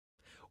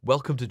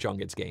Welcome to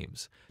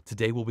JonGetsGames.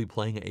 Today we'll be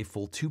playing a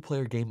full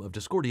two-player game of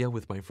Discordia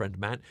with my friend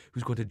Matt,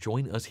 who's going to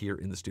join us here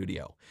in the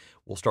studio.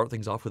 We'll start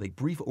things off with a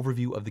brief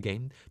overview of the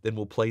game, then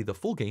we'll play the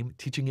full game,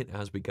 teaching it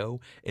as we go,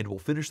 and we'll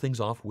finish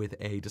things off with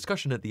a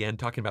discussion at the end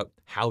talking about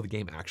how the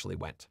game actually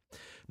went.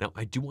 Now,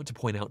 I do want to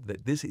point out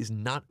that this is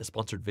not a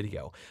sponsored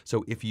video,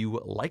 so if you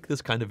like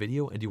this kind of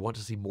video and you want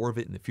to see more of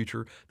it in the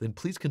future, then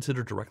please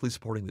consider directly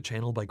supporting the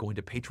channel by going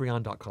to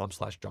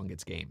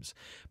patreon.com/JonGetsGames.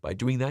 By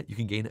doing that, you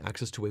can gain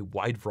access to a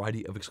wide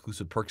variety of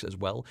exclusive perks as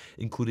well,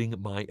 including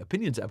my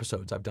opinions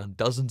episodes. I've done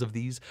dozens of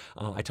these.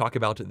 I talk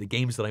about the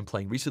games that I'm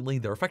playing recently.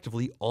 They're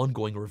effectively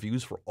ongoing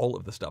reviews for all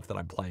of the stuff that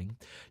I'm playing.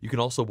 You can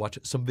also watch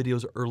some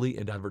videos early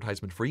and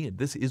advertisement free, and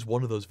this is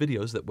one of those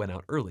videos that went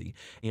out early.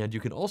 And you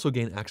can also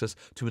gain access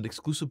to an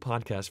exclusive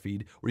podcast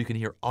feed where you can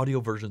hear audio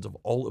versions of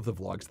all of the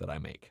vlogs that I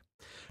make.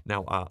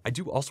 Now, I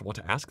do also want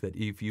to ask that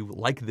if you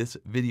like this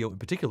video in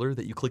particular,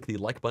 that you click the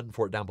like button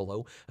for it down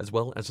below, as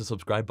well as the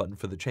subscribe button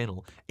for the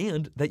channel,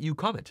 and that you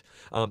comment.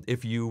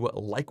 If you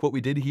like what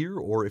we did here,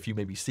 or if you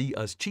maybe see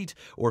us cheat,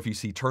 or if you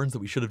see turns that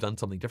we should have done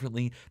something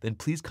differently, then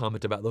please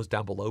comment about those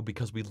down below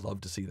because we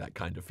love to see that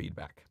kind of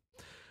feedback.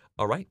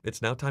 All right,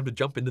 it's now time to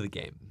jump into the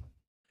game.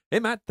 Hey,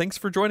 Matt, thanks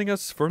for joining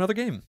us for another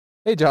game.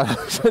 Hey, John,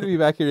 I'm excited to be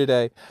back here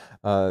today.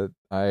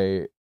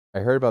 I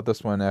heard about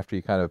this one after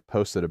you kind of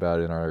posted about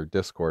it in our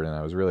Discord, and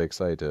I was really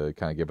excited to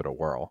kind of give it a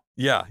whirl.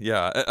 Yeah.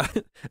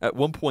 At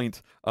one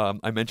point,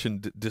 I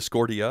mentioned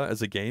Discordia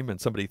as a game,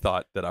 and somebody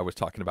thought that I was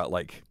talking about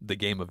like the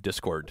game of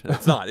Discord.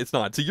 It's not. It's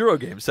not. It's a Euro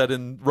game set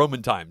in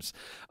Roman times.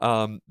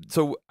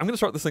 So I'm going to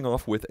start this thing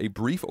off with a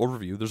brief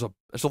overview. There's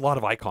a lot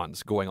of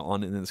icons going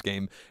on in this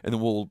game, and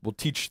then we'll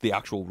teach the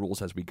actual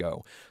rules as we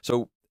go.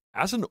 So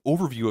as an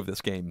overview of this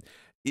game,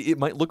 it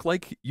might look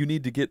like you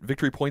need to get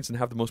victory points and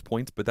have the most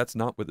points, but that's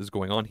not what is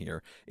going on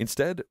here.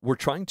 Instead, we're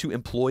trying to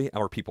employ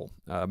our people.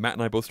 Matt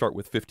and I both start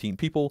with 15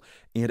 people,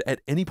 and at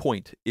any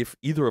point, if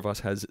either of us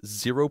has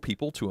 0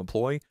 people to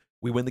employ,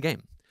 we win the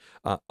game.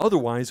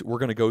 Otherwise, we're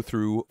going to go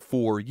through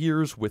 4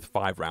 years with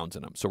 5 rounds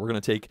in them. So we're going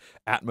to take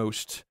at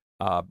most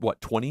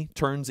 20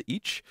 turns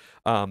each,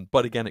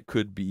 but again, it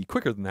could be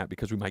quicker than that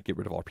because we might get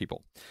rid of our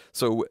people.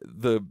 So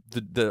the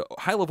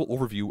high-level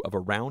overview of a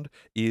round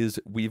is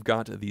we've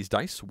got these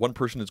dice. One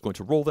person is going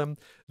to roll them.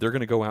 They're going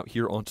to go out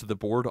here onto the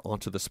board,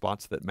 onto the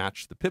spots that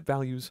match the pip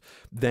values.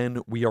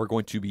 Then we are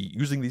going to be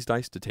using these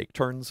dice to take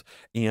turns,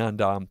 and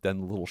then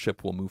the little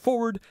ship will move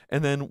forward,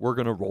 and then we're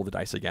going to roll the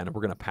dice again, and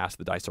we're going to pass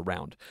the dice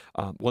around.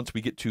 Once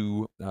we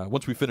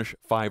finish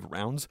 5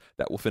 rounds,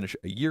 that will finish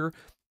a year.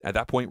 At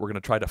that point, we're going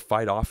to try to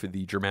fight off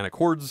the Germanic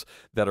hordes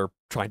that are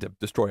trying to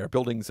destroy our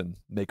buildings and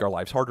make our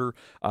lives harder.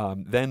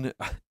 Then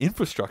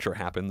infrastructure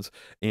happens,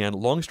 and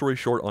long story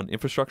short on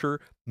infrastructure,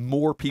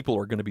 more people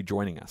are going to be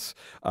joining us.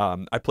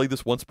 I played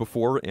this once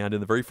before, and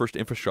in the very first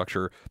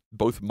infrastructure,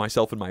 both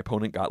myself and my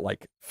opponent got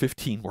like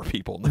 15 more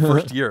people in the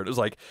first year. It was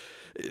like,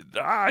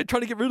 I try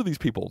to get rid of these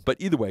people. But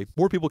either way,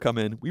 more people come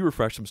in, we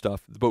refresh some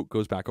stuff, the boat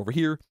goes back over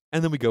here,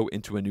 and then we go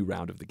into a new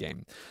round of the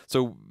game.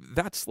 So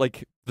that's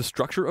like the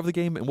structure of the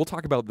game, and we'll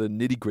talk about the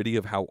nitty-gritty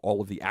of how all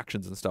of the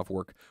actions and stuff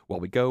work while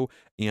we go.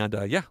 And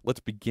yeah, let's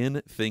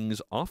begin things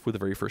off with the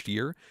very first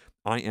year.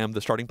 I am the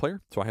starting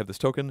player, so I have this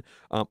token.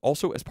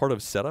 Also, as part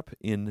of setup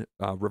in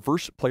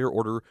reverse player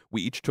order,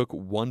 we each took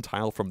 1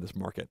 tile from this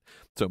market.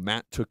 So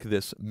Matt took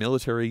this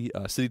military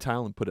city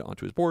tile and put it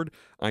onto his board.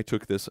 I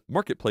took this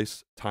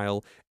marketplace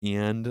tile,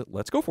 and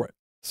let's go for it.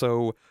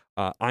 So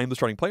I'm the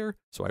starting player,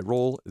 so I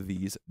roll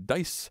these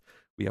dice.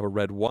 We have a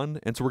red 1,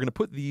 and so we're going to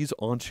put these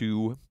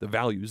onto the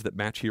values that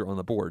match here on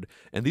the board.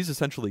 And these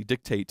essentially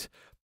dictate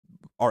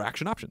our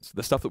action options,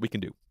 the stuff that we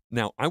can do.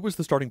 Now, I was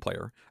the starting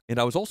player, and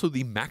I was also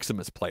the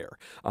Maximus player.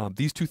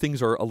 These two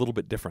things are a little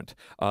bit different.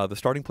 The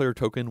starting player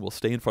token will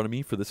stay in front of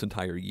me for this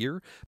entire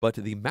year, but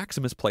the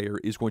Maximus player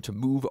is going to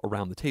move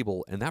around the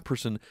table, and that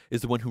person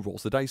is the one who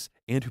rolls the dice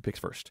and who picks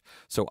first.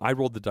 So I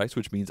rolled the dice,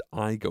 which means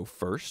I go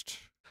first.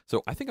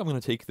 So I think I'm going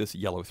to take this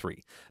yellow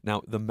 3.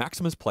 Now, the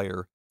Maximus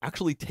player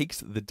actually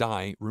takes the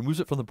die, removes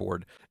it from the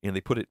board, and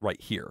they put it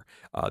right here.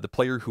 The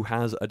player who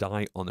has a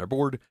die on their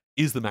board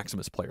is the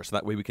Maximus player, so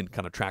that way we can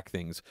kind of track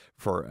things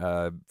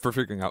for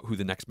figuring out who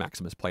the next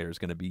Maximus player is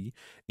going to be.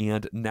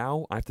 And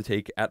now I have to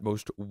take at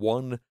most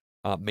 1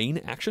 main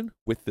action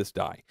with this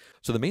die.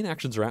 So the main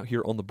actions are out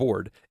here on the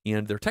board,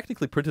 and they're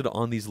technically printed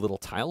on these little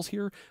tiles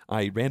here.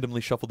 I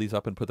randomly shuffle these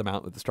up and put them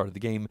out at the start of the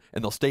game,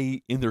 and they'll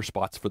stay in their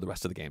spots for the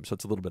rest of the game, so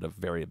it's a little bit of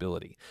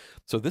variability.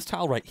 So this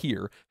tile right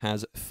here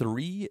has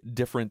 3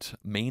 different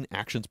main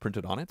actions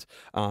printed on it.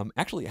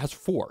 Actually, it has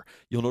 4.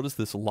 You'll notice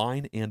this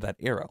line and that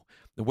arrow.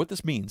 And what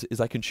this means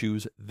is I can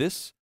choose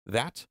this,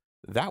 that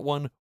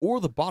one, or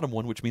the bottom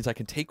one, which means I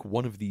can take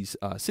one of these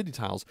city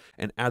tiles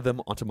and add them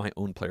onto my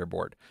own player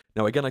board.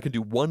 Now, again, I can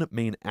do 1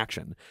 main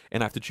action,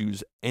 and I have to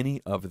choose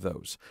any of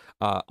those.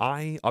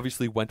 I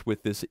obviously went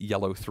with this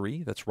yellow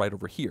 3 that's right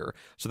over here,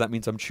 so that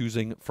means I'm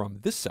choosing from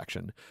this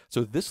section.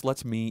 So this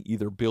lets me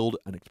either build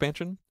an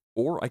expansion,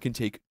 or I can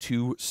take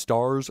 2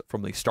 stars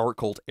from the star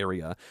cult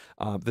area.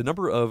 The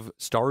number of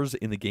stars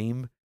in the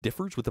game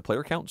differs with the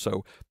player count.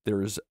 So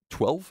there's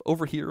 12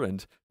 over here,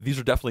 and these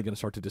are definitely going to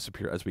start to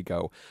disappear as we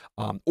go.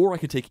 Or I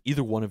could take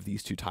either one of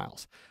these two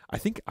tiles. I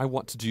think I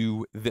want to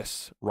do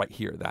this right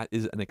here. That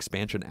is an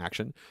expansion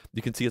action.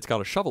 You can see it's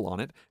got a shovel on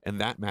it, and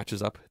that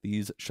matches up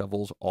these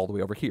shovels all the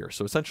way over here.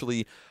 So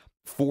essentially,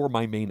 for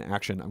my main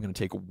action, I'm going to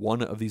take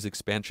one of these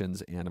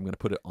expansions and I'm going to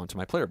put it onto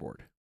my player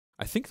board.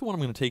 I think the one I'm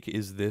going to take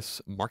is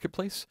this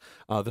marketplace.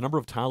 The number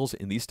of tiles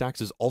in these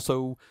stacks is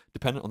also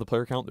dependent on the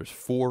player count. There's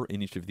 4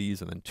 in each of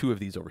these and then 2 of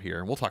these over here,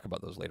 and we'll talk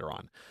about those later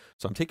on.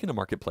 So I'm taking a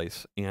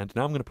marketplace, and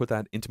now I'm going to put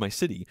that into my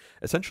city,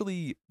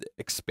 essentially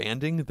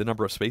expanding the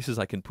number of spaces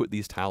I can put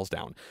these tiles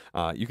down.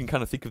 You can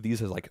kind of think of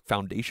these as like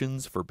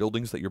foundations for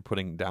buildings that you're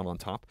putting down on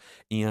top,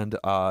 and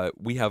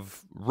we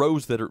have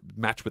rows that are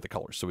matched with the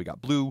colors. So we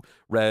got blue,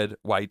 red,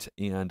 white,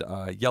 and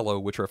yellow,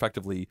 which are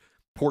effectively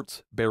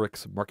ports,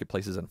 barracks,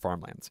 marketplaces, and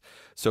farmlands.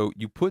 So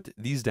you put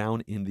these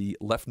down in the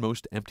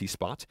leftmost empty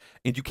spot,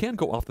 and you can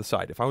go off the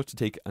side. If I was to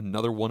take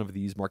another one of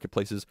these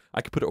marketplaces,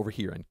 I could put it over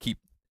here and keep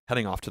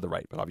heading off to the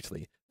right, but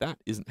obviously that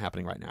isn't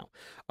happening right now.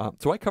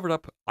 So I covered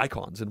up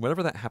icons, and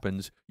whenever that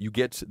happens, you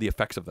get the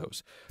effects of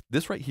those.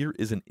 This right here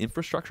is an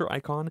infrastructure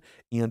icon,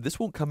 and this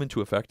won't come into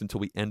effect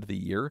until we end the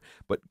year,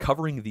 but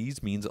covering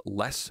these means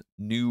less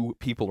new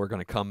people are going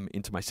to come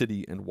into my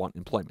city and want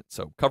employment.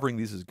 So covering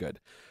these is good.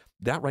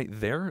 That right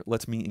there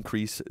lets me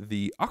increase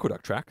the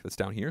aqueduct track that's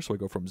down here. So I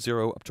go from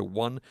 0 up to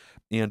 1.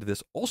 And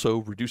this also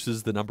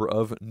reduces the number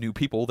of new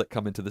people that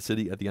come into the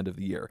city at the end of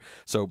the year.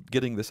 So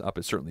getting this up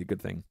is certainly a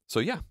good thing.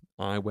 So yeah,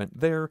 I went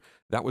there.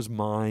 That was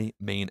my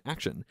main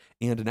action.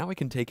 And now I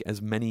can take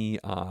as many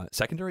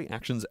secondary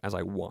actions as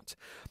I want.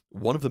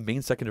 One of the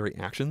main secondary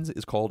actions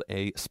is called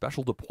a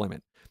special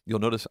deployment. You'll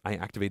notice I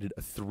activated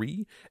a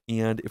 3.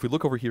 And if we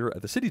look over here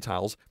at the city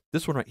tiles,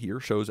 this one right here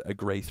shows a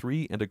gray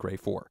 3 and a gray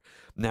 4.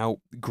 Now,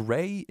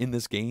 gray in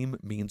this game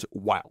means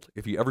wild.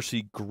 If you ever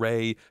see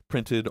gray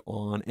printed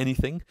on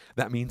anything,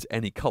 that means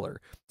any color.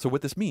 So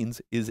what this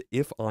means is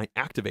if I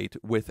activate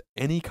with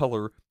any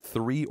color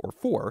 3 or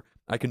 4,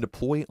 I can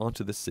deploy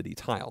onto the city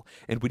tile.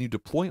 And when you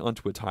deploy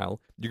onto a tile,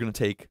 you're going to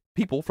take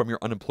people from your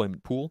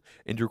unemployment pool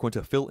and you're going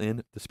to fill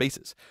in the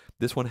spaces.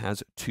 This one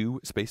has 2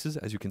 spaces,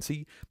 as you can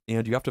see,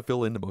 and you have to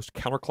fill in the most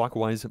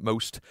counterclockwise,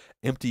 most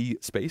empty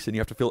space, and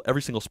you have to fill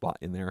every single spot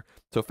in there.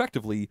 So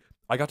effectively,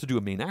 I got to do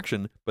a main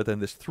action, but then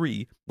this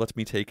 3 lets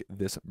me take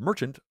this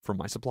merchant from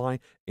my supply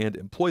and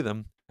employ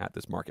them at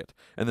this market.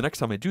 And the next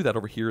time I do that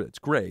over here, it's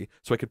gray,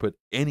 so I could put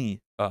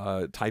any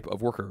type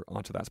of worker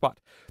onto that spot.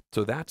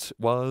 So that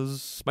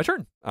was my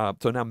turn.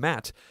 So now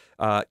Matt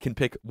can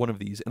pick one of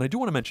these. And I do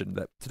want to mention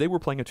that today we're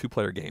playing a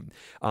 2-player game.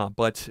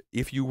 But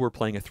if you were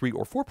playing a 3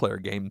 or 4-player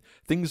game,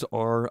 things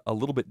are a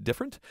little bit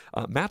different.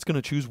 Matt's going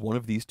to choose one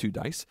of these 2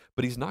 dice,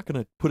 but he's not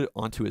going to put it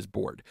onto his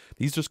board.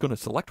 He's just going to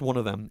select one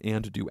of them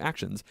and do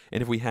actions.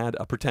 And if we had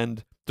a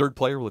pretend 3rd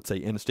player, let's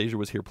say Anastasia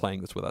was here playing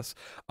this with us,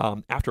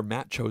 after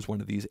Matt chose one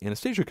of these,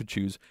 Anastasia could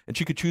choose, and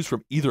she could choose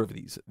from either of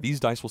these.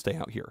 These dice will stay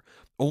out here.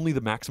 Only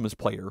the Maximus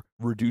player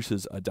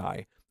reduces a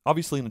die.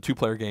 Obviously, in a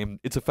 2-player game,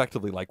 it's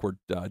effectively like we're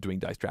doing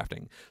dice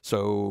drafting.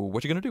 So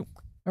what you going to do?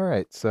 All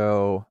right,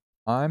 so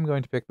I'm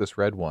going to pick this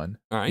red one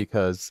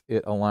because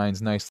it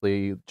aligns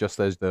nicely, just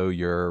as though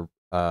your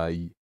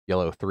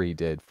yellow 3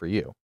 did for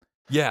you.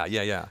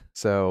 Yeah.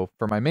 So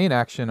for my main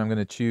action, I'm going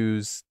to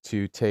choose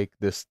to take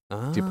this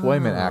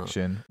deployment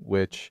action,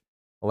 which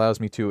allows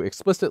me to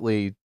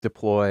explicitly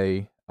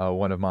deploy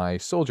one of my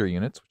soldier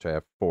units, which I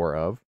have 4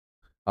 of,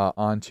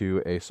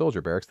 onto a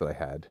soldier barracks that I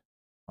had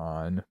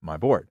on my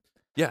board.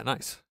 Yeah,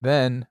 nice.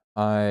 Then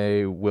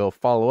I will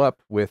follow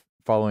up with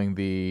following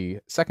the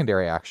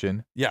secondary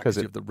action. Yeah, because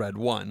you have the red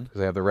 1.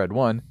 Because I have the red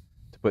 1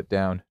 to put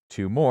down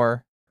 2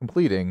 more,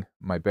 completing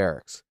my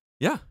barracks.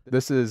 Yeah.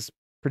 This is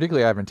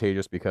particularly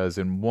advantageous because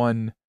in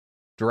one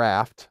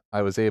draft,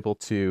 I was able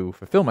to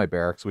fulfill my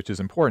barracks, which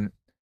is important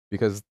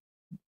because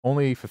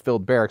only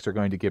fulfilled barracks are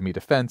going to give me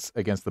defense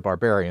against the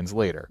barbarians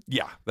later.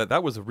 Yeah,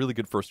 that was a really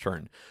good first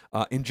turn.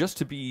 And just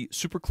to be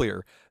super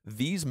clear,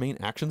 these main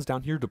actions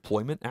down here,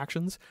 deployment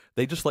actions,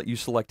 they just let you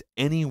select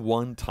any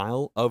one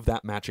tile of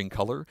that matching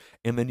color,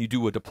 and then you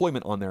do a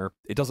deployment on there.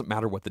 It doesn't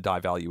matter what the die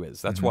value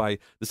is. That's why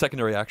the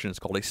secondary action is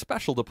called a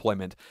special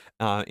deployment.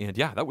 And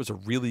yeah, that was a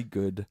really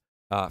good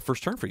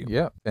first turn for you.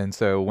 Yeah, and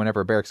so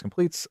whenever a barracks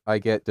completes, I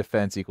get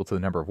defense equal to the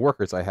number of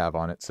workers I have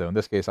on it. So in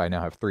this case, I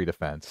now have 3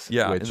 defense.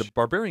 Yeah, and the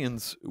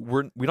barbarians,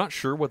 we're not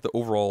sure what the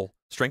overall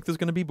strength is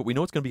going to be, but we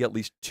know it's going to be at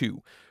least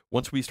 2.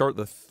 Once we start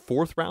the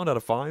 4th round out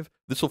of 5,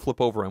 this will flip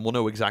over and we'll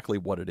know exactly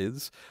what it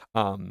is.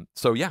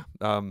 So yeah,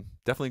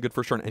 definitely a good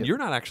first turn. And you're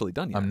not actually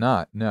done yet. I'm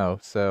not, no.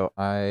 So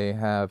I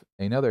have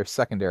another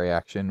secondary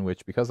action,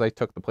 which because I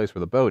took the place where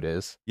the boat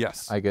is,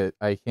 yes, I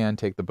can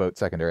take the boat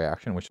secondary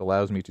action, which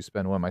allows me to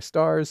spend one of my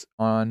stars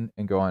on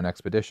and go on an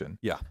expedition.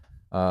 Yeah.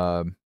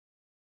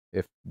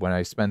 when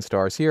I spend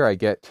stars here, I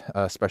get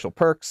special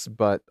perks,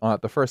 but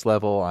at the first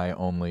level, I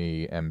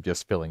only am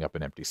just filling up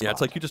an empty slot. Yeah,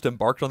 it's like you just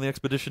embarked on the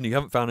expedition. You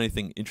haven't found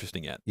anything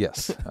interesting yet.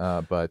 Yes,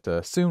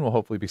 but soon we'll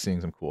hopefully be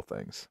seeing some cool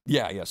things.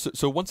 Yeah.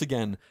 So once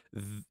again,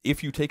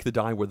 if you take the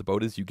die where the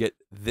boat is, you get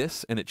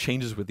this, and it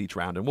changes with each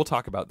round. And we'll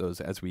talk about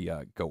those as we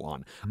go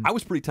on. I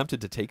was pretty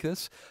tempted to take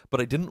this, but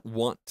I didn't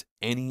want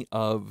any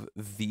of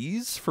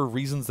these for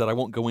reasons that I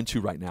won't go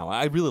into right now.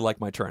 I really like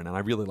my turn, and I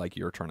really like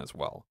your turn as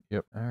well.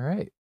 Yep. All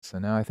right. So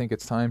now I think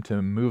it's time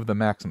to move the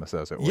Maximus,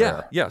 as it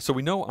were. Yeah. So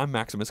we know I'm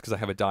Maximus because I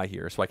have a die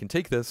here. So I can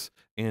take this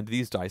and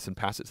these dice and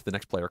pass it to the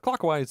next player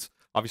clockwise.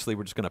 Obviously,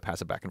 we're just going to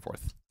pass it back and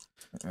forth.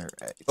 All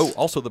right. Oh,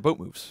 also the boat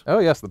moves. Oh,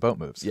 yes, the boat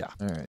moves. Yeah.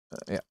 All right.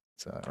 Yeah.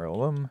 So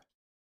roll them.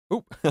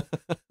 Oh.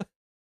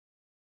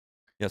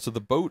 Yeah, so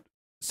the boat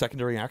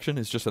secondary action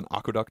is just an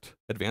aqueduct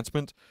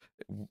advancement.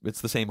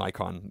 It's the same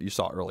icon you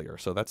saw earlier.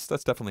 So that's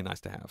definitely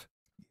nice to have.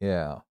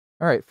 Yeah.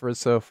 All right.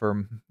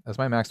 As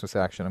my Maximus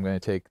action, I'm going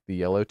to take the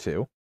yellow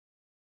 2.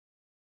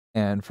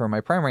 And for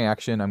my primary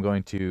action, I'm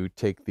going to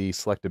take the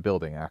select a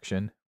building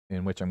action,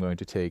 in which I'm going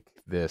to take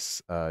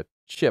this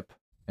ship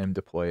and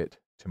deploy it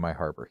to my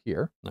harbor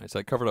here. Nice.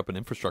 I covered up an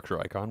infrastructure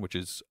icon, which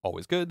is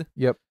always good.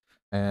 Yep.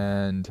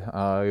 And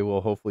I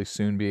will hopefully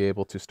soon be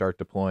able to start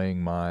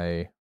deploying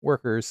my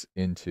workers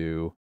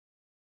into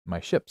my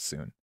ships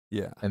soon.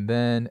 Yeah. And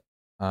then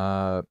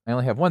I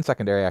only have one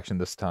secondary action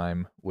this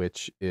time,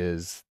 which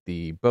is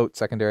the boat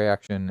secondary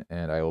action,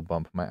 and I will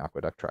bump my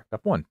aqueduct track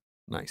up 1.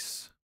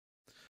 Nice.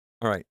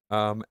 All right,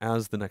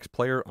 as the next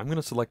player, I'm going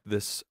to select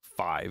this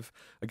 5.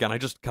 Again, I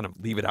just kind of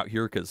leave it out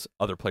here because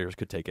other players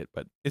could take it,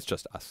 but it's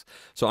just us.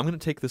 So I'm going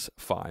to take this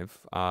 5,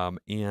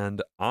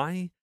 and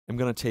I am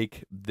going to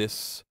take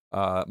this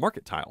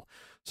market tile.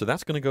 So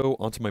that's going to go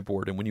onto my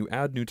board, and when you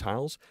add new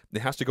tiles, it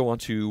has to go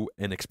onto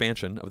an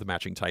expansion of the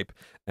matching type,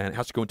 and it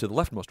has to go into the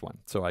leftmost one.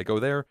 So I go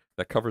there,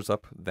 that covers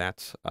up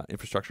that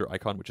infrastructure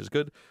icon, which is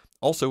good.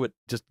 Also, it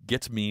just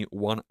gets me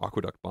 1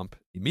 aqueduct bump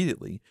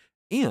immediately,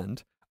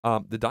 and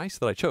the dice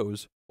that I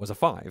chose was a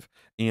 5,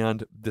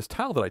 and this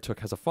tile that I took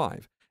has a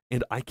 5,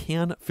 and I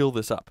can fill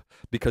this up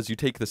because you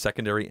take the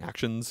secondary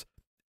actions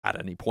at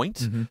any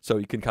point, so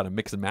you can kind of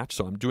mix and match.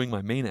 So I'm doing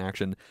my main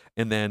action,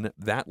 and then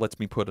that lets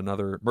me put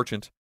another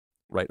merchant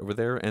right over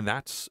there, and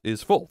that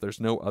is full.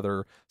 There's no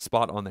other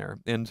spot on there,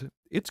 and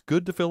it's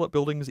good to fill up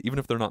buildings even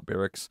if they're not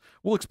barracks.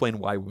 We'll explain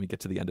why when we get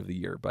to the end of the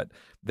year, but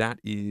that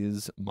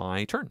is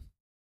my turn.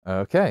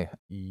 Okay.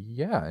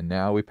 Yeah, and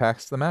now we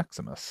pass the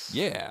Maximus.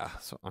 Yeah,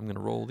 so I'm going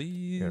to roll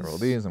these. I'm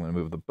going to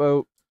move the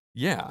boat.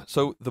 Yeah,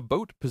 so the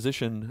boat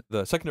position,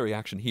 the secondary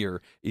action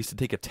here is to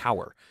take a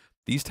tower.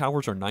 These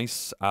towers are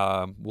nice.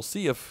 We'll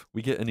see if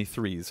we get any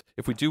 3s.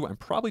 If we do, I'm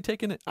probably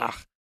taking it.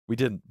 We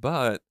didn't,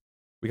 but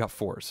we got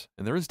 4s,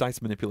 and there is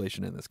dice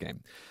manipulation in this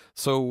game.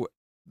 So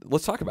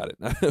let's talk about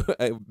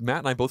it. Matt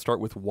and I both start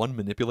with 1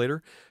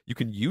 manipulator. You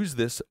can use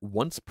this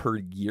once per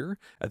year.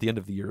 At the end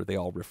of the year, they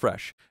all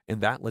refresh, and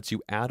that lets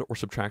you add or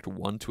subtract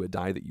 1 to a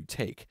die that you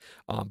take.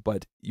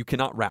 But you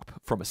cannot wrap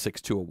from a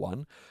 6 to a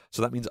 1.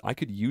 So that means I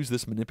could use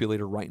this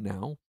manipulator right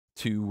now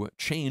to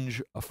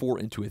change a 4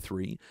 into a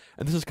 3.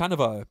 And this is kind of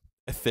a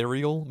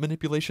ethereal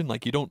manipulation.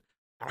 Like, you don't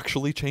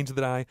actually change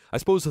the die. I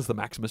suppose as the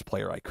Maximus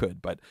player I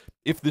could, but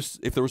if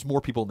there was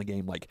more people in the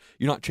game, like,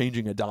 you're not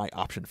changing a die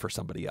option for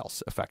somebody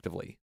else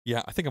effectively.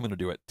 Yeah, I think I'm going to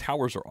do it.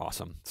 Towers are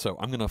awesome. So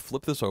I'm going to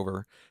flip this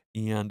over,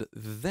 and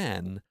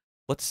then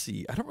let's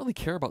see. I don't really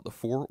care about the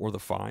 4 or the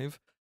 5,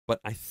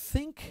 but I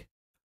think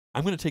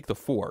I'm going to take the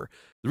 4.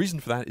 The reason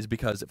for that is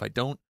because if I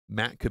don't,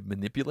 Matt could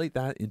manipulate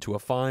that into a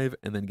 5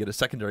 and then get a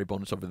secondary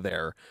bonus over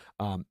there.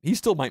 He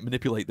still might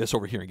manipulate this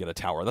over here and get a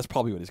tower. That's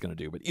probably what he's going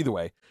to do. But either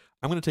way,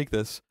 I'm going to take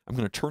this. I'm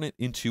going to turn it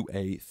into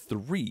a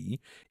 3,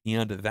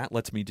 and that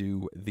lets me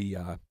do the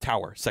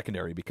tower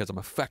secondary because I'm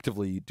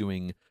effectively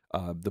doing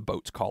the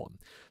boats column.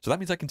 So that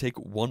means I can take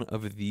 1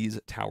 of these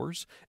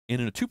towers.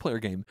 And in a 2-player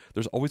game,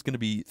 there's always going to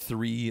be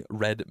 3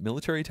 red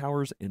military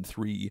towers and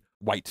 3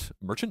 white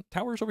merchant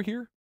towers over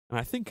here. And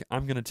I think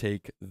I'm going to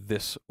take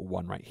this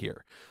one right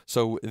here.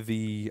 So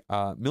the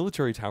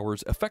military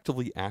towers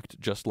effectively act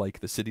just like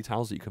the city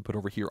tiles that you can put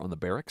over here on the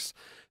barracks.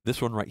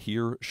 This one right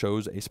here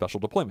shows a special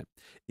deployment.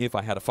 If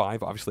I had a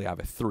 5, obviously I have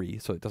a 3,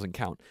 so it doesn't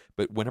count.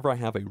 But whenever I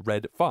have a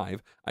red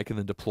 5, I can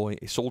then deploy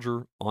a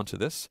soldier onto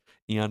this,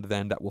 and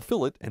then that will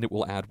fill it, and it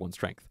will add 1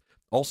 strength.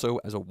 Also,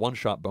 as a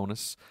 1-shot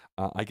bonus,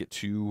 I get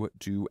to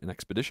do an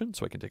expedition,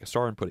 so I can take a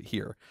star and put it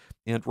here.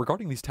 And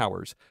regarding these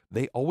towers,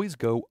 they always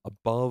go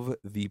above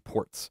the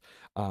ports.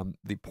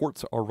 The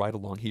ports are right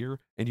along here,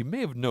 and you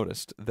may have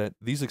noticed that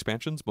these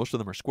expansions, most of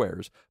them are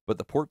squares, but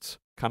the ports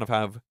kind of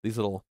have these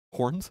little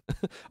horns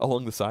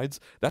along the sides.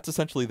 That's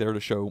essentially there to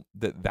show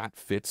that that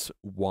fits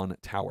 1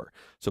 tower.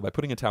 So by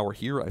putting a tower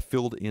here, I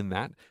filled in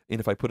that, and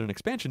if I put an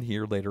expansion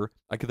here later,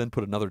 I could then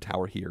put another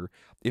tower here.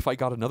 If I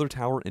got another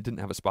tower and didn't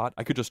have a spot,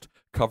 I could just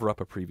cover up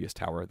a previous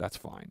tower. That's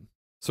fine.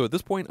 So at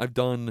this point, I've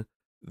done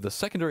the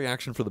secondary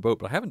action for the boat,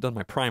 but I haven't done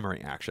my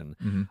primary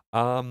action.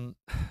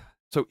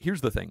 So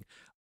here's the thing.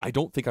 I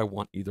don't think I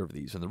want either of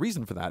these, and the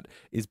reason for that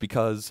is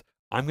because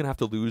I'm going to have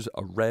to lose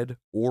a red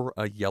or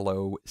a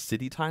yellow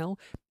city tile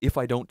if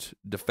I don't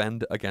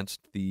defend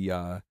against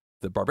the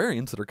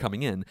barbarians that are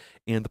coming in.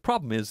 And the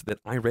problem is that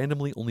I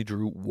randomly only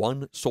drew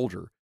one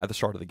soldier at the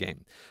start of the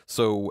game.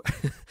 So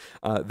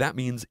that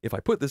means if I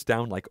put this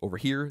down like over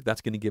here,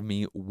 that's going to give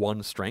me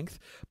 1 strength.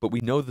 But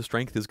we know the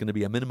strength is going to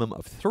be a minimum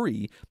of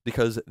 3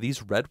 because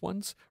these red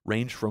ones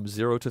range from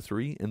 0 to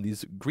 3 and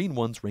these green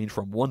ones range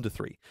from 1 to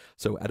 3.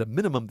 So at a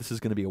minimum, this is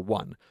going to be a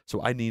 1. So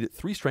I need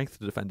 3 strength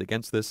to defend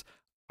against this.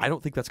 I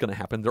don't think that's going to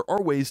happen. There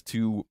are ways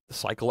to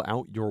cycle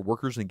out your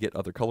workers and get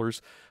other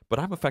colors, but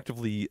I'm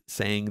effectively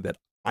saying that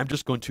I'm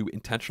just going to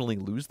intentionally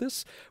lose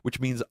this,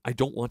 which means I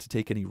don't want to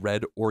take any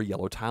red or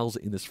yellow tiles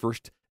in this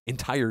first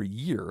entire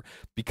year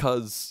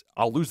because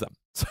I'll lose them.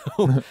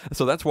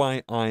 So that's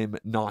why I'm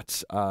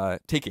not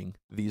taking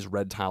these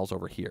red tiles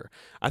over here.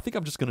 I think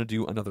I'm just going to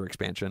do another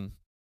expansion,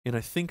 and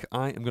I think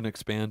I am going to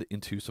expand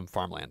into some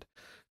farmland.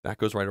 That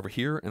goes right over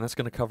here, and that's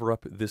going to cover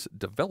up this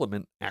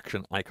development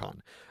action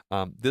icon.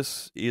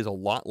 This is a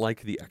lot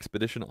like the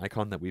expedition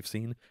icon that we've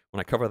seen. When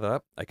I cover that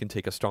up, I can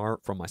take a star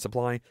from my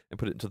supply and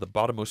put it into the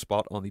bottommost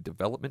spot on the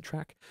development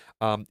track.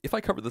 If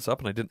I covered this up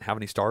and I didn't have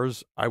any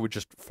stars, I would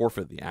just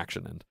forfeit the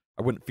action, and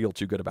I wouldn't feel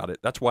too good about it.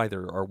 That's why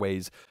there are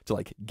ways to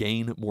like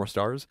gain more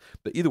stars.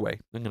 But either way,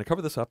 I'm going to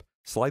cover this up,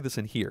 slide this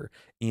in here,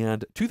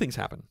 and 2 things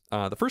happen.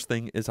 The first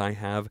thing is I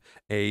have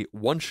a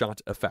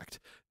one-shot effect.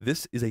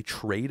 This is a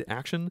trade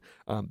action.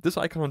 This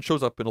icon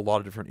shows up in a lot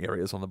of different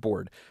areas on the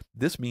board.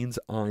 This means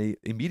I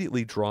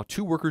immediately draw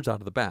 2 workers out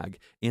of the bag,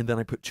 and then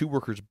I put 2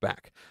 workers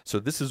back. So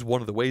this is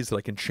one of the ways that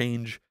I can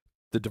change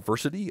the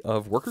diversity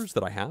of workers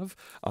that I have.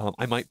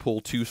 I might pull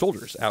 2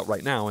 soldiers out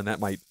right now, and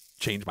that might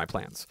change my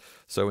plans.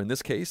 So in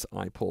this case,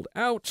 I pulled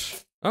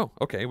out, oh,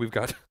 okay, we've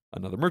got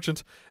another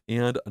merchant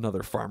and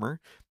another farmer.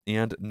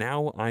 And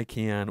now I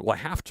can, well, I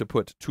have to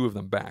put 2 of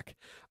them back.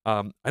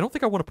 I don't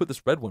think I want to put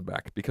this red one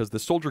back because the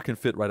soldier can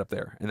fit right up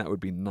there, and that would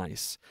be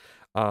nice.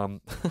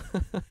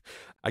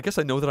 I guess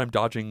I know that I'm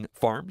dodging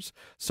farms,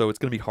 so it's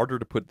going to be harder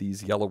to put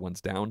these yellow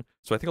ones down.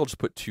 So I think I'll just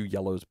put 2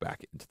 yellows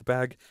back into the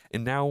bag.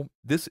 And now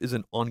this is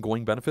an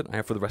ongoing benefit I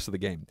have for the rest of the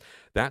game.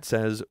 That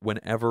says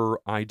whenever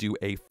I do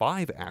a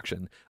 5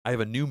 action, I have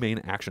a new main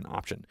action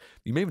option.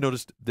 You may have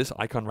noticed this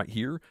icon right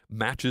here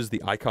matches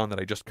the icon that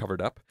I just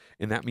covered up.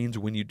 And that means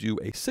when you do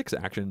a 6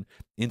 action,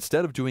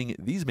 instead of doing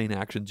these main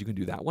actions, you can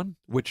do that one,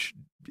 which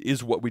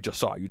is what we just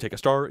saw. You take a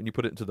star and you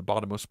put it into the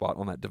bottommost spot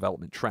on that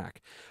development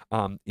track.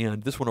 And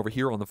this one over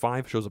here on the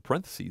 5 shows a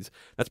parentheses.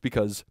 That's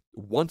because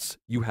once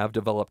you have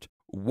developed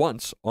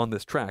once on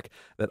this track,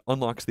 that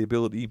unlocks the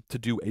ability to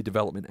do a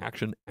development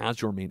action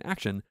as your main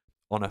action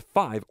on a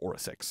 5 or a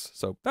 6.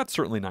 So that's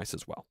certainly nice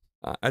as well.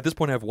 At this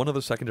point, I have one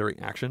other secondary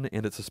action,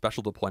 and it's a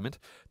special deployment.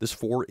 This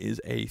 4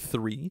 is a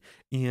 3,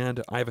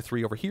 and I have a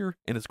 3 over here,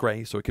 and it's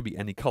gray, so it could be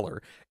any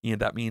color. And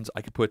that means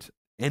I could put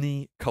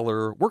any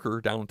color worker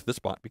down into this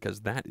spot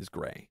because that is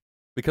gray.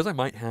 Because I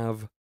might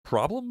have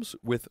problems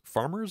with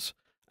farmers,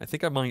 I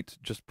think I might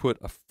just put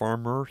a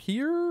farmer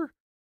here.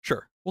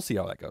 Sure, we'll see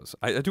how that goes.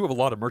 I do have a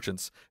lot of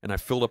merchants, and I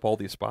filled up all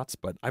these spots,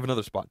 but I have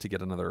another spot to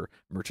get another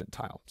merchant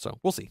tile. So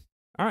we'll see.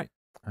 All right.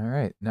 All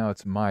right, now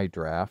it's my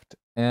draft.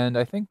 And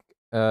I think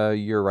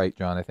you're right,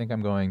 John. I think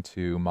I'm going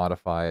to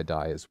modify a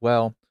die as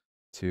well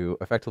to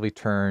effectively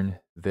turn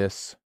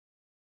this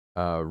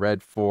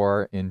red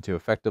 4 into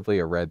effectively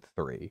a red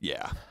 3.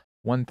 Yeah.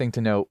 One thing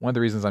to note, one of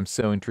the reasons I'm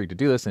so intrigued to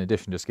do this, in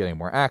addition to just getting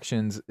more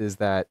actions, is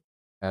that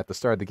at the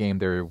start of the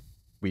game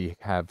we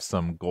have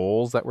some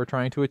goals that we're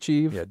trying to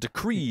achieve. Yeah,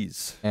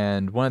 decrees.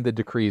 And one of the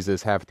decrees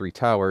is have 3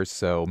 towers,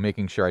 so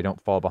making sure I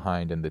don't fall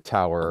behind in the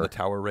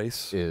tower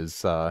race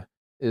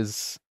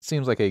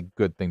seems like a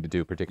good thing to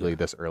do, particularly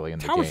this early in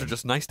the game. Towers are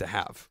just nice to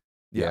have.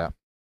 Yeah.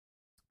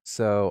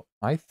 So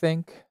I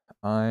think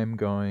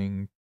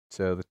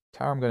the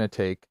tower I'm going to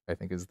take, I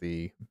think, is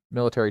the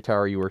military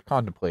tower you were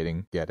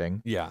contemplating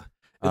getting. Yeah.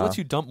 It lets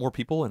you dump more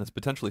people, and it's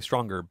potentially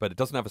stronger, but it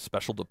doesn't have a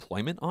special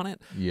deployment on it.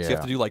 Yeah. So you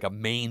have to do like a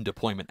main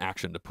deployment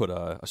action to put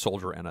a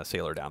soldier and a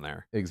sailor down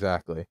there.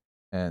 Exactly.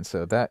 And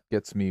so that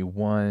gets me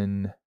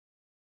 1...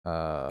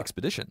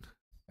 Expedition.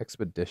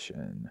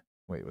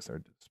 Wait, was there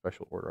a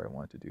special order I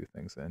want to do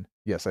things in?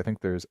 Yes, I think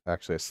there's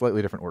actually a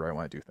slightly different order I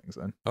want to do things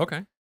in.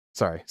 Okay.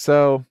 Sorry.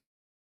 So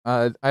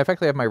I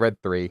effectively have my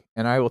red 3,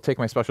 and I will take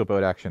my special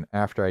boat action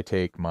after I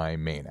take my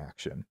main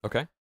action.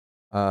 Okay.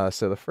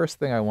 So the first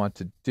thing I want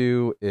to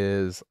do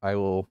is I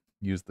will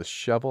use the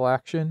shovel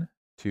action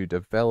to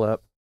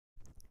develop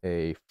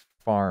a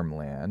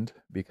farmland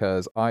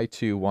because I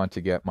too want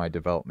to get my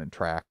development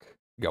track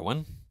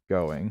going.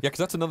 Yeah, because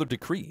that's another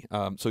decree.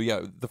 So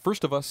yeah, the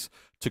first of us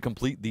to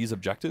complete these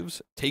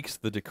objectives takes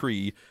the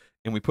decree,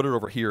 and we put it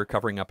over here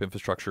covering up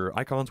infrastructure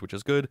icons, which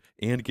is good,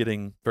 and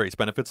getting various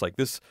benefits like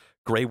this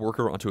gray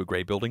worker onto a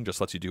gray building just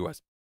lets you do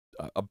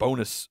a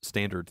bonus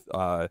standard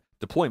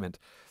deployment.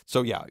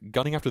 So yeah,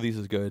 gunning after these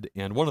is good,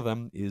 and one of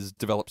them is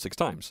develop 6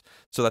 times.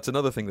 So that's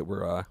another thing that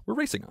we're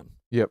racing on.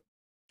 Yep.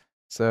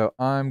 So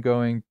I'm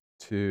going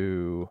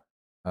to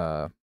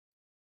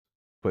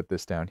put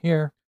this down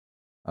here,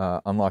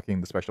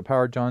 unlocking the special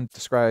power John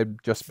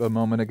described just a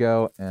moment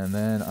ago, and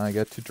then I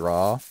get to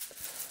draw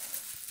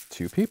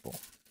 2 people.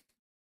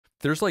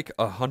 There's like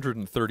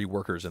 130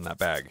 workers in that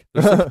bag.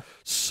 There's like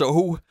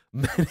so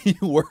many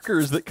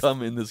workers that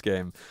come in this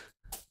game.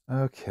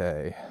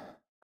 Okay.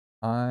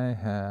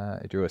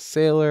 I drew a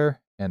sailor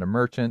and a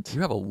merchant.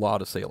 You have a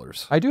lot of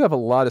sailors. I do have a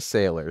lot of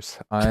sailors.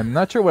 I'm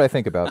not sure what I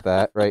think about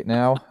that right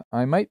now.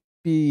 I might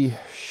be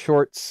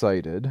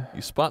short-sighted.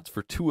 You spots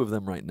for 2 of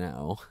them right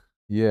now.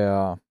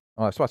 Yeah.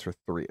 Oh, I have spots for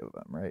 3 of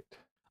them, right?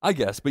 I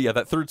guess, but yeah,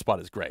 that 3rd spot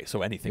is gray,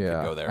 so anything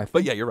can go there.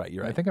 But yeah, you're right.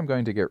 I think I'm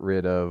going to get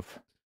rid of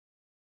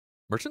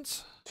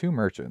merchants. 2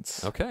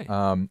 merchants. Okay.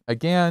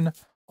 Again,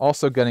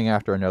 also getting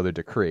after another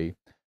decree.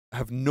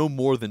 Have no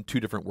more than 2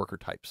 different worker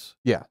types.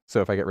 Yeah.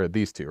 So if I get rid of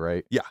these 2,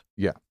 right? Yeah.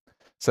 Yeah.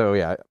 So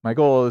yeah, my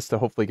goal is to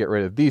hopefully get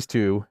rid of these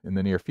 2 in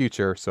the near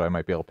future, so I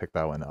might be able to pick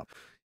that one up.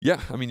 Yeah,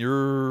 I mean,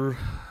 you're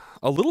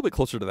a little bit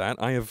closer to that.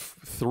 I have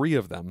 3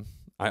 of them.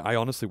 I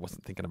honestly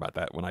wasn't thinking about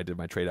that when I did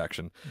my trade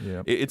action.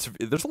 Yeah.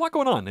 There's a lot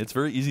going on. It's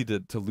very easy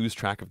to lose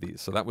track of these,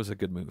 so that was a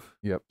good move.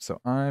 Yep. So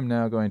I'm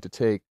now going to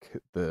take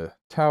the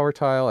tower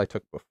tile I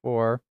took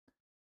before.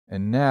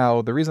 And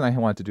now, the reason I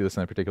wanted to do this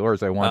in a particular order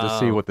is I wanted to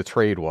see what the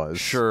trade was.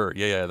 Sure.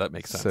 Yeah, that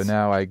makes sense. So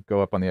now I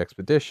go up on the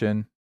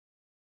expedition,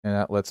 and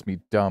that lets me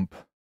dump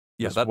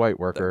this white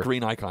worker. That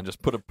green icon,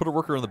 just put a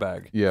worker in the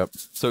bag. Yep.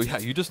 So yeah,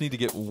 you just need to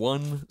get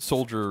 1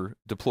 soldier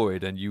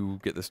deployed, and you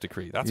get this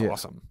decree. That's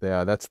awesome.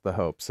 Yeah, that's the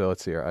hope. So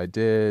let's see here. I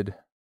did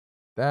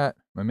that,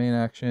 my main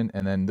action,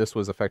 and then this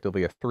was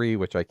effectively a 3,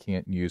 which I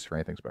can't use for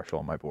anything special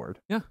on my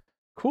board. Yeah.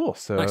 Cool.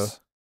 So nice.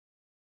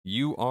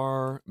 You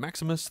are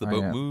Maximus. The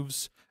boat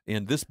moves,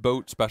 and this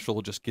boat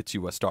special just gets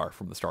you a star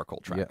from the Star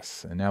Cult track.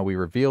 Yes, and now we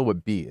reveal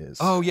what B is.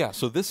 Oh yeah,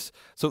 so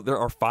there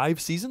are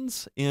 5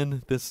 seasons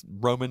in this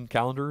Roman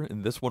calendar,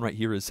 and this one right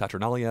here is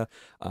Saturnalia.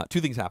 2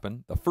 things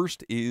happen. The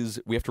first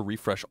is we have to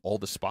refresh all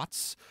the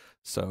spots.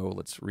 So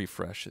let's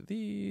refresh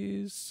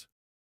these.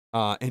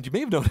 And you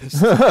may have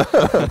noticed,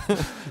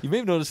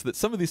 that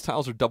some of these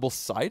tiles are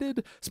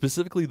double-sided.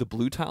 Specifically, the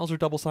blue tiles are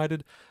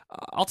double-sided.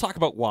 I'll talk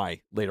about why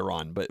later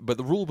on, but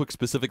the rule book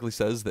specifically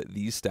says that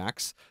these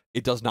stacks,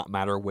 it does not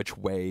matter which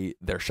way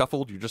they're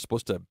shuffled. You're just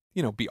supposed to,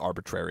 be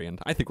arbitrary, and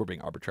I think we're being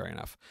arbitrary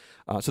enough.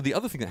 So the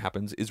other thing that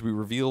happens is we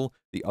reveal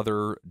the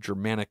other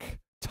Germanic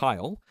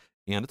tile,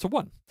 and it's a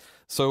 1.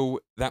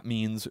 So that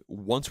means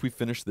once we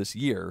finish this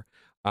year,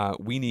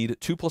 we need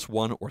 2 +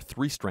 1 or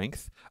 3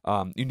 strength.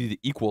 You need to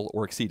equal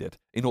or exceed it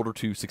in order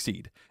to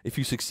succeed. If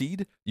you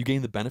succeed, you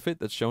gain the benefit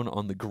that's shown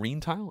on the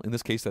green tile. In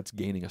this case, that's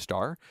gaining a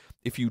star.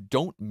 If you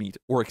don't meet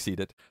or exceed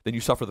it, then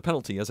you suffer the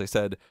penalty, as I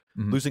said,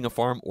 losing a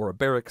farm or a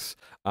barracks.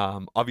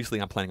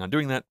 Obviously, I'm planning on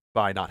doing that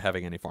by not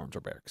having any farms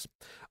or barracks.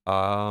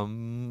 All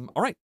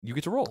right, you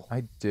get to roll.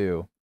 I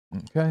do.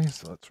 Okay,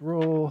 so let's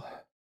roll.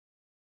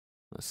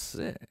 A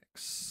 6.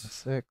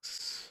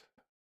 6,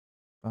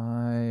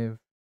 5,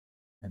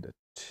 and a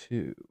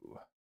 2.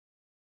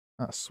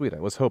 Oh, sweet. I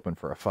was hoping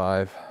for a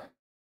 5.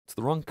 It's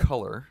the wrong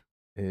color.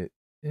 It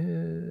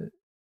is.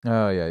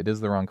 Oh, yeah. It is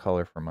the wrong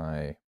color for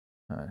my.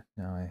 Now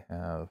I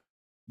have.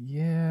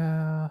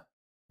 Yeah.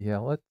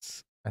 Yeah.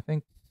 I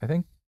think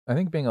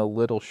being a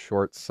little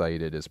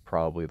short-sighted is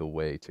probably the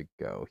way to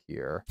go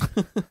here.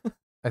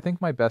 I think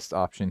my best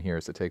option here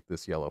is to take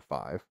this yellow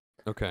 5.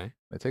 Okay.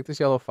 I take this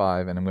yellow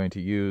 5, and I'm going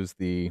to use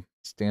the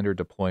standard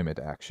deployment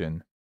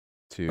action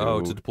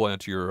to deploy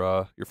onto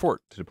your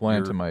fort. To deploy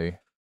onto my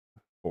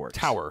fort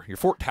tower. Your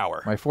fort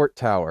tower. My fort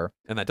tower.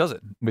 And that does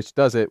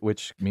it.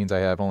 Which means I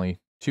have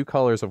only 2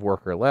 colors of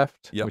worker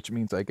left. Yep. Which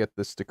means I get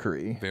this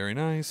decree. Very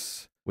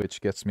nice.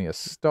 Which gets me a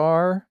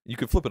star. You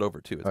can flip it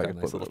over too. It's got a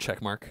nice little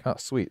check mark. Oh,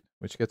 sweet.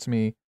 Which gets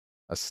me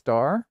a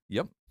star.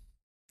 Yep.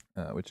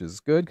 Which is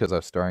good because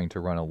I'm starting to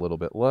run a little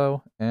bit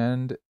low,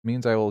 and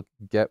means I will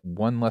get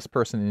 1 less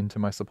person into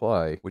my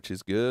supply. Which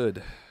is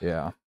good.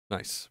 Yeah.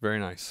 Nice. Very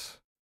nice.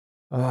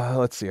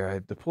 Let's see.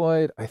 I've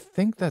deployed. I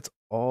think that's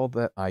all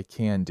that I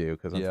can do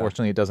because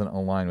unfortunately it doesn't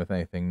align with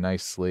anything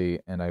nicely,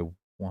 and I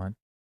wanted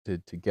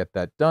to get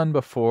that done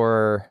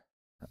before,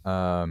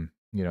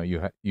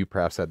 you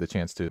perhaps had the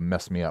chance to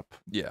mess me up.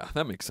 Yeah,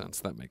 that makes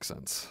sense.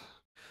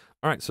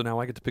 All right, so now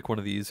I get to pick one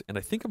of these, and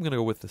I think I'm going to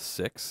go with the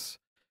 6.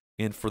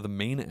 And for the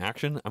main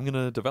action, I'm going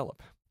to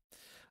develop.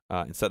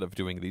 Instead of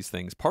doing these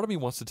things, part of me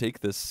wants to take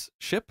this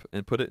ship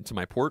and put it into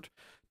my port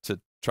to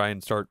try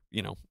and start,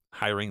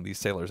 hiring these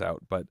sailors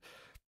out. But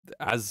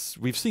as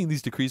we've seen,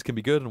 these decrees can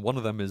be good, and one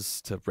of them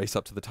is to race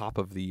up to the top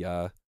of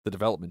the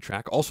development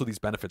track. Also, these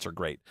benefits are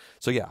great.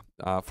 So yeah,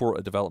 for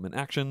a development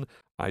action,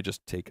 I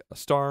just take a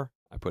star,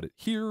 I put it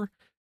here,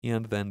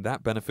 and then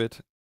that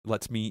benefit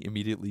lets me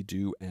immediately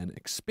do an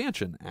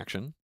expansion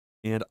action,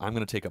 and I'm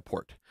going to take a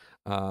port.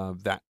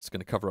 That's going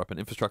to cover up an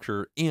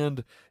infrastructure,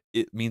 and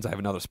it means I have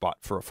another spot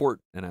for a fort.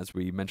 And as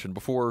we mentioned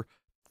before,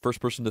 first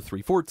person to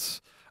 3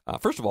 forts.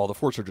 First of all, the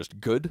forts are just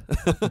good,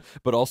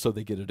 but also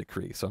they get a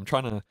decree. So I'm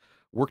trying to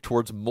work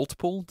towards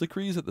multiple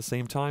decrees at the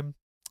same time.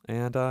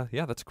 And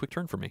yeah, that's a quick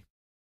turn for me.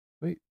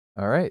 Wait.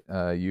 All right,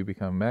 you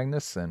become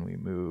Magnus, and we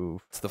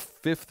move It's the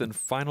fifth and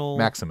final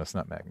Maximus,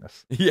 not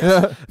Magnus.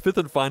 Yes, fifth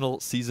and final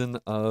season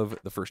of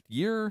the first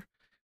year.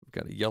 We've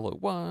got a yellow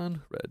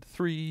 1, red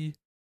 3,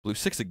 blue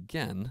 6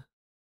 again,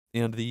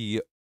 and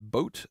the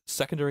boat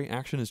secondary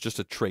action is just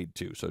a trade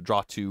 2. So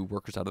draw 2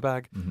 workers out of the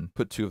bag,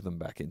 put 2 of them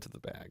back into the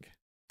bag.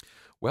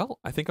 Well,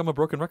 I think I'm a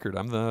broken record.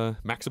 I'm the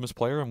Maximus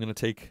player. I'm going to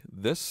take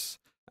this.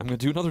 I'm going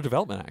to do another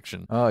development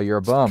action. Oh, you're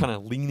a bum. Kind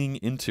of leaning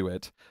into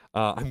it.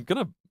 I'm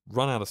going to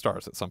run out of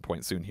stars at some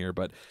point soon here,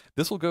 but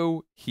this will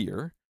go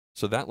here.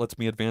 So that lets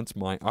me advance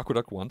my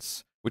aqueduct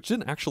once, which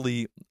didn't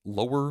actually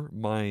lower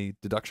my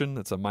deduction.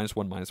 It's a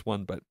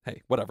 -1/-1, but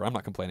hey, whatever. I'm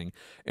not complaining.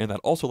 And that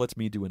also lets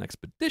me do an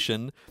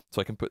expedition,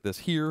 so I can put this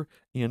here.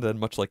 And then,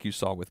 much like you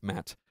saw with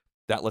Matt,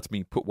 that lets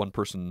me put one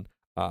person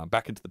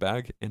back into the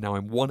bag. And now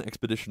I'm one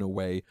expedition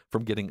away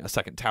from getting a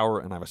second tower,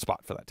 and I have a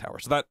spot for that tower.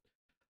 So that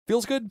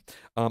feels good.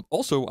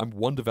 Also, I'm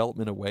one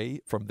development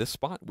away from this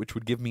spot, which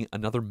would give me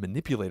another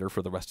manipulator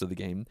for the rest of the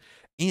game.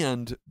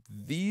 And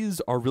these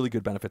are really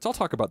good benefits. I'll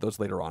talk about those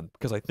later on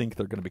because I think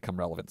they're going to become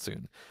relevant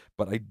soon.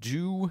 But I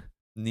do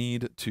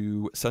need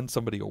to send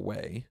somebody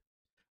away.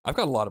 I've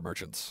got a lot of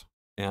merchants,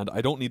 and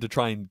I don't need to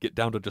try and get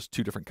down to just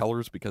 2 different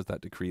colors because that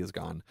decree is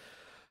gone.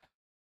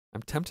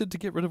 I'm tempted to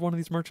get rid of one of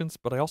these merchants,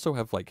 but I also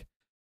have, like,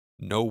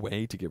 no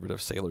way to get rid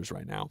of sailors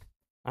right now.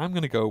 I'm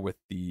going to go with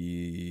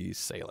the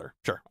sailor.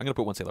 Sure, I'm going to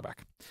put 1 sailor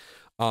back.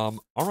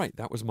 All right,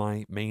 that was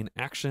my main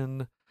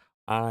action.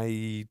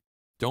 I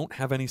don't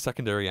have any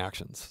secondary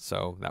actions,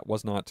 so that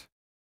was not...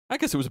 I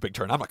guess it was a big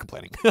turn. I'm not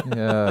complaining.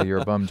 Yeah, you're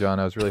a bum, John.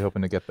 I was really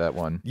hoping to get that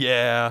one.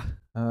 Yeah.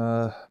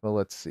 Well,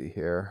 let's see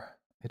here.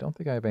 I don't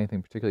think I have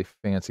anything particularly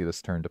fancy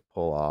this turn to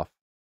pull off,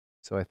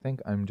 so I think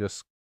I'm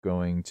just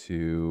going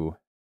to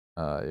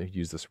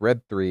use this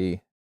red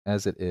 3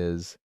 as it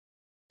is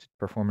to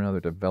perform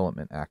another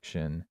development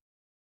action.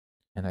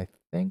 And I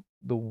think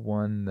the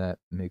one that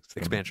makes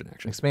expansion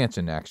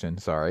action,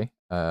 sorry,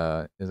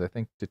 is I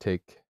think to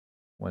take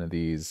one of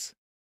these.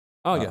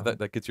 Oh yeah,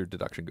 that gets your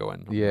deduction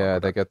going. Yeah,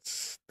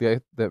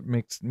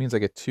 means I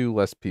get 2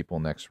 less people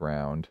next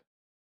round.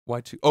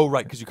 Why 2? Oh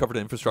right, because you covered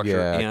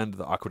infrastructure and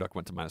the aqueduct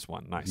went to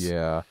 -1. Nice.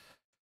 Yeah,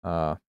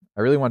 I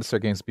really wanted to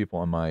start getting some people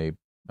on my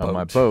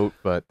boat,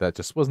 but that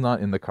just was not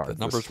in the cards. The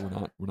numbers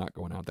were not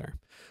going out there.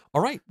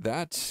 All right,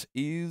 that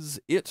is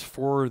it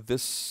for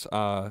this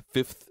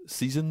 5th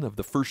season of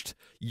the first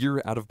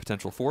year out of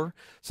Potential 4.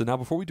 So now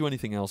before we do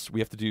anything else, we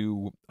have to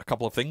do a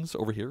couple of things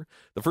over here.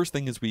 The first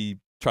thing is we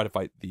try to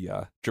fight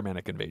the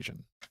Germanic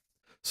invasion.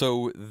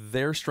 So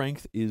their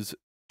strength is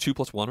 2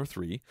 + 1 or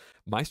 3.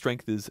 My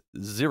strength is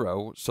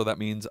 0, so that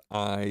means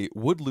I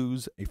would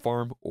lose a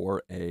farm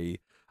or a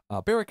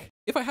barrack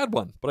if I had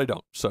one, but I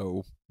don't.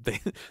 So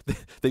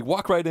they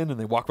walk right in and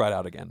they walk right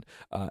out again.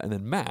 And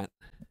then Matt,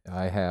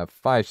 I have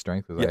 5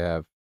 strength because I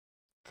have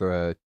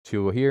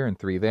 2 here and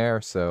 3 there,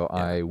 so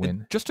I win.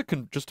 And just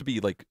to be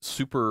like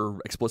super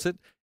explicit,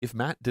 if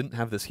Matt didn't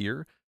have this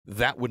here,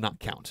 that would not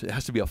count. It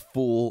has to be a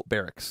full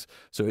barracks.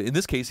 So in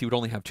this case, he would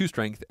only have 2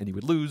 strength and he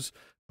would lose,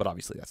 but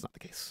obviously that's not the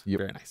case. Yep.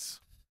 Very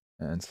nice.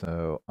 And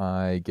so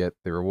I get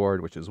the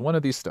reward, which is 1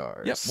 of these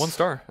stars. Yep, 1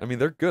 star. I mean,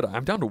 they're good.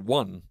 I'm down to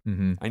 1.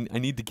 Mm-hmm. I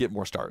need to get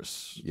more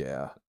stars.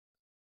 Yeah.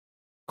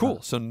 Cool.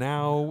 So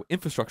now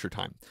infrastructure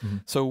time. Mm-hmm.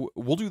 So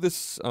we'll do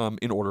this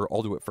in order.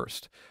 I'll do it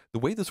first. The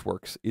way this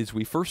works is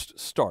we first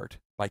start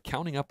by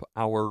counting up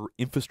our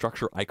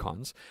infrastructure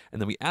icons, and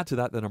then we add to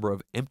that the number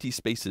of empty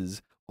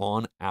spaces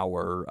on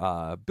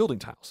our building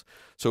tiles.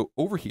 So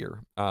over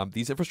here,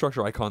 these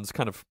infrastructure icons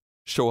kind of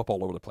show up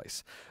all over the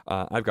place.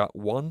 I've got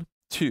 1,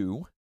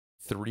 2,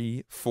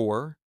 3,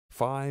 4,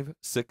 5,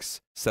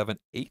 6, 7,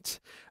 8.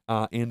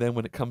 And then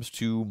when it comes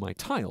to my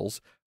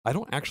tiles, I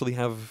don't actually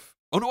have...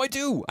 Oh, no, I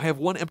do. I have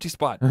 1 empty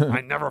spot.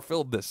 I never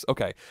filled this.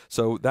 Okay,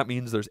 so that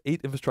means there's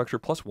 8 infrastructure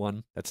plus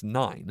 1. That's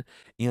 9.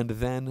 And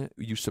then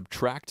you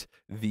subtract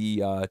the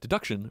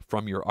deduction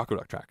from your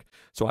aqueduct track.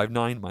 So I have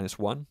 9 minus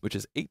 1, which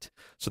is 8.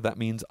 So that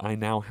means I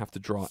now have to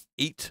draw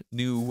 8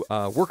 new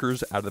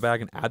workers out of the bag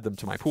and add them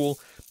to my pool,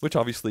 which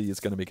obviously is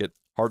going to make it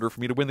harder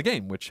for me to win the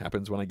game, which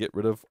happens when I get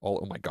rid of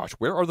all... Oh my gosh,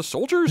 where are the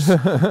soldiers?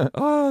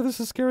 Oh, this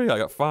is scary. I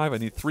got 5. I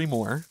need 3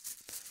 more.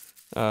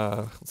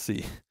 Let's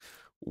see.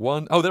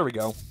 1. Oh, there we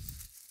go.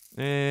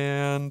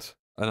 And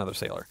another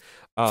sailor.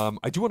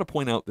 I do want to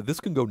point out that this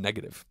can go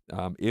negative.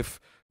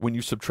 If when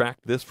you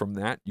subtract this from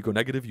that, you go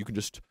negative, you can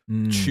just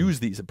choose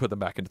these and put them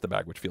back into the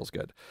bag, which feels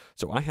good.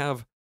 So I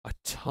have a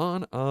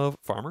ton of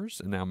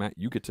farmers, and now, Matt,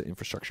 you get to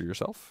infrastructure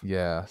yourself.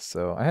 Yeah,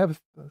 so I have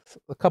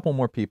a couple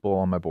more people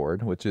on my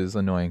board, which is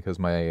annoying because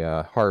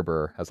my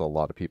harbor has a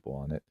lot of people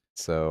on it.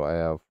 So I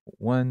have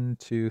 1,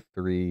 2,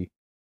 3,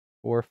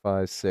 4,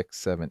 5, 6,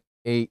 7,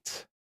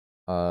 8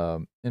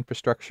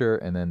 infrastructure,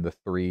 and then the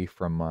 3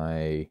 from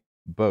my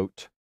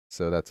boat.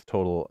 So that's a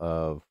total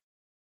of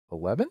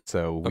 11.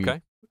 So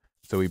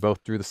we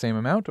both drew the same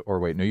amount, or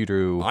wait, no, you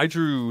drew... I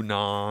drew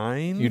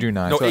 9. You drew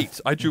 9. No, so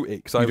 8. I drew 8,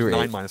 because I have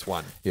 9 minus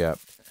 1. Yeah.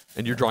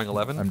 And you're drawing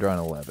 11? I'm drawing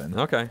 11.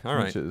 Okay, all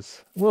right. Which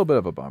is a little bit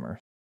of a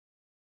bummer.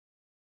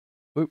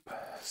 Boop.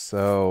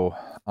 So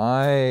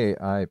I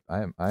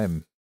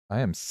am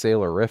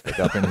sailorific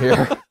up in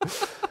here.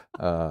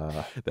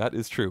 That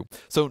is true.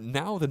 So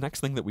now the next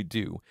thing that we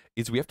do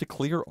is we have to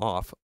clear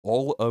off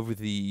all of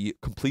the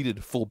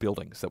completed full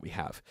buildings that we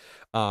have.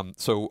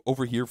 So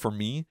over here for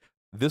me,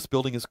 this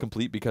building is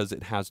complete because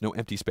it has no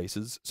empty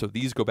spaces. So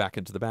these go back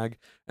into the bag,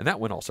 and that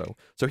one also.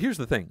 So here's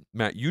the thing,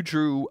 Matt, you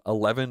drew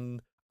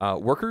 11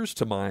 workers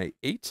to my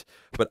 8,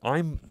 but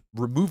I'm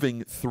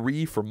removing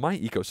 3 from my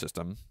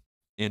ecosystem,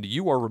 and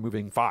you are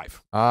removing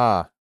 5.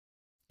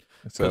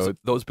 So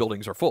those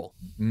buildings are full.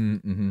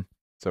 Mm-hmm.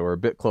 So we're a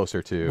bit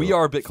closer to. We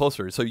are a bit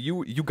closer. So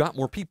you got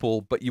more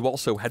people, but you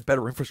also had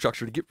better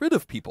infrastructure to get rid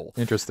of people.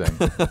 Interesting.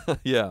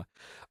 Yeah.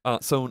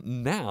 So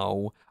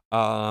now,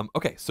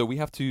 okay, so we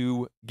have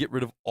to get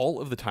rid of all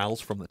of the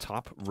tiles from the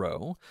top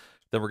row.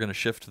 Then we're going to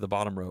shift the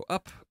bottom row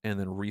up and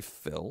then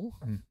refill.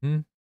 Mm-hmm.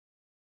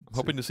 I'm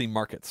hoping to see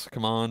markets.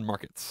 Come on,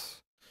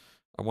 markets.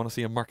 I want to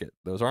see a market.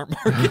 Those aren't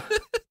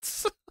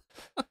markets.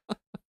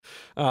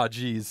 Ah,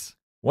 geez.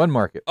 One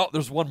market. Oh,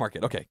 there's one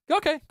market. Okay.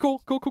 Okay.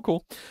 Cool.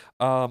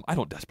 I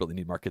don't desperately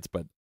need markets,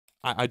 but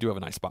I do have a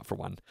nice spot for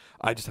one.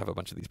 I just have a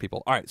bunch of these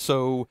people. All right.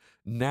 So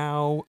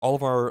now all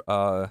of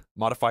our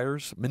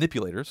modifiers,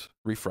 manipulators,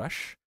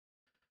 refresh.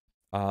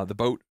 The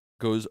boat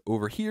goes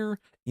over here.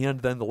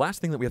 And then the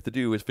last thing that we have to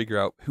do is figure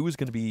out who is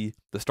going to be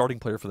the starting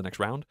player for the next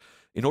round.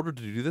 In order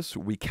to do this,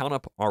 we count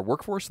up our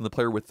workforce, and the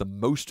player with the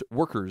most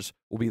workers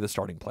will be the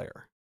starting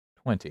player.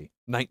 20.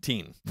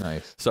 19.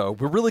 Nice. So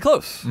we're really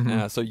close.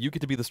 Mm-hmm. So you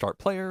get to be the start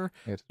player,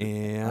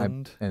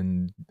 and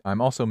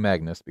I'm also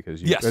Magnus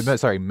because you.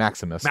 Yes. Sorry,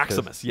 Maximus.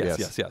 Maximus.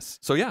 Yes.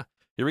 So yeah,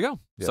 here we go.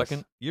 Yes.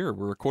 Second year,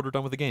 we're a quarter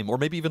done with the game, or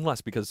maybe even less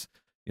because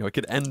it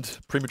could end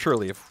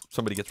prematurely if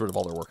somebody gets rid of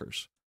all their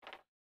workers.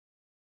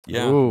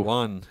 Yeah, Ooh.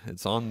 1.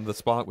 It's on the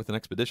spot with an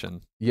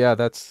expedition. Yeah,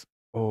 that's.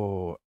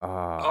 Oh,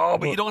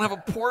 but you don't have a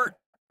port.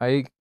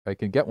 I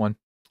can get one.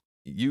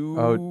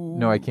 Oh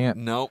no, I can't.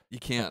 No, you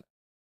can't.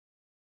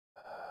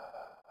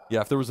 Yeah,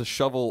 if there was a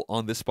shovel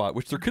on this spot,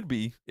 which there could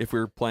be if we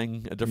were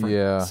playing a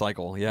different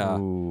cycle. Yeah.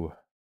 Ooh.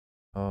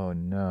 Oh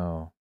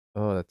no.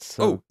 Oh, that's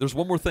so. Oh, there's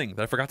one more thing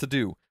that I forgot to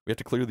do. We have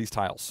to clear these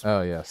tiles.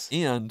 Oh yes.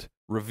 And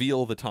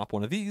reveal the top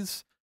one of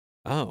these.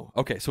 Oh,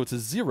 okay. So it's a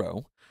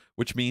 0,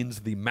 which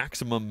means the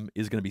maximum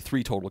is going to be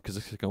 3 total because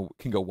it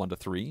can go 1 to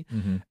 3.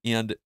 Mm-hmm.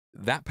 And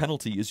that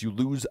penalty is you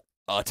lose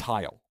a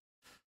tile.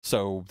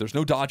 So there's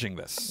no dodging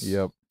this.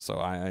 Yep. So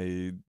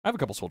I have a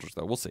couple soldiers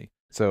though. We'll see.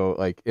 So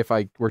like if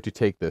I were to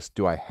take this,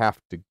 do I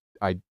have to?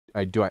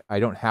 I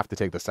don't have to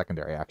take the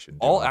secondary action.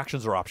 All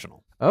actions are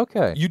optional.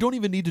 Okay. You don't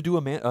even need to do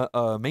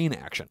a main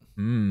action.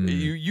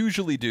 You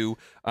usually do.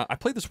 I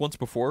played this once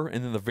before,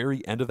 and in the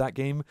very end of that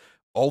game,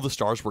 all the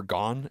stars were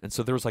gone, and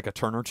so there was like a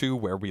turn or two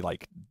where we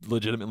like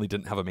legitimately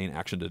didn't have a main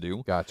action to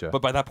do. Gotcha.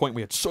 But by that point,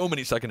 we had so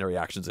many secondary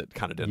actions it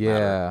kind of didn't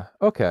matter.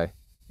 Yeah. Okay.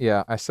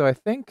 Yeah. So I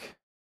think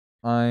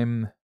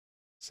I'm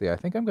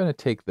going to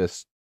take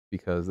this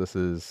because I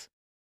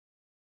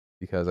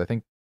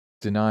think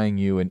denying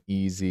you an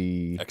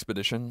easy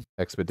expedition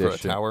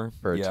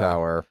for a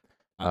tower.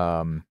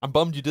 I'm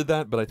bummed you did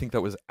that, but I think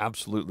that was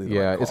absolutely the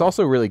right call. It's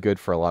also really good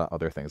for a lot of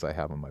other things I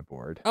have on my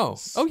board. Oh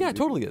yeah, it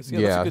totally is.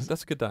 Yeah,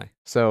 that's a good die.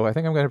 So I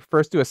think I'm going to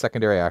first do a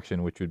secondary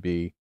action, which would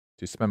be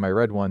to spend my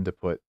red 1 to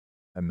put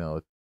a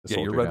soldier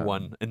your red down.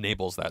 1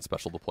 enables that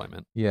special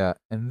deployment. Yeah,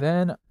 and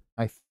then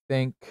I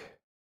think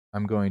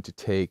I'm going to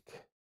take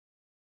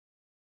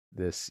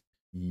this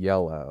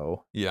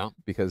yellow. Yeah.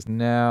 Because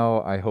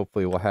now I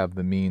hopefully will have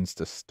the means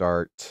to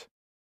start,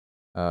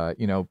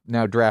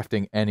 now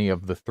drafting any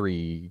of the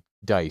 3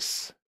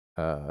 dice.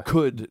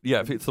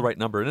 If it's the right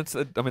number, and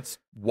it's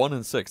 1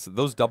 and 6.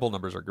 Those double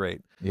numbers are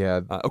great.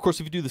 Yeah. Of course,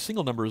 if you do the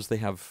single numbers, they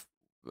have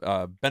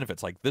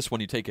benefits. Like this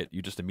one, you take it,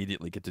 you just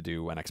immediately get to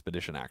do an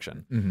expedition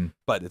action. Mm-hmm.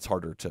 But it's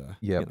harder to.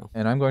 Yeah.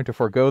 And I'm going to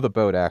forego the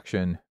boat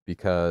action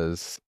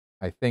because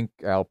I think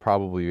I'll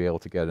probably be able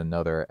to get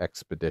another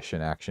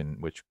expedition action,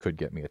 which could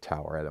get me a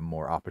tower at a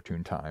more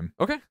opportune time.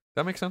 Okay,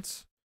 that makes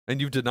sense.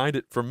 And you've denied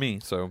it from me,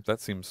 so that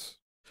seems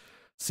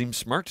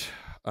smart.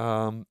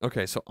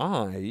 Okay, so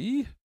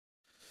I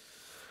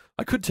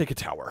could take a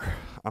tower.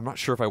 I'm not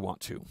sure if I want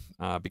to,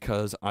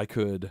 because I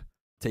could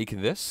take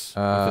this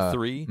with a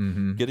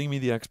 3, getting me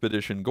the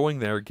expedition, going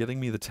there, getting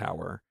me the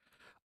tower.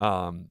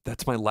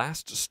 That's my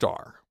last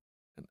star.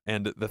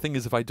 And the thing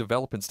is, if I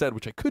develop instead,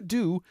 which I could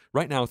do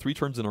right now 3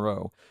 turns in a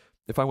row,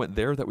 if I went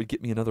there, that would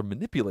get me another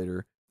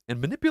manipulator.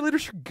 And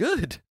manipulators are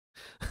good.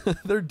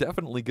 They're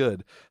definitely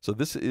good. So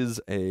this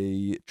is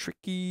a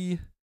tricky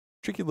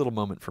little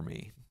moment for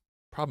me.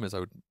 Problem is, I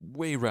would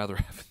way rather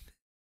have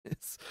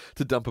this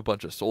to dump a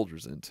bunch of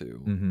soldiers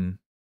into. Mm-hmm.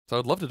 So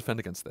I'd love to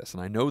defend against this.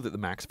 And I know that the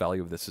max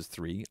value of this is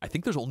 3. I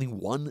think there's only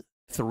 1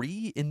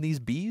 3 in these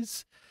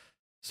Bs.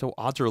 So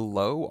odds are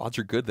low. Odds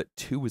are good that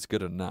 2 is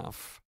good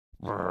enough.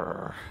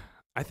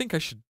 I think I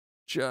should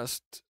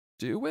just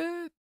do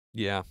it.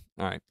 Yeah.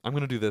 All right. I'm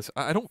going to do this.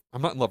 I'm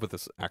not in love with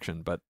this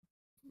action, but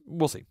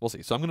we'll see.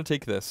 So I'm going to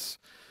take this.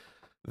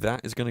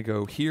 That is going to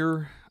go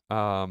here.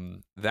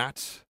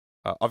 That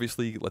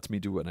obviously lets me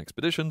do an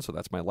expedition. So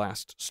that's my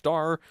last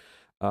star.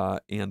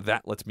 and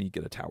that lets me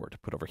get a tower to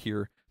put over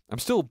here. I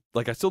still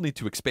need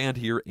to expand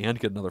here and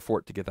get another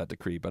fort to get that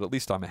decree, but at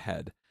least I'm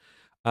ahead.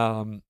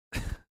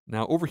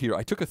 Now over here,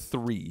 I took a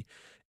 3,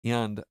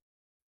 and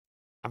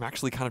I'm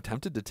actually kind of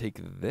tempted to take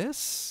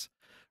this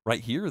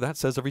right here. That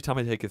says every time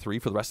I take a 3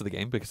 for the rest of the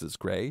game, because it's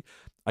gray,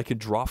 I can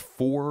draw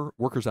 4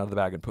 workers out of the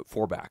bag and put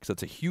 4 back. So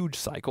it's a huge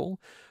cycle.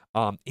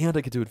 And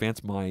I get to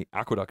advance my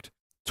aqueduct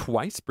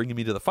twice, bringing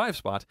me to the 5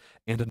 spot,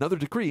 and another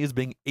decree is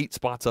being 8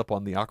 spots up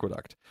on the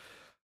aqueduct.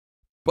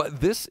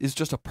 But this is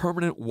just a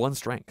permanent 1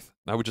 strength.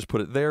 I would just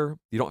put it there.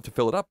 You don't have to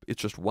fill it up.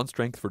 It's just 1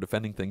 strength for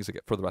defending things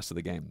for the rest of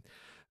the game.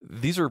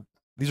 These are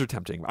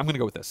tempting. I'm going to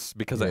go with this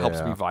because it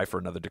helps me vie for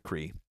another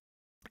decree.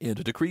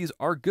 And decrees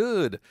are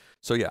good.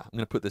 So yeah, I'm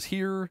going to put this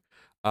here.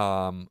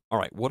 All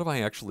right, what have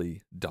I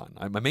actually done?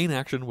 My main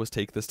action was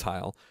take this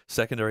tile.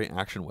 Secondary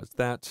action was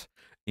that.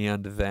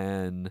 And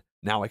then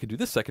now I can do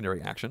this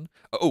secondary action.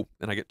 Oh,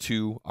 and I get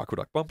 2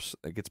 aqueduct bumps.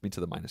 That gets me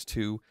to the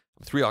 -2.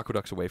 I'm 3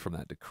 aqueducts away from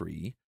that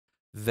decree.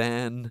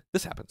 Then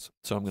this happens.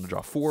 So I'm going to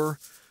draw 4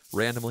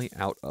 randomly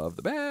out of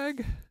the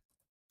bag.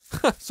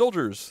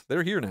 Soldiers,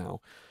 they're here now.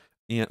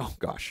 And oh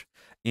gosh.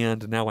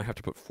 And now I have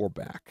to put 4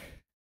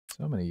 back.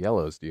 So many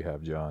yellows do you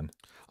have, John?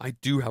 I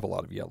do have a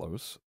lot of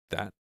yellows.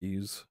 That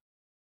is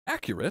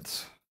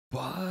accurate.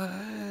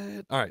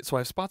 But all right, so I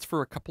have spots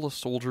for a couple of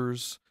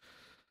soldiers.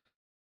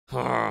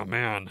 Oh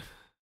man.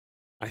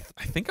 I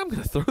think I'm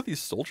going to throw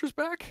these soldiers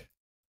back.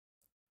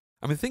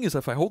 I mean, the thing is,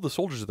 if I hold the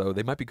soldiers, though,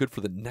 they might be good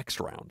for the next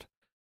round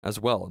as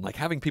well. And like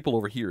having people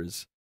over here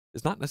is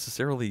not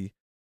necessarily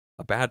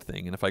a bad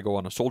thing. And if I go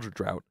on a soldier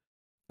drought,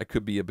 I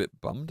could be a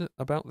bit bummed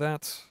about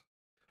that.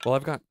 Well,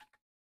 I've got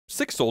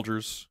 6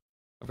 soldiers.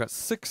 I've got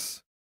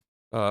 6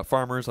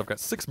 farmers. I've got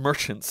 6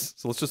 merchants.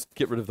 So let's just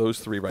get rid of those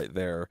 3 right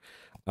there.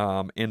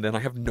 And then I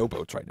have no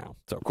boats right now.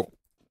 So cool.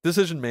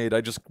 Decision made.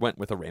 I just went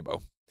with a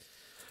rainbow.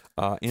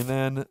 And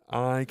then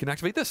I can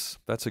activate this.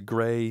 That's a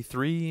gray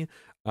 3.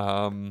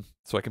 So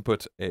I can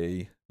put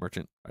a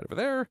merchant right over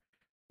there.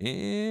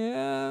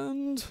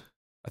 And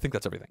I think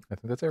that's everything. I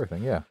think that's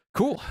everything, yeah.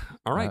 Cool.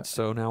 All right,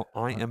 so now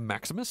I am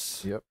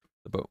Maximus. Yep.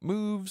 The boat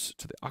moves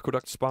to the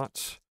aqueduct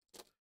spot.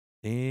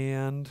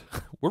 And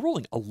we're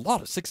rolling a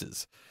lot of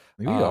 6s.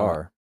 We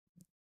are.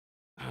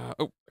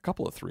 A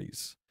couple of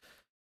 3s.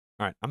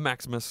 All right, I'm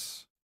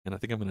Maximus, and I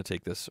think I'm going to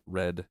take this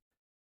red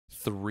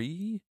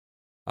 3.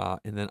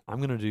 And then I'm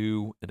going to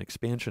do an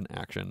expansion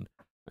action.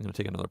 I'm going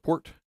to take another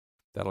port.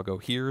 That'll go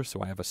here,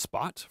 so I have a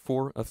spot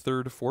for a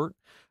 3rd fort.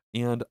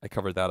 And I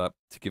covered that up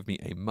to give me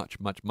a much,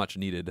 much, much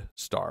needed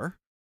star.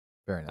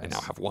 Very nice. I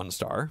now have 1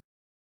 star.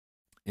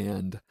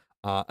 And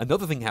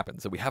another thing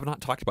happens that we have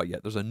not talked about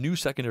yet. There's a new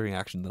secondary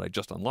action that I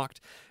just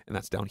unlocked, and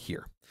that's down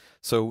here.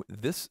 So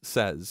this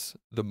says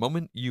the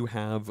moment you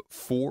have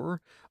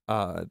 4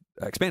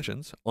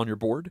 expansions on your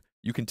board,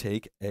 you can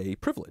take a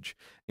privilege.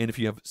 And if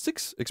you have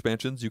 6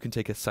 expansions, you can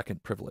take a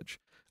 2nd privilege.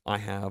 I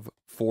have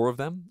 4 of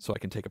them, so I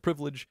can take a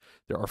privilege.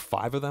 There are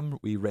 5 of them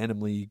we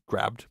randomly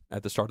grabbed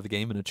at the start of the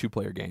game in a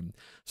 2-player game,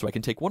 so I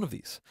can take 1 of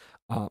these.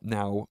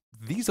 Now,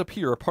 these up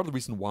here are part of the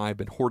reason why I've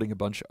been hoarding a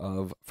bunch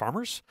of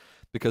farmers,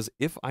 because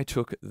if I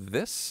took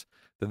this,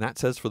 then that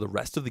says for the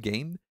rest of the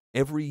game,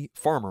 every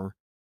farmer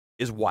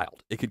is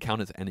wild. It could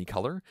count as any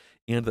color,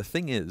 and the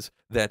thing is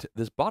that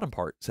this bottom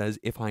part says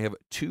if I have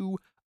 2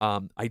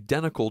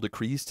 identical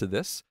decrees to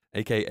this,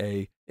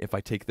 aka if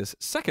I take this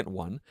 2nd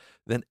one,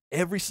 then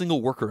every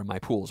single worker in my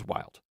pool is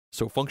wild.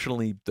 So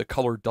functionally, the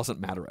color doesn't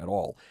matter at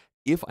all.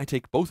 If I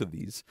take both of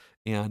these,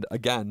 and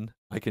again,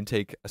 I can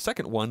take a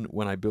 2nd one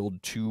when I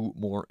build 2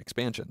 more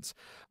expansions.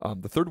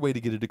 The 3rd way to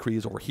get a decree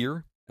is over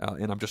here,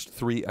 and I'm just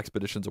 3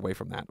 expeditions away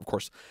from that. Of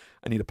course,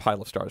 I need a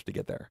pile of stars to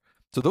get there.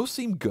 So those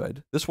seem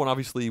good. This one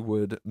obviously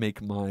would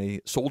make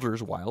my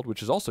soldiers wild,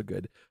 which is also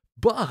good,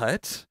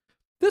 but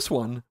this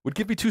one would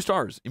give me 2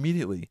 stars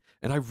immediately,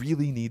 and I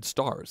really need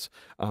stars.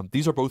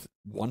 These are both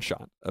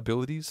one-shot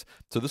abilities,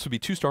 so this would be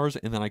 2 stars,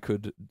 and then I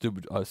could do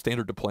a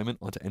standard deployment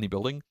onto any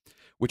building,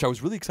 which I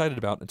was really excited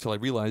about until I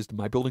realized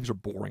my buildings are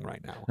boring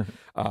right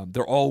now.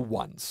 They're all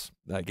 1s.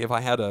 Like if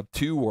I had a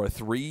 2 or a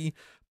 3,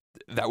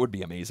 that would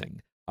be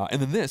amazing.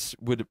 And then this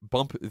would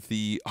bump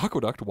the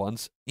aqueduct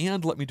once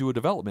and let me do a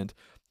development,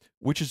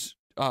 which is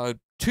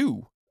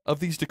 2 of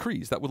these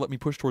decrees. That would let me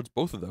push towards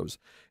both of those.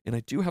 And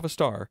I do have a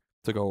star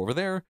to go over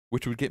there,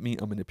 which would get me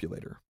a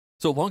manipulator.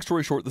 So long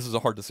story short, this is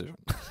a hard decision.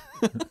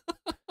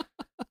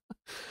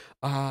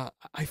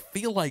 I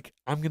feel like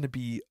I'm going to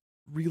be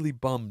really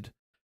bummed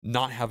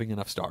not having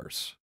enough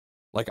stars.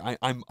 Like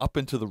I'm up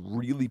into the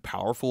really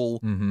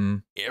powerful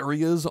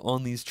areas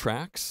on these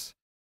tracks.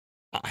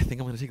 I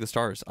think I'm going to take the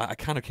stars. I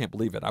kind of can't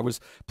believe it. I was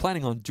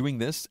planning on doing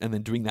this and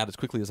then doing that as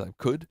quickly as I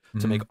could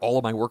to make all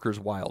of my workers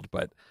wild,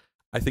 but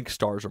I think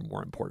stars are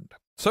more important.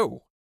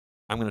 So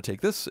I'm going to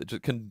take this.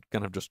 It can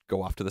kind of just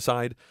go off to the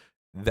side.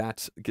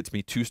 That gets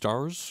me 2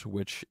 stars,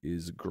 which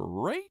is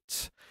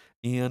great.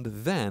 And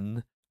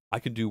then I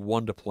can do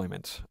 1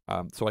 deployment.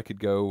 So I could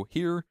go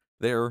here,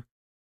 there,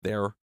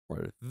 there,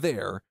 or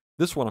there.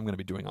 This one I'm going to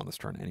be doing on this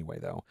turn anyway,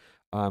 though.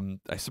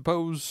 I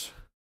suppose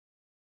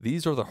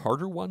These are the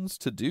harder ones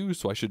to do,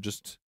 so I should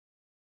just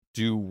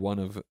do one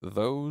of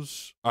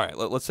those. All right,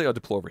 let's say I'll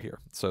deploy over here.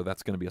 So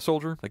that's going to be a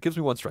soldier. That gives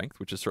me 1 strength,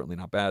 which is certainly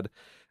not bad.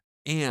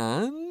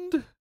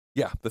 And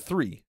yeah, the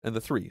 3 and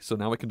the 3. So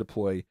now I can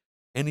deploy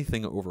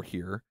anything over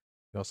here.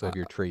 You also have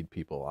your trade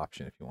people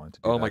option if you want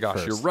to do Oh that my gosh,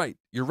 first. you're right.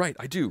 You're right.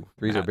 I do.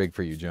 3s are Matt. big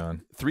for you,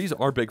 John. 3s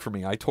are big for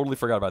me. I totally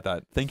forgot about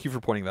that. Thank you for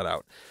pointing that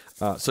out.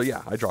 So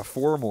yeah, I draw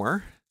 4 or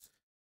more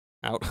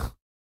out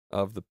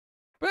of the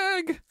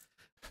bag.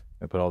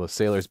 I put all the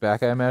sailors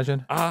back, I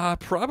imagine.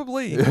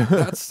 Probably.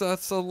 That's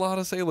a lot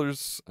of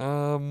sailors.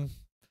 I mean,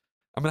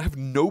 I have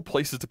no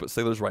places to put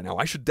sailors right now.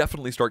 I should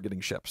definitely start getting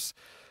ships,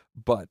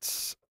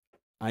 but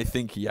I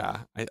think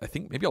I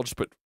think maybe I'll just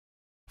put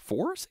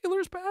 4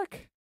 sailors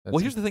back. Well,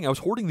 here's the thing. I was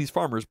hoarding these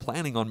farmers,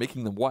 planning on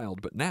making them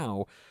wild, but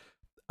now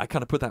I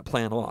kind of put that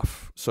plan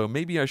off. So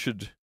maybe I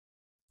should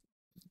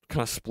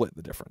kind of split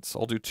the difference.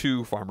 I'll do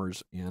 2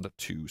 farmers and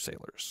 2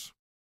 sailors.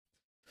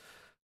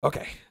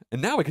 Okay,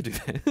 and now I can do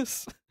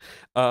this.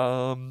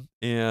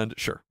 And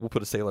sure, we'll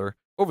put a sailor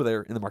over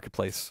there in the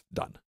marketplace.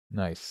 Done.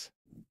 Nice.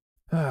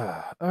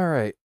 All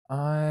right.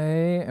 I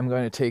am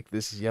going to take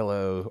this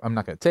yellow. I'm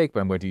not going to take,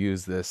 but I'm going to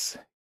use this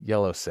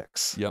yellow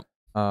 6. Yep.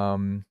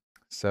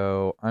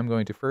 So I'm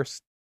going to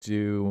first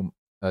do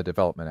a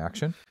development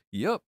action.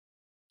 Yep.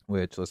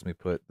 Which lets me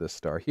put this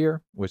star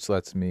here, which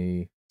lets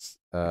me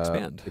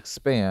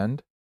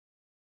expand.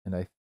 And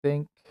I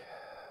think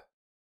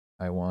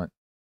I want.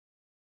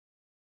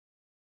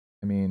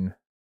 I mean,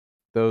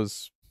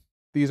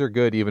 these are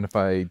good even if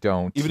I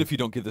don't. Even if you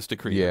don't get this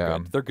decree,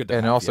 they're good to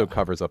and have, also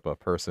covers up a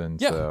person.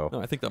 Yeah, so.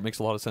 No, I think that makes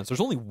a lot of sense. There's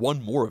only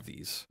 1 more of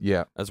these.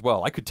 Yeah. As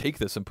well, I could take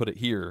this and put it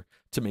here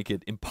to make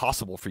it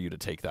impossible for you to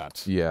take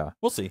that. Yeah.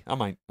 We'll see. I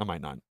might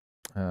not.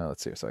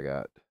 Let's see. So I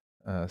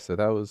got. So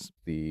that was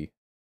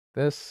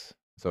this.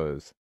 So it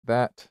was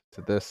that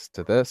to this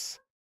to this.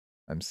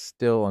 I'm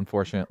still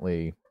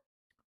unfortunately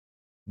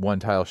 1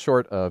 tile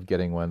short of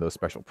getting one of those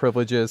special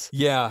privileges.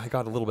 Yeah, I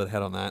got a little bit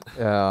ahead on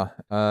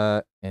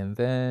that. And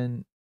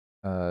then,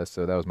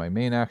 so that was my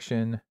main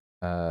action.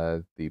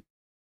 The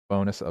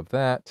bonus of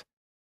that,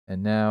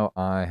 and now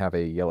I have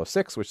a yellow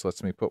 6, which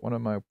lets me put one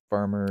of my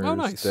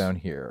farmers down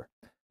here.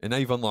 And now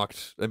you've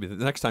unlocked. I mean,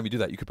 the next time you do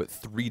that, you could put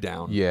 3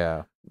 down.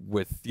 Yeah.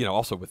 With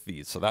also with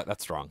these, so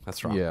that's strong. That's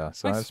strong. Yeah.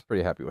 So I was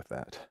pretty happy with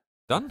that.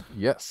 Done.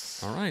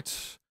 Yes. All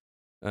right.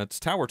 It's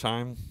tower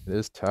time. It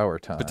is tower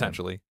time.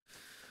 Potentially.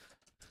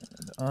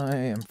 And I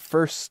am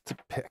first to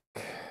pick.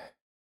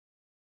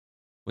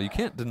 Well, you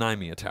can't deny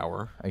me a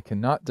tower. I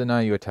cannot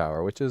deny you a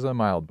tower, which is a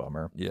mild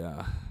bummer.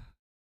 Yeah.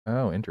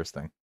 Oh,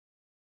 interesting.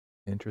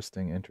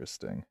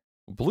 Interesting.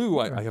 Blue,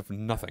 I have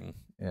nothing.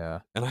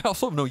 Yeah. And I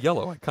also have no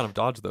yellow. I kind of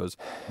dodged those.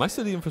 My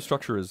city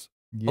infrastructure is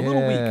a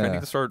little weak. I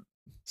need to start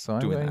So I'm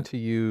doing going that. to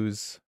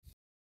use.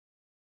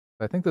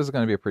 I think this is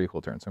going to be a pretty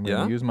cool turn. So I'm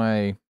going to use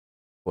my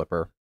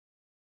flipper.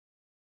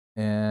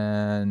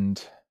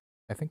 And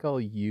I think I'll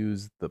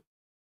use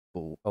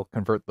I'll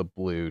convert the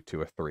blue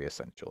to a 3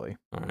 essentially.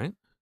 All right.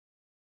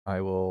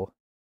 I will.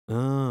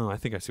 Oh, I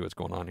think I see what's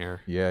going on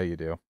here. Yeah, you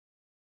do.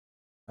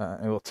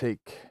 I will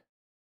take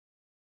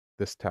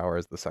this tower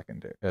as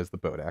the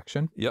boat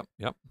action. Yep.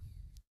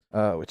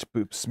 Which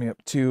boops me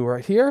up to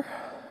right here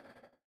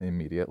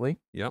immediately.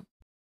 Yep.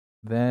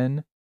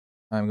 Then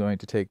I'm going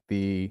to take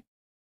the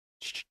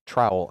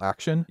trowel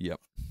action. Yep.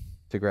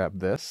 To grab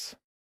this.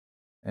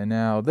 And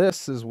now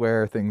this is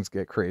where things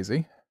get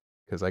crazy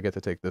because I get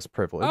to take this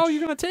privilege. Oh,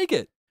 you're going to take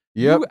it.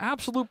 Yep. You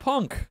absolute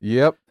punk.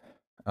 Yep.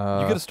 You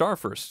get a star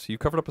first. You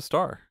covered up a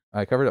star.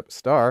 I covered up a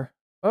star.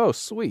 Oh,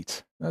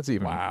 sweet. That's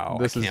even. Wow.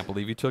 I can't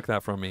believe you took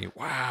that from me.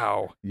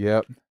 Wow.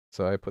 Yep.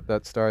 So I put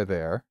that star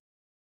there.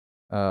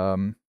 At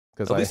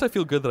least I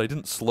feel good that I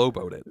didn't slow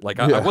boat it. Like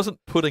I wasn't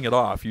putting it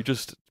off. You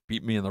just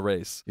beat me in the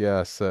race.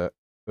 Yes.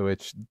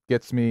 Which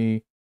gets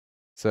me.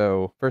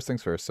 So first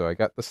things first. So I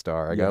got the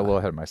star. I got a little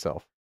ahead of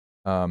myself.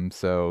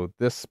 So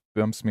this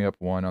bumps me up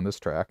 1 on this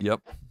track.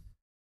 Yep.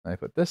 I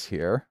put this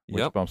here,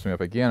 which bumps me up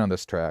again on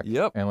this track.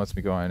 Yep. And lets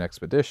me go on an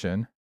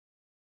expedition,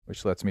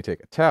 which lets me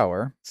take a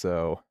tower.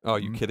 So. Oh,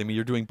 you kidding me?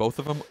 You're doing both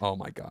of them? Oh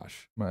my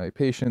gosh. My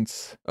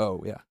patience.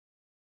 Oh yeah.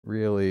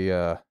 Really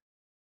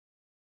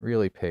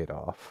paid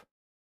off.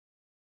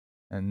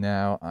 And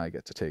now I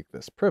get to take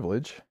this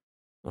privilege.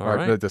 All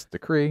right. This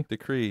decree.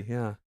 Decree,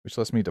 yeah. Which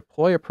lets me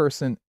deploy a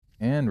person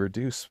and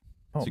reduce.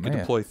 So you can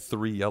deploy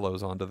 3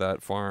 yellows onto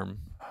that farm.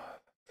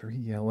 3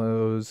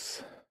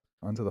 yellows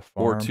onto the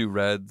farm. Or 2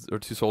 reds, or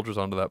 2 soldiers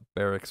onto that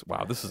barracks.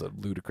 Wow, this is a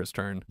ludicrous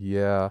turn.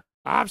 Yeah.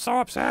 I'm so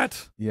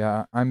upset.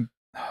 Yeah, I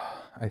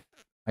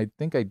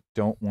think I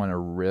don't want to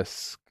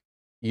risk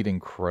eating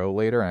crow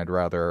later. I'd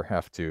rather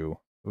have to.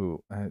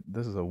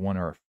 This is a 1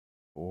 or a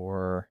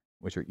 4,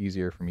 which are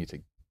easier for me to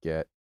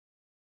get.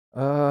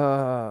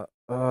 I'm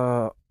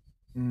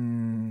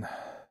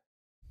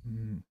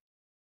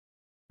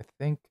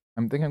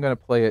going to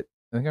play it.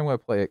 I think I'm going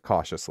to play it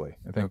cautiously.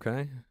 I think,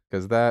 okay.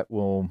 Because that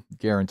will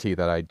guarantee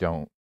that I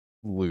don't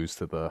lose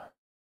to the.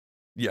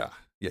 Yeah.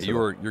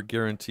 You're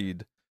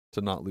guaranteed to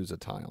not lose a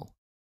tile.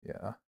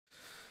 Yeah.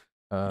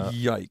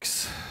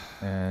 Yikes.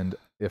 And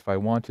if I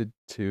wanted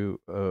to,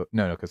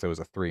 no, because there was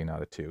a 3,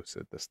 not a 2,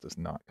 so this does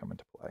not come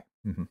into play.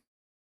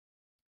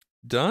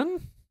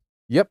 Done?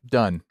 Yep,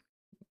 done.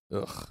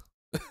 Ugh.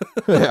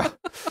 Yeah.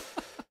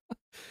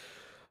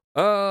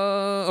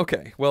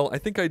 Okay. Well, I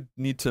think I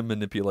need to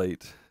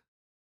manipulate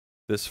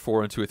this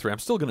 4 into a 3. I'm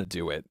still going to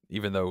do it,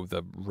 even though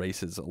the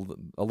race is a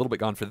little bit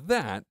gone for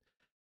that,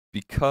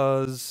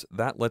 because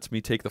that lets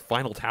me take the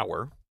final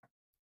tower.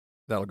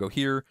 That'll go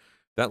here.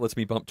 That lets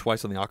me bump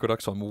twice on the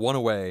aqueduct, so I'm 1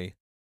 away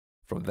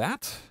from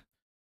that.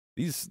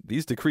 These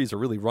decrees are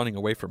really running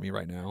away from me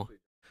right now.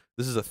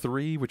 This is a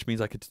 3, which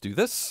means I get to do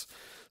this.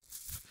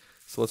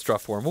 So let's draw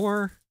 4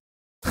 more.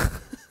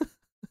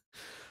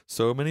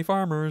 So many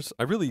farmers.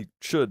 I really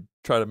should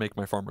try to make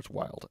my farmers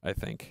wild, I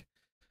think.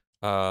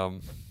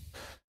 John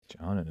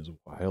and his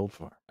wild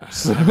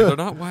farmers. I mean, they're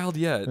not wild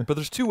yet, but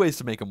there's 2 ways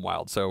to make them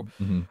wild. So,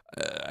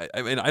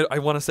 I mean, I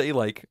want to say,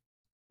 like,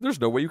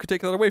 there's no way you could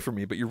take that away from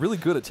me, but you're really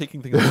good at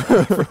taking things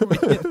away from me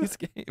in these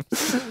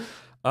games.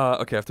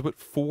 Okay, I have to put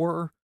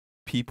 4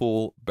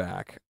 people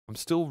back. I'm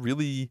still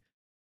really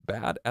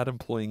bad at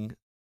employing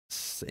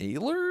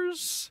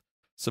sailors.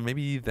 So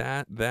maybe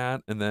that,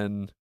 and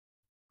then...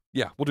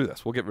 Yeah, we'll do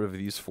this. We'll get rid of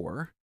these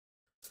 4.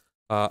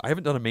 I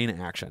haven't done a main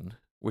action,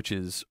 which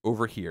is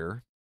over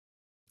here.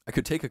 I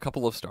could take a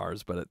couple of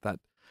stars, but the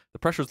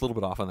pressure's a little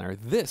bit off on there.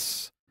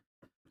 This,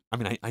 I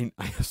mean, I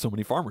have so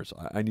many farmers.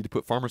 I need to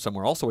put farmers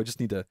somewhere. Also, I just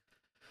need to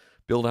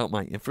build out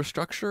my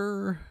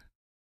infrastructure.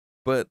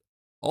 But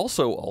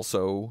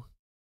also,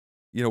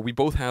 you know, we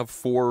both have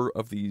 4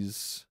 of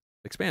these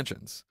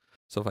expansions.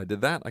 So if I did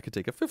that, I could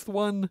take a 5th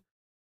one,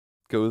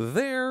 go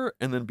there,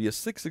 and then be a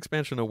 6th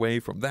expansion away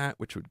from that,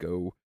 which would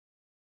go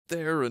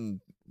there,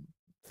 and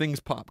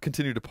things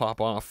continue to pop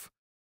off.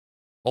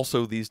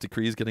 Also, these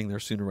decrees getting there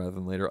sooner rather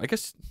than later. I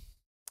guess,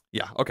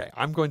 yeah, okay,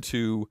 I'm going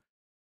to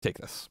take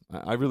this.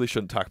 I really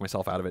shouldn't talk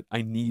myself out of it.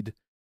 I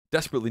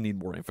desperately need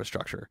more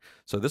infrastructure.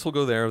 So this will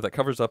go there. That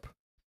covers up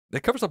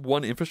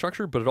 1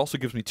 infrastructure, but it also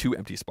gives me 2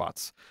 empty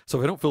spots. So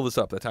if I don't fill this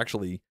up, that's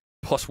actually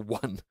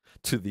 +1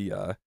 to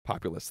the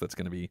populace that's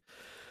going to be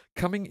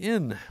coming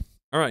in.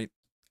 All right,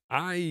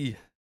 I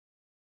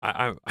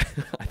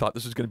thought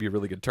this was going to be a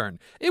really good turn.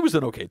 It was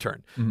an okay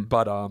turn,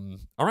 but all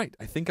right,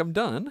 I think I'm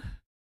done.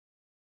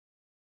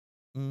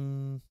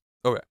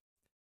 Okay,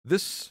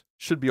 this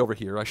should be over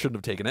here. I shouldn't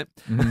have taken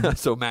it.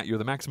 So Matt, you're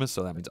the Maximus,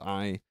 so that means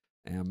I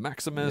am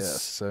Maximus.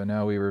 Yes. So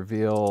now we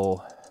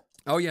reveal.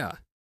 Oh yeah,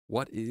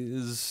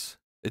 it's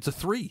a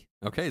 3.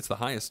 Okay, it's the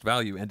highest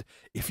value, and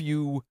if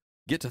you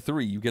get to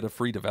 3, you get a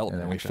free development.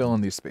 And then we action. fill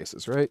in these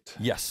spaces, right?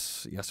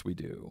 Yes, we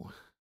do.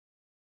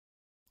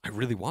 I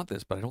really want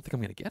this, but I don't think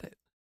I'm going to get it.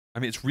 I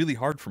mean, it's really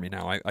hard for me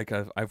now. I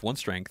have 1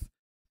 strength.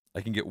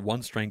 I can get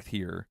 1 strength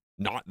here.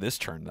 Not this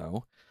turn,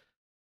 though.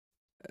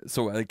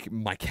 So, like,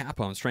 my cap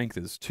on strength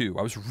is 2.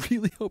 I was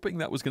really hoping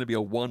that was going to be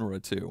a 1 or a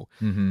 2.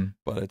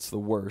 But it's the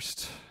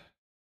worst.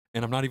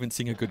 And I'm not even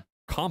seeing a good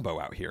combo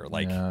out here.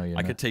 Like,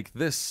 I could take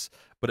this,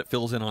 but it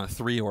fills in on a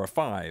 3 or a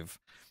 5.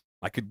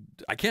 I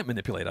can't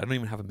manipulate. I don't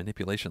even have a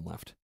manipulation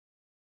left.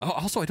 Oh,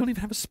 also, I don't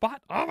even have a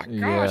spot. Oh, my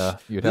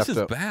gosh. Yeah, this is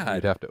bad.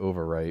 You'd have to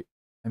overwrite.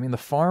 I mean, the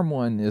farm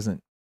one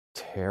isn't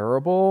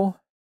terrible.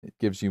 It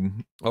gives you...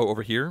 Oh,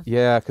 over here?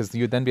 Yeah, because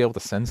you'd then be able to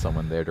send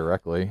someone there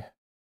directly.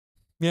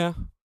 Yeah,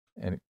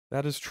 and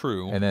that is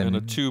true. And then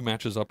a 2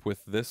 matches up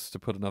with this to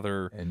put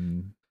another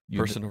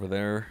person over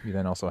there. You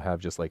then also have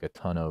just like a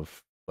ton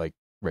of, like,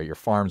 right, your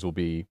farms will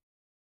be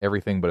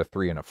everything but a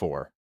 3 and a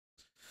 4.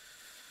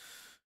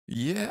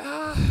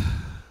 Yeah.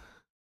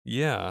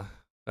 Yeah,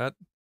 that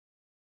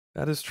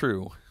is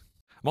true.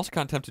 I'm also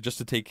kind of tempted just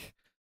to take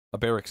a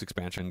barracks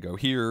expansion, go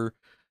here,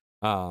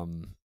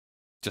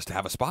 just to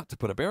have a spot to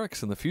put a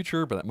barracks in the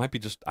future, but I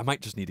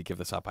might just need to give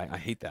this up. I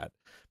hate that,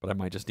 but I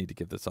might just need to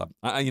give this up.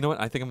 You know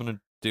what? I think I'm going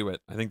to do it.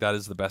 I think that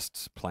is the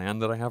best plan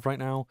that I have right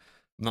now.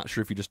 I'm not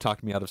sure if you just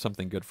talked me out of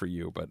something good for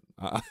you, but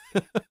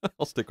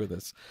I'll stick with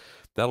this.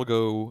 That'll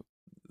go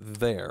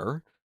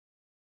there.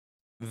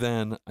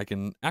 Then I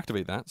can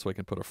activate that, so I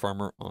can put a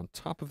farmer on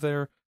top of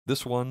there.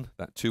 This one,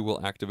 that 2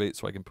 will activate,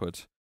 so I can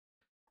put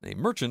a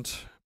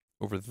merchant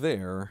over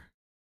there.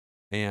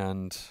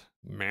 And,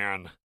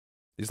 man,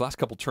 these last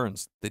couple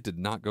turns, they did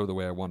not go the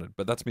way I wanted,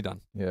 but that's me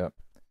done. Yeah.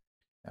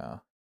 Yeah.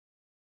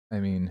 I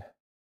mean,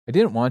 I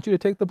didn't want you to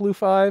take the blue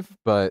 5,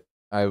 but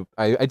I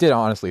did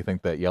honestly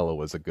think that yellow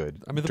was a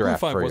good I mean, the blue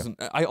 5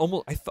 wasn't...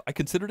 I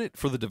considered it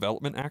for the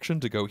development action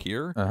to go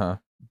here,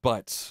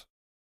 but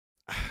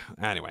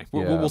anyway,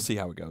 we'll see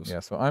how it goes. Yeah,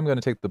 so I'm going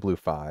to take the blue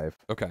 5.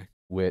 Okay.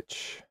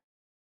 Which,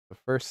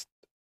 first,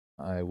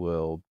 I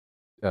will...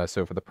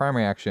 so for the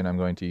primary action, I'm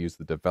going to use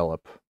the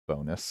develop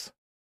bonus.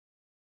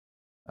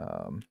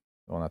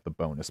 Well, not the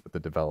bonus, but the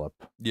develop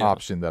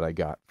option that I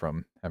got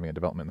from having a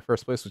development in the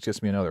first place, which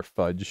gives me another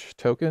fudge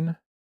token.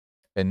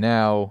 And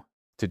now,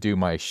 to do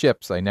my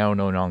ships, I now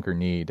no longer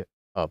need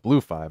a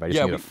blue 5. I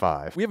just need a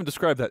 5. We haven't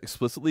described that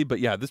explicitly, but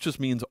yeah, this just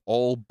means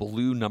all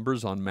blue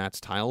numbers on Matt's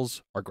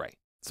tiles are gray.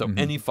 So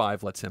any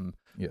 5 lets him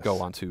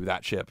go onto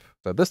that ship.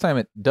 So this time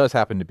it does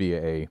happen to be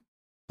a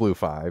blue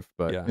 5,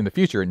 but Yeah. in the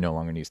future it no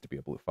longer needs to be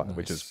a blue 5,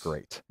 which is Nice.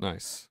 great.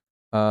 Nice.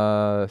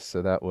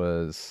 So that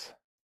was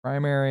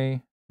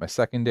primary. My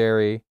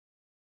secondary.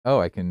 Oh,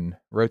 I can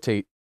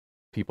rotate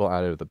people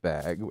out of the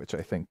bag, which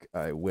I think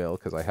I will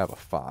because I have a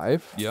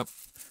 5. Yep.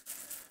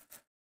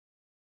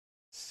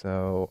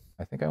 So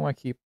I think I want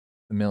to keep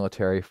the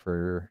military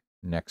for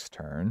next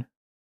turn.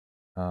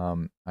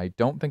 I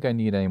don't think I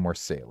need any more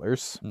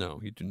sailors. No,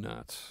 you do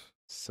not.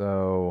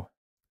 So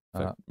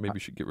In fact, maybe you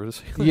should get rid of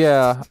sailors.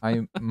 yeah,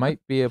 I might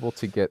be able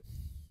to get.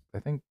 I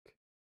think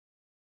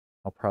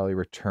I'll probably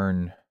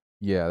return.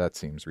 Yeah, that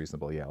seems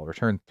reasonable. Yeah, I'll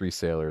return 3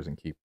 sailors and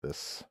keep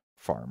this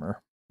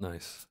farmer.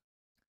 Nice.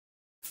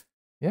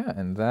 Yeah,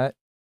 and that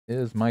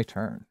is my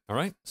turn. All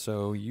right.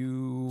 So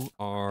you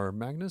are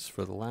Magnus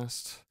for the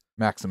last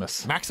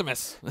Maximus.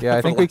 Maximus. Yeah,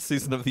 I for think the last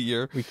season of the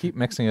year. we keep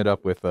mixing it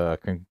up with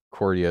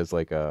Concordia as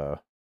like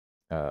a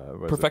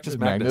Perfectus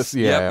Magnus.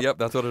 Yeah, Yep.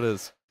 That's what it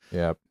is.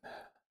 yep.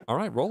 All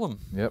right, roll them.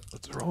 Yep,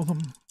 let's roll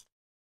them.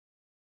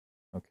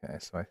 Okay,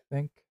 so I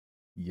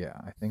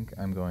think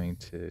I'm going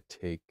to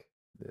take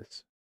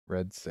this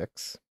red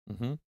 6.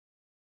 Mm-hmm.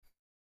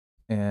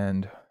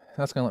 And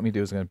that's going to let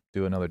me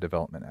do another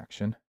development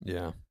action,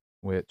 Yeah.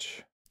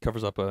 which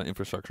Covers up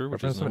infrastructure, which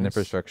is represents nice. an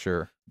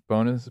infrastructure.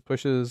 Bonus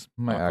pushes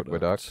my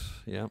aqueduct.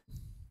 Yep.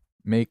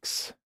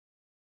 Makes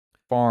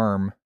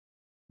farm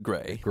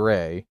Gray.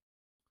 gray,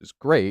 which is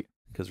great.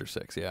 Because you're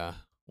 6, yeah.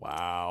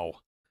 Wow.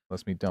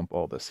 Lets me dump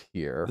all this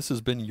here. This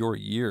has been your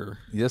year.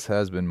 This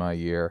has been my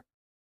year.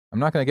 I'm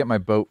not going to get my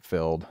boat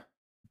filled,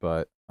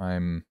 but I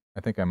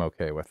think I'm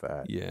okay with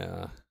that.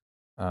 Yeah.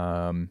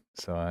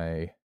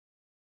 So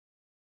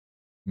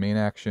main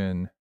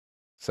action,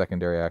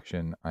 secondary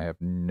action, I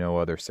have no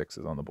other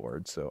 6s on the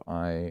board, so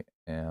I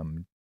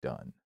am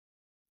done.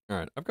 All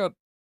right. I've got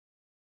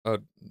a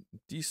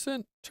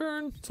decent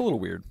turn. It's a little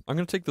weird. I'm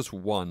going to take this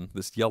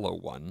yellow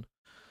one,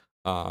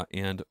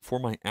 and for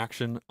my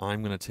action,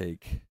 I'm going to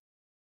take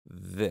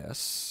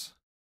this.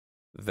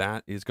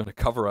 That is going to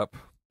cover up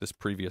this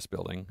previous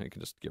building. I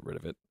can just get rid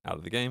of it out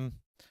of the game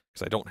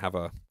because I don't have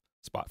a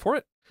spot for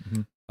it.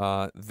 Mhm.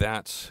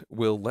 That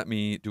will let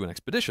me do an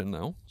expedition,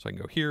 though. So I can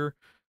go here,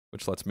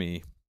 which lets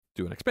me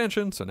do an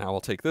expansion. So now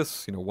I'll take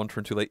this, 1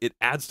 turn too late. It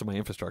adds to my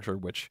infrastructure,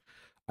 which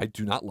I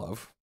do not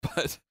love,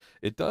 but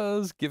it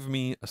does give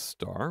me a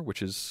star,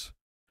 which is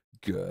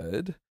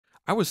good.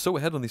 I was so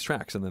ahead on these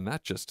tracks, and then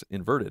that just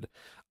inverted.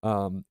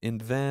 And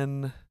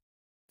then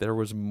there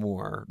was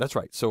more. That's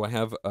right. So I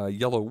have a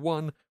yellow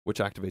 1, which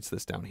activates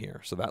this down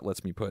here. So that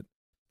lets me put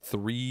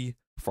 3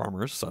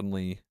 farmers.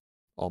 Suddenly,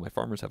 all my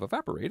farmers have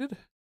evaporated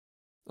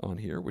on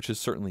here, which is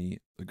certainly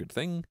a good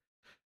thing.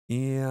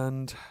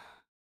 And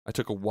I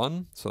took a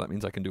 1, so that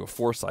means I can do a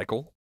 4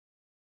 cycle.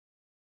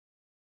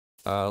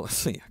 Let's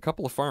see, a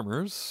couple of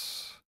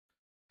farmers.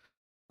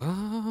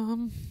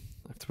 I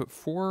have to put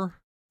 4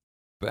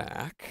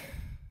 back.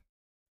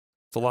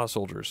 It's a lot of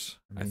soldiers.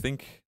 I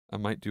think I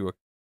might do a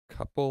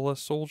couple of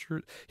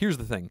soldiers. Here's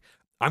the thing.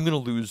 I'm going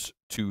to lose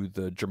to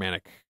the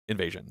Germanic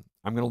invasion.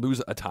 I'm going to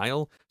lose a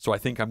tile, so I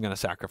think I'm going to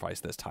sacrifice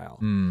this tile.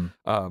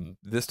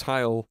 This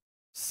tile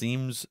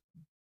seems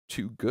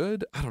too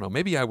good. I don't know.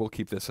 Maybe I will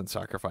keep this and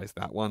sacrifice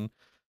that one.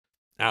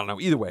 I don't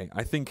know. Either way,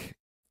 I think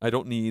I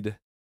don't need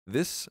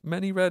this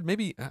many red.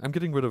 Maybe I'm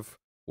getting rid of,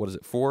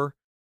 4?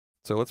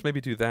 So let's maybe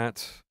do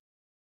that.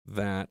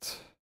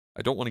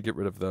 I don't want to get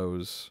rid of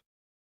those.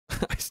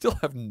 I still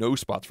have no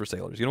spots for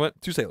sailors. You know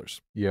what? 2 sailors.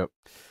 Yep.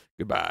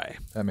 Goodbye.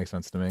 That makes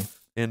sense to me.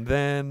 And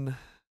then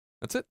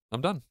that's it.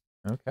 I'm done.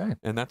 Okay.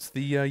 And that's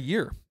the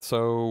year.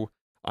 So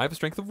I have a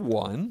strength of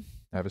 1.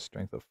 I have a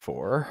strength of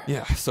 4.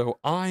 Yeah. So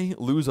I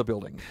lose a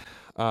building.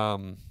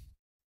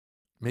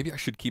 Maybe I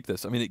should keep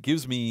this. I mean, it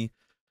gives me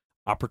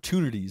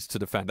opportunities to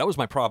defend. That was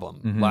my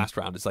problem last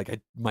round. It's like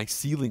my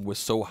ceiling was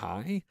so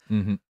high.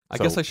 I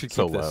guess I should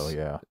keep this. So low,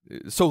 yeah.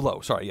 So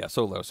low. Sorry. Yeah.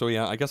 So low. So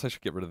yeah, I guess I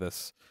should get rid of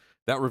this.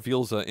 That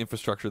reveals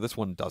infrastructure. This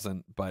one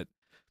doesn't, but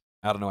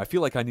I don't know. I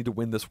feel like I need to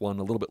win this one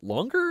a little bit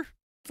longer.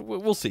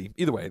 We'll see.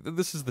 Either way,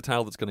 this is the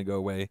tile that's going to go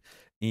away.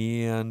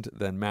 And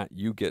then, Matt,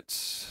 you get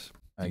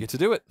to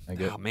do it.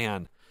 Oh,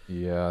 man.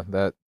 Yeah,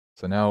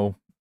 so now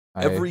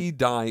every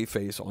die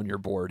face on your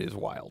board is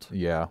wild.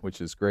 Yeah,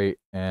 which is great.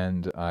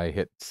 And I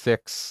hit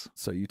 6.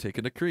 So you take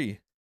a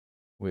decree.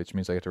 Which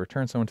means I get to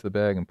return someone to the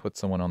bag and put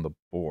someone on the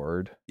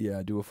board.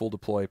 Yeah, do a full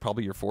deploy.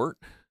 Probably your fort.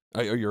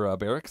 Or your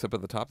barracks up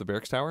at the top, the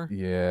barracks tower.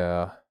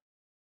 Yeah.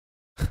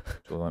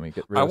 So let me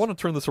get rid I of... want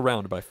to turn this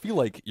around, but I feel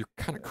like you're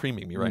kind of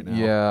creaming me right now.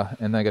 Yeah,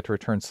 and then I get to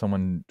return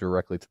someone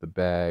directly to the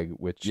bag,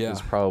 which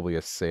is probably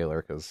a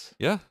sailor because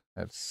I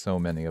have so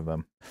many of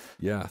them.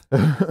 Yeah.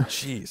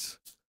 Jeez.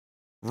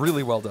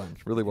 Really well done.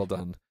 Really well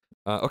done.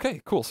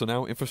 Okay, cool. So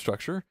now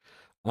infrastructure.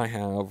 I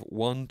have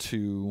 1,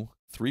 2,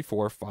 3,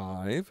 4,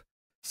 5,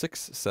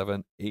 6,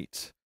 7,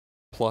 8.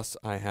 Plus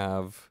I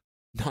have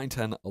 9,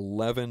 10,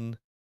 11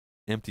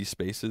 empty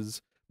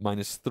spaces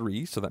minus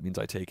 3. So that means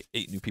I take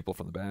 8 new people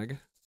from the bag.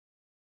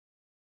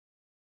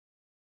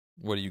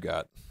 What do you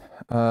got?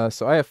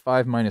 So I have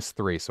 5 minus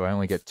 3, so I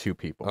only get 2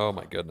 people. Oh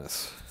my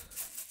goodness.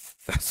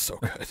 That's so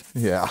good.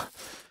 Yeah.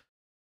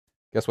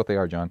 Guess what they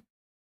are, John?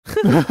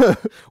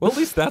 Well, at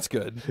least that's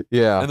good.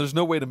 Yeah. And there's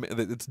no way to.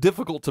 It's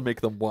difficult to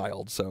make them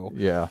wild. So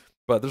Yeah.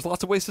 but there's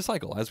lots of ways to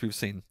cycle, as we've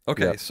seen.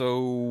 Okay, Yep.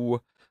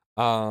 so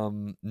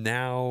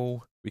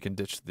now we can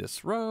ditch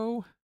this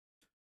row.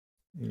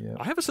 Yeah.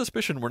 I have a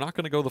suspicion we're not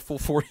going to go the full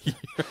 40 here.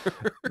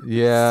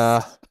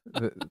 Yeah.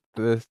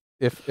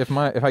 If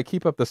I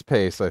keep up this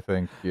pace, I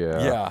think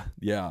Yeah.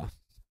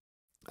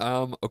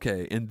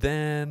 Okay, and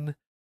then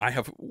I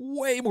have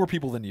way more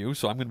people than you,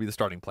 so I'm going to be the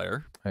starting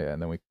player. Oh, yeah,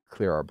 and then we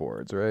clear our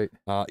boards, right?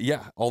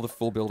 Yeah, all the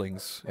full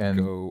buildings And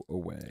go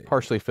away.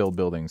 Partially filled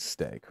buildings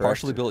stay, correct?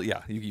 Partially built,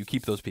 yeah. You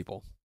keep those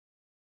people.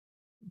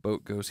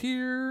 Boat goes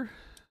here.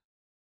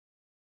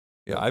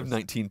 Yeah, I have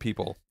 19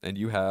 people, and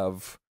you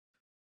have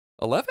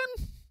 11?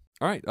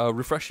 All right,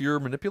 refresh your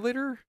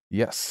manipulator.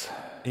 Yes.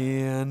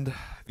 And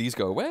these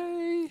go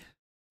away.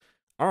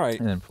 All right.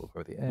 And then flip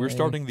over the A. We're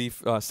starting the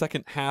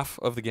second half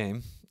of the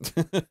game.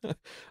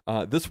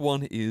 This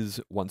one is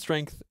 1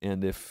 strength,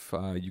 and if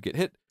you get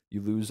hit,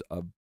 you lose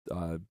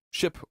a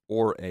ship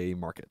or a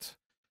market.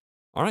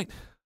 All right,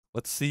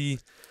 let's see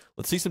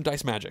some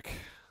dice magic.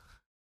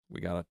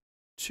 We got a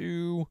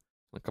 2,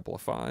 a couple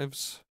of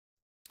 5s.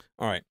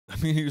 All right, I'm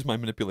going to use my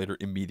manipulator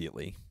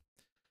immediately.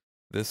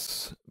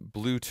 This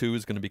blue 2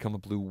 is going to become a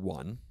blue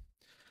 1.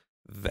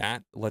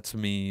 That lets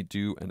me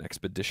do an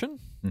expedition.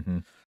 Mm-hmm.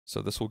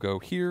 So this will go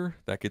here.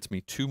 That gets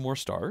me 2 more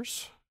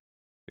stars.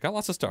 I got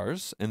lots of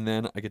stars. And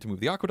then I get to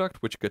move the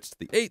aqueduct, which gets to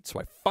the 8. So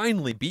I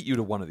finally beat you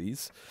to one of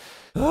these.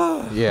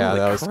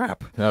 Yeah,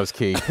 crap. That was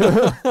key.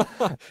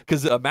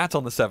 Because Matt's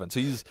on the 7.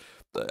 So he's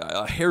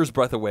a hair's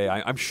breadth away.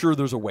 I'm sure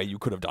there's a way you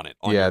could have done it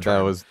on your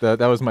turn. that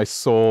was my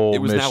sole It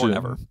was mission. now or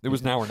never. It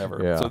was now or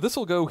never. Yeah. So this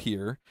will go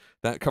here.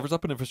 That covers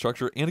up an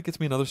infrastructure, and it gets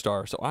me another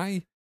star. So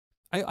I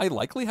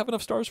likely have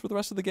enough stars for the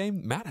rest of the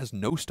game. Matt has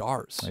no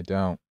stars. I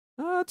don't.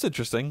 That's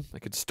interesting. I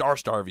could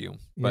starve you.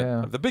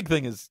 But the big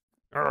thing is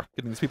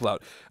getting these people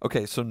out.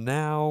 Okay, so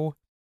now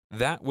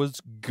that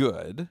was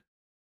good.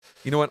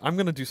 You know what? I'm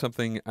going to do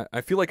something. I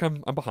feel like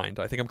I'm behind.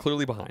 I think I'm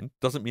clearly behind.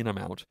 Doesn't mean I'm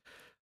out.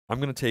 I'm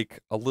going to take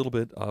a little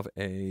bit of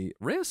a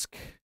risk.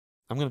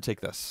 I'm going to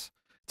take this.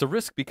 It's a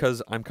risk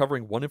because I'm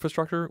covering 1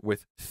 infrastructure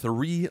with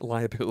 3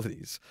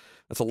 liabilities.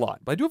 That's a lot.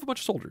 But I do have a bunch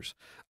of soldiers.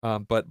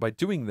 But by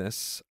doing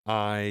this,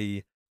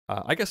 I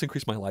guess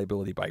increase my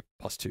liability by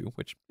 +2,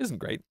 which isn't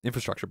great.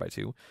 Infrastructure by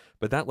 2.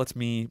 But that lets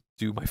me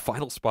do my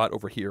final spot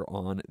over here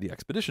on the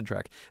expedition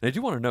track. And I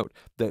do want to note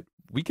that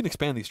we can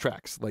expand these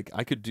tracks. Like,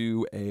 I could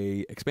do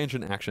a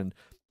expansion action,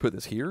 put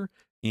this here,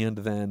 and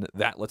then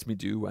that lets me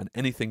do an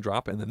anything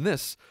drop, and then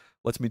this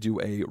lets me do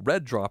a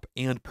red drop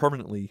and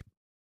permanently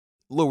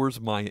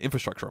lowers my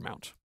infrastructure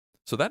amount.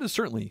 So that is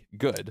certainly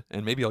good,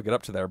 and maybe I'll get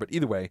up to there. But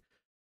either way,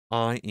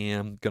 I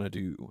am going to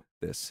do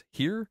this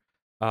here.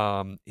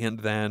 And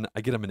then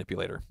I get a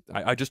manipulator.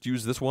 I just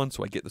use this one,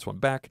 so I get this one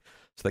back.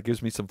 So that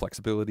gives me some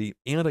flexibility,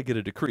 and I get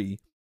a decree,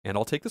 and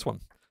I'll take this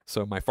one.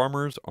 So my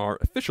farmers are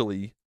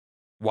officially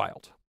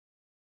wild.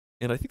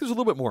 And I think there's a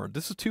little bit more.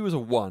 This is 2 is a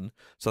 1,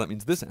 so that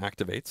means this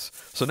activates.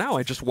 So now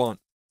I just want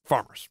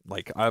farmers.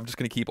 Like, I'm just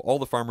going to keep all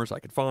the farmers I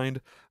could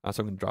find.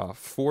 So I'm going to draw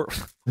 4.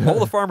 All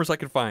the farmers I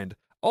could find.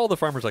 All the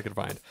farmers I could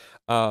find.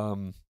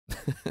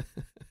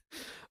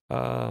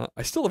 I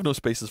still have no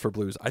spaces for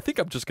blues. I think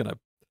I'm just going to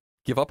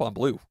give up on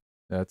blue.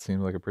 That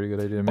seemed like a pretty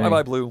good idea to me.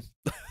 Bye-bye, blue.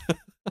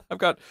 I've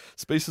got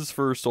spaces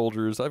for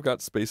soldiers. I've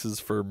got spaces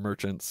for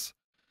merchants.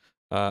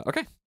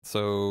 Okay,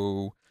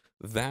 so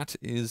that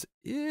is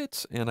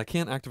it. And I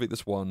can't activate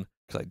this one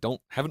because I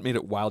haven't made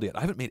it wild yet.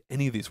 I haven't made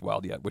any of these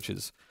wild yet, which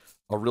is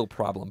a real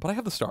problem. But I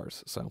have the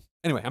stars. So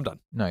anyway, I'm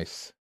done.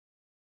 Nice.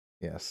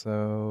 Yeah,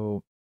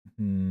 so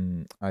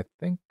I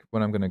think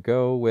what I'm going to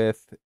go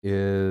with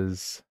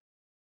is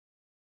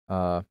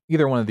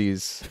either one of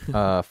these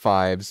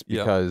 5s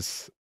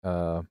because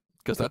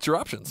that's your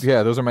options.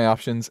 Yeah, those are my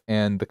options,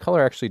 and the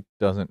color actually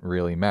doesn't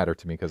really matter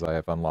to me because I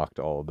have unlocked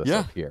all of this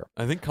up here.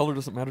 I think color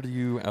doesn't matter to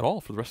you at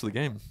all for the rest of the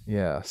game.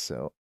 Yeah,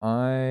 so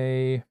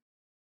the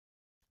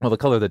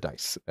color of the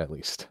dice at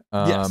least.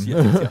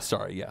 Yes.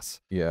 Sorry, yes.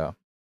 Yeah,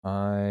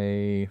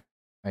 I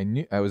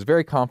was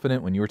very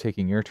confident when you were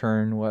taking your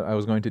turn what I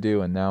was going to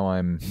do, and now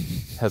I'm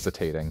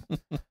hesitating.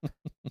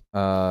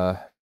 I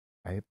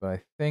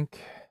think.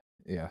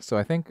 Yeah, so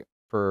I think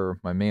for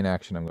my main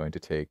action, I'm going to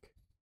take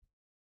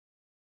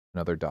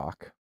another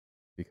dock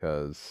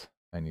because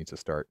I need to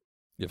start.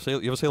 You have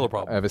a sailor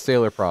problem. I have a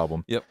sailor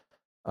problem. Yep.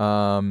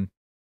 For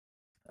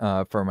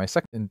my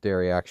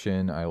secondary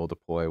action, I will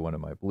deploy one of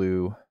my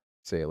blue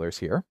sailors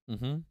here.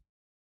 Mm-hmm.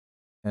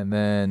 And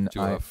then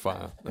do a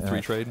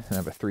 3 trade. I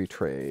have a 3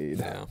 trade.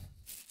 Yeah.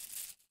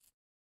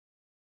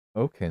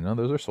 Okay, no,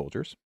 those are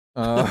soldiers.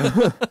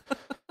 True.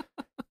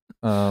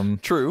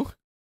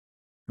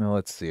 Well,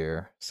 let's see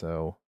here.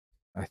 So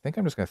I think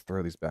I'm just going to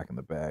throw these back in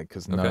the bag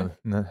because I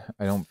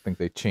don't think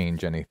they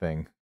change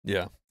anything.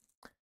 Yeah.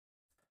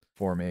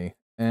 For me.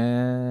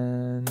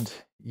 And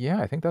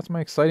yeah, I think that's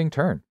my exciting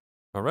turn.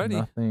 Alrighty.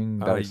 Nothing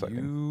that exciting.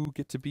 You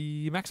get to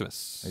be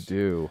Maximus. I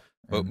do.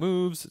 Boat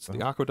moves. It's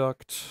the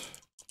aqueduct.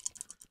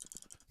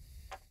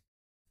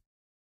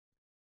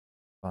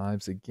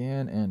 5s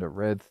again, and a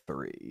red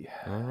 3.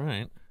 All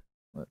right.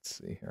 Let's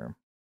see here.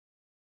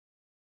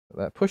 So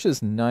that push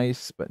is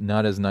nice, but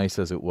not as nice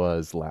as it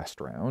was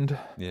last round.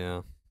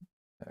 Yeah.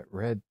 That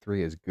red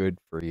 3 is good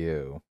for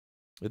you.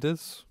 It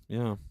is.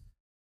 Yeah.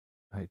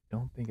 I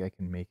don't think I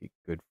can make it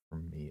good for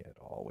me at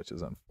all, which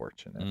is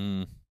unfortunate.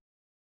 Mm,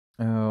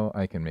 Oh,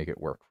 I can make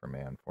it work for me,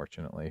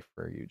 unfortunately,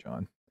 for you,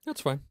 John.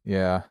 that's fine.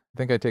 Yeah, I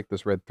think I take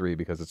this red 3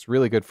 because it's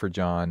really good for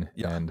John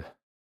Yeah.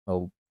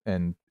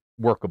 and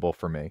workable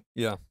for me.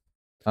 Yeah.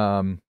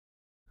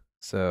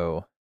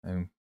 So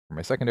for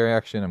my secondary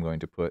action, I'm going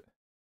to put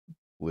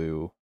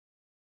blue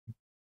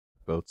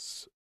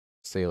boat's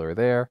sailor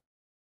there.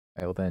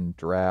 I will then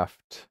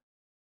draft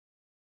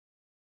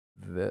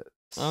this.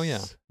 Oh,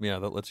 yeah. Yeah,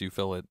 that lets you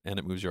fill it, and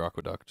it moves your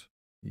aqueduct.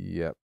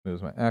 Yep,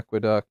 moves my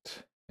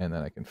aqueduct, and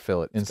then I can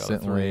fill it It's got a 3.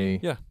 instantly.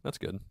 Yeah, that's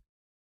good.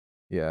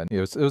 Yeah, it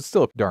was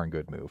still a darn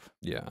good move.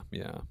 Yeah,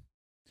 yeah.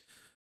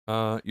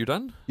 You're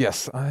done?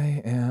 Yes,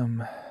 I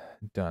am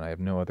done. I have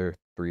no other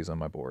 3s on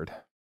my board.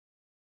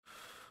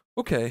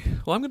 Okay.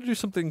 Well, I'm going to do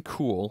something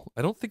cool.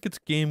 I don't think it's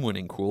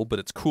game-winning cool, but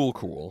it's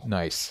cool.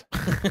 Nice.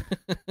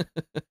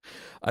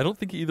 I don't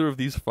think either of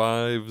these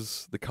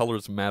 5s, the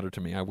colors matter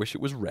to me. I wish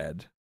it was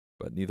red,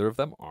 but neither of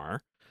them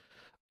are.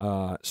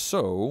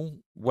 So,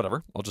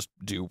 whatever. I'll just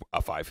do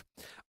a 5.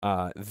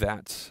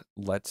 That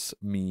lets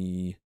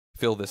me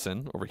fill this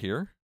in over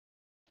here.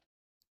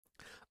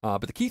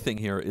 But the key thing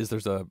here is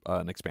there's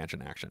an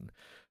expansion action.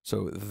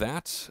 So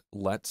that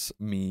lets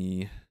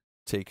me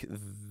take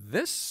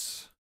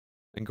this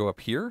and go up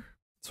here.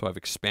 So I've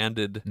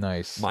expanded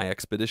Nice. my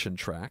expedition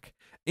track.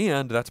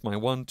 And that's my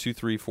 1, 2,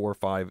 3, 4,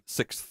 5,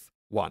 6th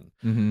one.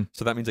 Mm-hmm.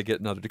 So that means I get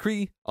another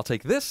decree. I'll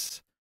take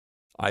this.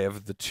 I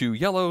have the 2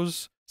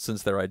 yellows.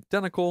 Since they're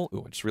identical,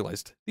 I just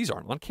realized these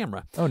aren't on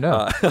camera. Oh,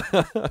 no.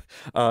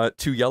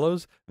 2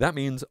 yellows. That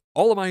means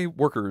all of my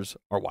workers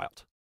are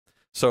wild.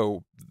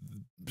 So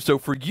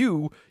for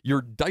you,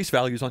 your dice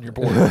values on your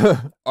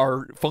board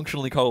are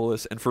functionally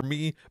colorless, and for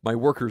me, my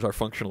workers are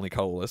functionally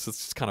colorless. It's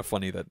just kind of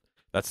funny that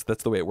that's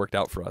the way it worked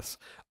out for us.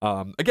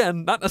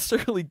 Again, not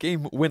necessarily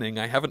game winning.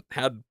 I haven't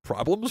had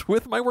problems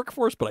with my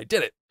workforce, but I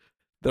did it.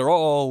 They're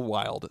all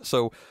wild.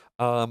 So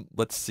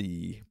let's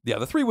see. Yeah,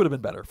 the 3 would have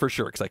been better for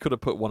sure, because I could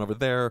have put 1 over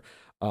there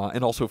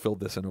and also filled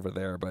this in over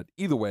there. But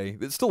either way,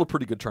 it's still a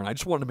pretty good turn. I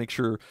just wanted to make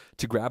sure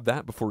to grab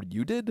that before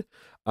you did,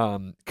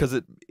 because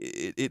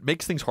it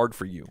makes things hard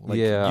for you. Like,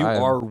 Yeah, you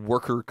are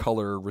worker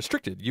color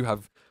restricted. You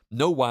have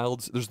no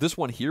wilds. There's this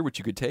one here, which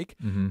you could take,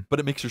 but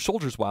it makes your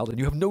soldiers wild, and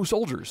you have no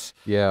soldiers.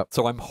 Yeah.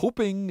 So I'm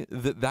hoping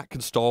that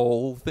can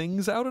stall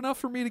things out enough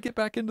for me to get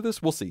back into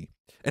this. We'll see.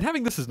 And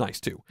having this is nice,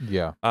 too.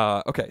 Yeah.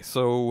 Okay,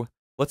 so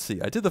let's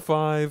see. I did the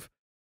 5.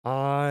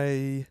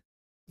 I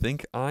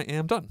think I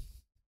am done.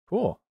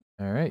 Cool.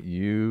 All right,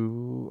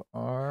 you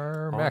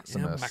are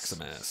Maximus. I am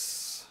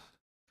Maximus.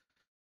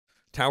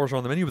 Towers are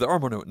on the menu, but there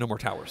are no more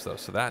towers, though.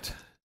 So that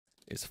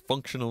is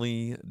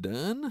functionally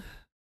done.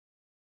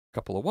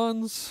 Couple of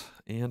 1s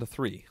and a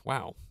 3.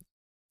 Wow.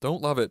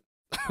 Don't love it.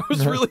 I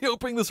was really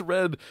hoping this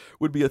red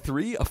would be a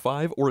 3, a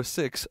 5, or a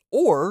 6,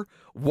 or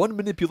 1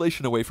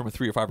 manipulation away from a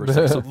 3 or 5 or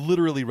 6. So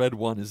literally red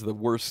 1 is the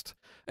worst.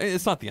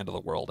 It's not the end of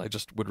the world. I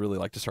just would really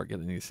like to start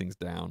getting these things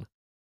down.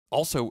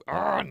 Also,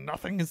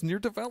 nothing is near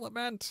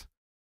development.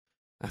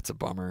 That's a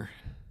bummer.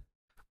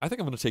 I think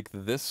I'm going to take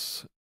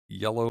this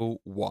yellow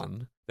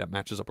 1 that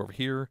matches up over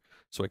here,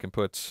 so I can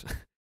put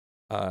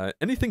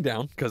anything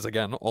down, because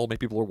again, all my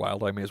people are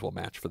wild. I may as well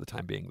match for the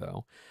time being,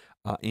 though.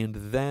 And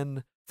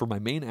then for my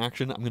main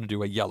action, I'm going to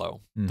do a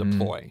yellow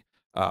deploy.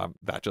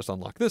 That just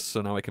unlocked this,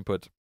 so now I can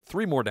put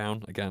 3 more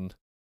down. Again,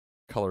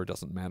 color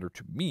doesn't matter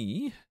to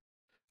me.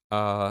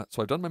 So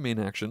I've done my main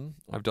action.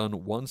 I've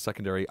done 1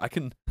 secondary. I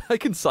can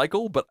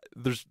cycle, but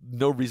there's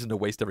no reason to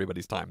waste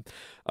everybody's time,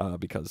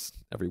 because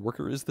every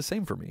worker is the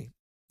same for me.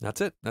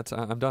 That's it.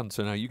 I'm done.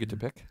 So now you get to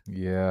pick.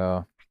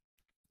 Yeah.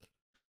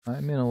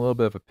 I'm in a little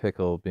bit of a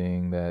pickle,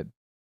 being that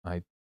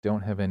I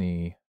don't have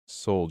any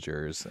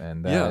soldiers,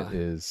 and that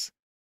is...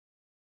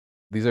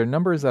 These are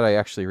numbers that I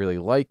actually really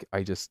like.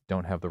 I just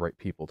don't have the right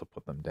people to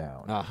put them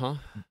down. Uh-huh.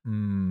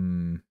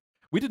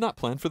 We did not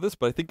plan for this,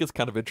 but I think it's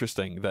kind of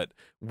interesting that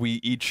we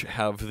each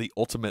have the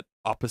ultimate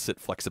opposite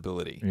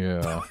flexibility.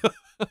 Yeah.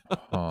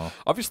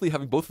 Obviously,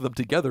 having both of them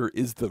together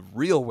is the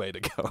real way to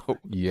go.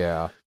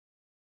 Yeah.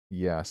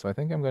 Yeah, so I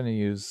think I'm going to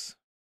use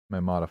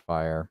my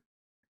modifier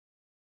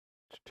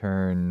to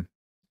turn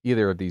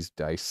either of these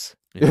dice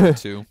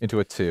into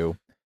a 2.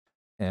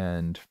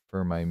 And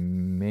for my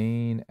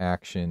main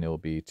action, it'll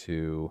be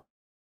to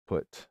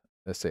put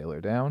a sailor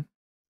down.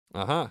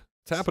 Uh-huh.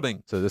 It's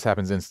happening. So this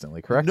happens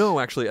instantly, correct? No,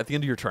 actually, at the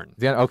end of your turn.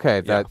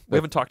 Okay. We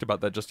haven't talked about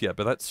that just yet,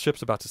 but that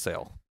ship's about to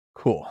sail.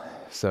 Cool.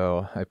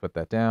 So I put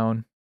that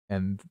down,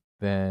 and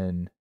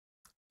then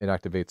it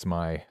activates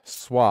my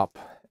swap.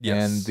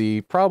 Yes. And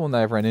the problem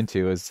that I've run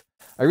into is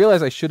I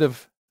realize I should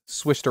have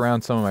switched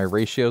around some of my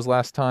ratios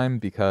last time,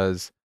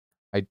 because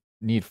I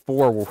need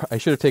 4. I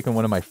should have taken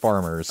one of my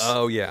farmers.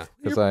 Oh, yeah.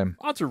 Because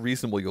odds are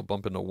reasonable you'll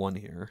bump into 1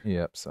 here.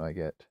 Yep, so I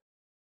get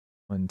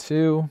 1,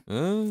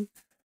 2.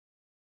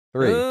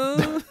 3.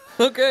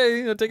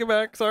 Okay, I take it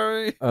back.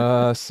 Sorry.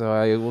 So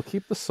I will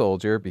keep the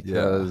soldier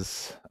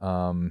because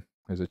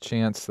there's a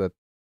chance that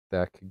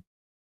could,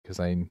 because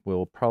I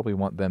will probably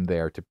want them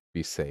there to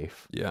be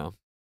safe. Yeah.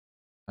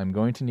 I'm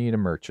going to need a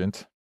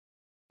merchant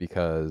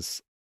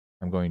because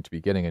I'm going to be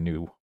getting a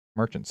new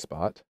merchant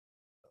spot.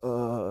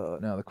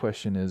 Now the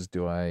question is,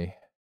 do I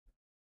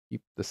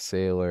keep the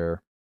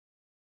sailor?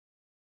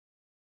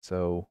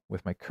 So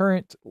with my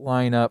current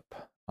lineup,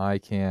 I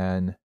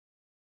can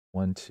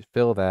to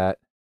fill that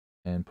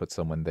and put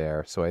someone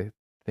there. So I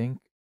think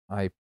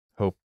I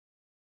hope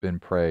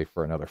and pray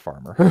for another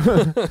farmer.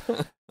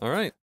 All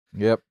right.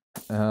 Yep.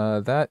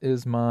 That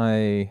is my,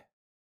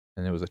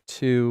 and it was a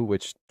 2,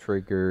 which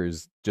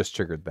just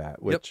triggered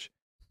that, which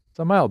is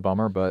a mild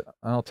bummer, but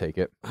I'll take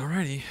it.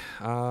 Alrighty.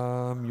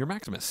 You're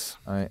Maximus.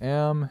 I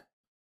am,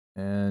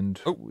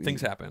 and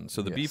things happen.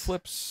 So the B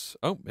flips.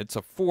 Oh, it's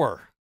a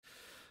 4.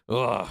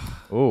 Ugh.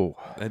 Oh.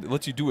 It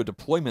lets you do a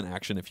deployment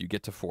action if you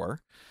get to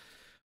 4.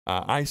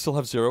 I still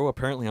have 0.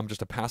 Apparently, I'm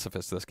just a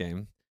pacifist this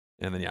game.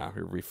 And then,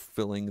 we're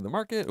refilling the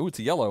market. Oh, it's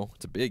a yellow.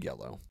 It's a big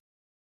yellow.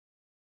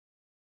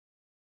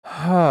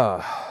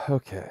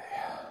 Okay.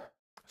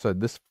 So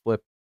this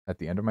flip at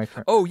the end of my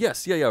turn? Oh,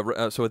 yes.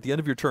 Yeah. So at the end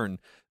of your turn,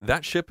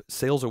 that ship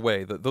sails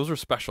away. Those are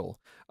special.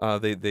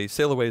 They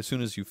sail away as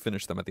soon as you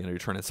finish them at the end of your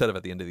turn instead of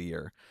at the end of the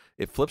year.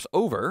 It flips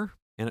over,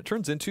 and it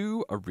turns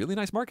into a really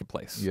nice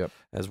marketplace. Yep.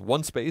 It has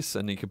 1 space,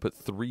 and you can put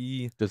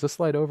 3. Does this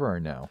slide over or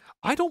no?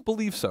 I don't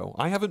believe so.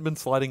 I haven't been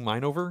sliding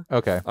mine over.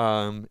 Okay.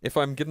 If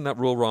I'm getting that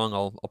rule wrong,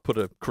 I'll put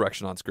a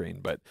correction on screen.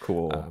 But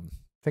cool. I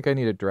think I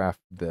need to draft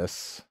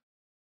this.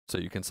 So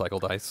you can cycle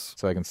dice.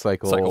 So I can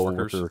cycle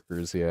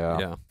workers.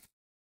 Yeah.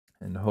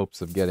 In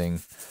hopes of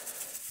getting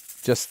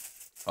just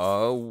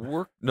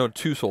 2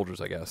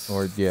 soldiers, I guess.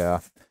 Or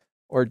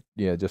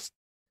just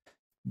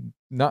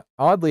not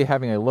oddly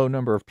having a low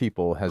number of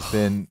people has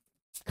been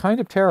kind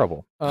of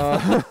terrible.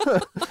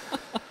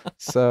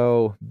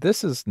 So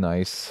this is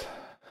nice.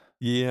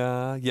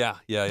 Yeah.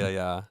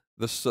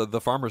 This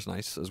the farmer's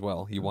nice as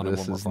well. He wanted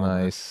this one more is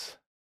farmer. Nice.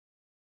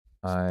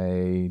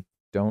 I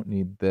don't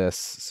need this,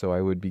 so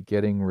I would be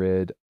getting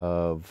rid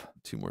of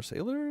 2 more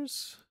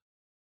sailors.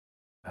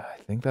 I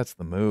think that's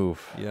the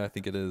move. Yeah, I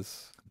think it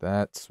is.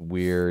 That's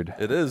weird.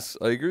 It is.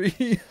 I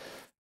agree.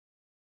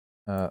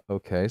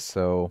 Okay,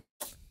 so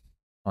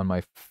on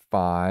my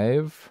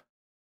 5,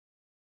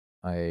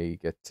 I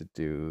get to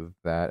do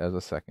that as a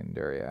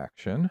secondary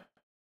action,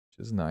 which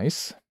is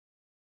nice.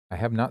 I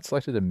have not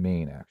selected a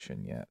main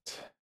action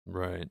yet.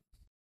 Right.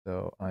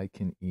 So I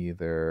can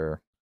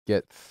either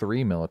get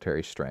 3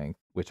 military strength,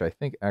 which I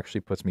think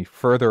actually puts me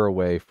further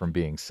away from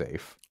being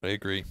safe. I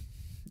agree.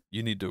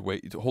 You need to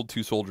hold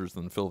 2 soldiers,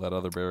 then fill that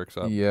other barracks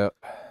up. Yep.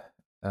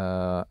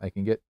 I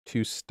can get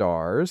 2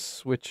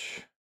 stars,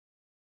 which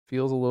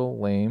feels a little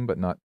lame, but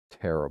not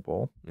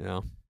terrible.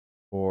 Yeah.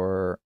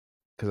 Or,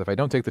 because if I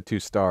don't take the 2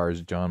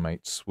 stars, John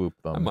might swoop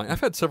them.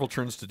 I've had several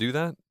turns to do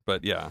that,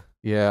 but yeah.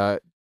 Yeah,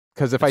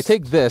 because if I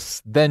take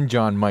this, then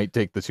John might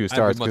take the 2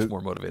 stars. I'm much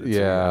more motivated.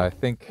 Yeah, I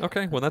think.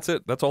 Okay, well, that's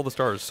it. That's all the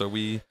stars. So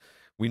we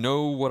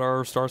know what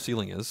our star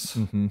ceiling is.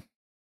 Mm-hmm.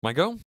 My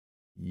go?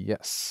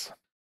 Yes.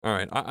 All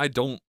right. I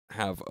don't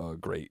have a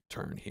great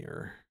turn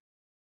here.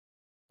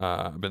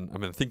 I've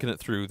been thinking it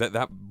through.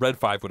 That red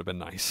 5 would have been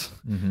nice.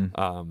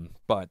 Mm-hmm.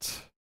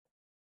 But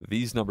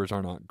these numbers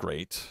are not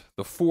great.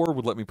 The 4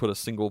 would let me put a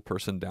single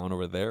person down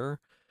over there.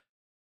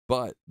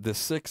 But the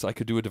 6, I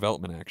could do a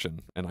development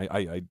action, and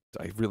I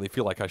really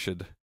feel like I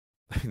should.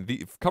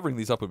 Covering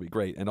these up would be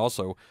great, and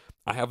also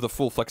I have the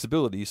full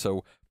flexibility,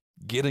 so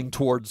getting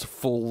towards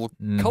full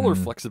color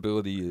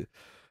flexibility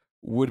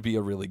would be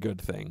a really good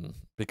thing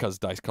because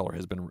dice color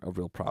has been a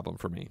real problem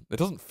for me. It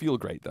doesn't feel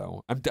great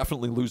though. I'm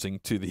definitely losing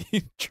to the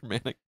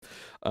Germanic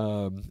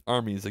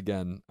armies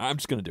again. I'm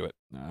just gonna do it.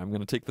 I'm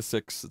gonna take the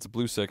 6. It's a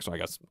blue 6, so I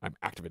guess I'm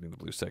activating the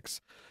blue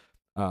 6.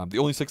 The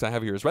only 6 I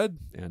have here is red,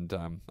 and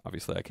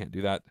obviously I can't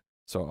do that.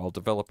 So I'll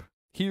develop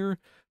here.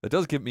 That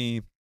does give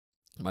me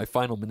my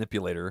final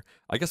manipulator.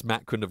 I guess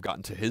Matt couldn't have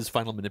gotten to his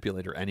final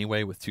manipulator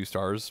anyway with 2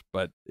 stars,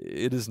 but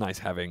it is nice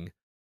having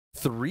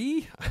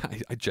 3.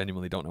 I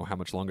genuinely don't know how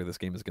much longer this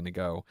game is going to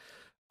go.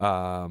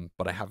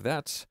 But I have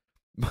that.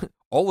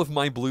 All of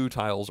my blue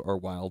tiles are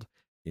wild,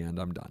 and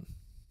I'm done.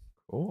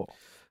 Cool.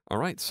 All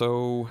right,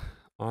 so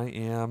I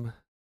am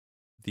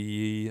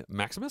the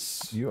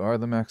Maximus. You are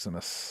the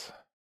Maximus.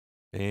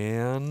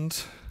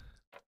 And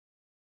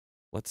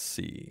let's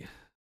see.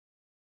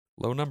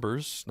 Low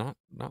numbers, not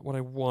what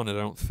I wanted, I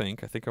don't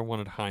think. I think I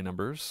wanted high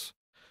numbers.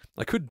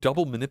 I could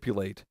double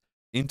manipulate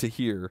into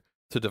here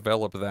to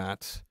develop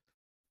that.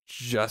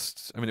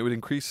 It would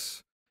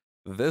increase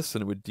this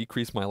and it would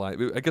decrease my life.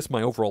 I guess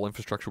my overall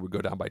infrastructure would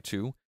go down by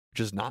 2, which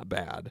is not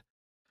bad.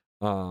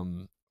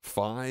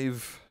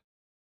 5.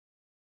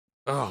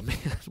 Oh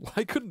man,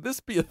 why couldn't this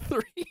be a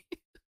 3?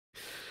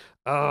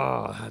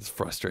 Oh, that's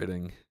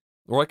frustrating.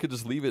 Or I could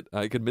just leave it.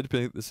 I could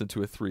manipulate this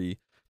into a 3,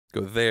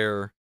 go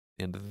there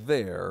and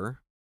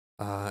there.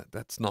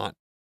 That's not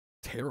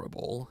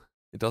terrible.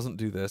 It doesn't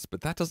do this,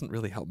 but that doesn't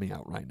really help me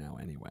out right now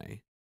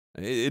anyway.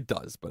 It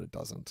does, but it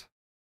doesn't.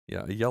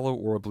 Yeah, a yellow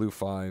or a blue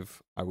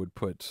 5, I would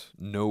put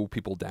no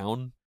people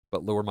down,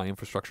 but lower my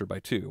infrastructure by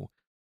 2.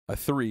 A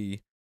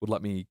 3 would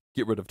let me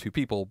get rid of 2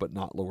 people, but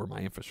not lower my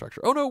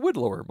infrastructure. Oh no, it would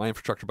lower my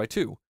infrastructure by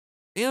 2.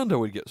 And I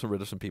would get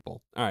rid of some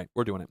people. All right,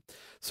 we're doing it.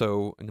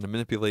 So I'm going to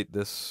manipulate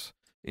this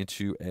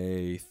into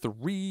a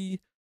 3.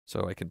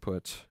 So I can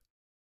put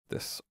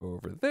this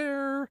over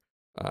there.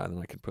 And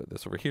then I can put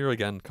this over here.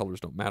 Again,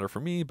 colors don't matter for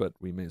me, but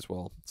we may as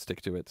well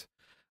stick to it.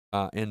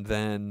 And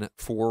then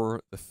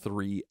for the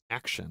 3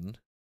 action,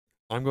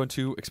 I'm going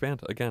to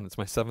expand. Again, it's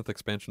my 7th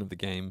expansion of the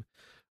game,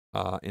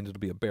 and it'll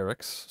be a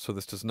barracks. So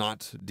this does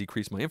not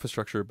decrease my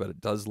infrastructure, but it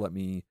does let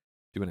me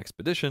do an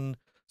expedition.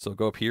 So I'll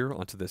go up here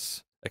onto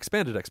this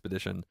expanded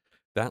expedition.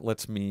 That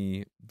lets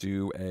me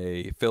do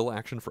a fill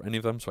action for any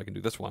of them, so I can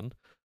do this one.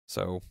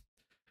 So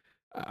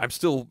I'm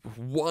still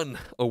 1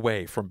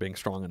 away from being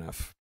strong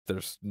enough.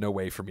 There's no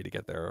way for me to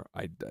get there,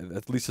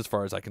 at least as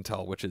far as I can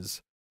tell, which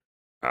is,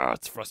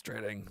 it's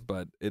frustrating,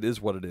 but it is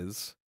what it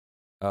is.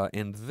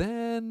 And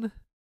then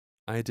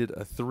I did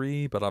a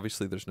 3, but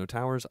obviously there's no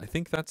towers. I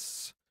think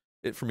that's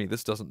it for me.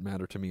 This doesn't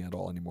matter to me at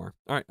all anymore.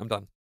 All right, I'm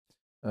done.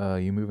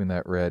 You moving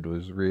that red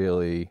was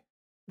really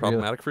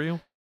Problematic for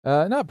you?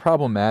 Not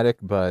problematic,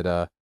 but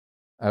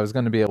I was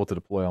going to be able to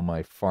deploy all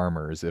my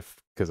farmers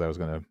because I was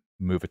going to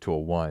move it to a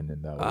 1,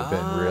 and that would have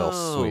been real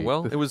sweet.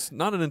 Well, it was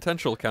not an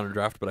intentional counter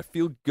draft, but I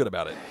feel good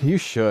about it. You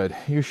should.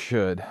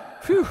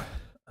 Phew.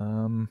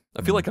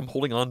 I feel like I'm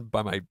holding on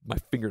by my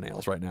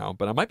fingernails right now,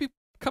 but I might be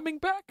coming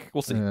back.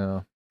 We'll see.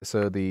 Yeah.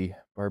 So the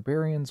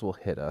barbarians will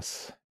hit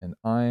us, and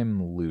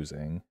I'm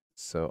losing.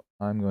 So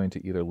I'm going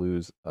to either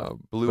lose a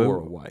blue or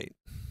a white.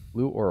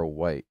 Blue or a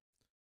white.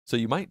 So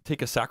you might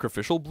take a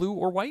sacrificial blue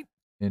or white?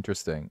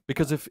 Interesting.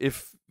 Because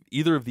if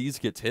either of these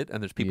gets hit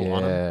and there's people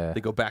on them,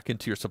 they go back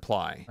into your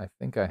supply. I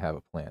think I have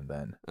a plan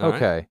then. All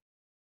okay. Right.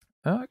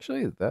 Oh,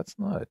 actually, that's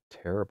not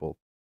terrible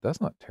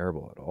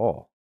at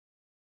all.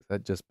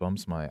 That just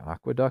bumps my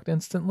aqueduct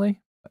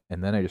instantly,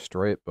 and then I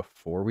destroy it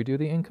before we do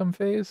the income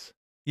phase?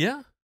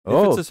 Yeah.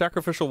 If it's a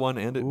sacrificial one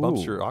and it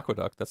bumps your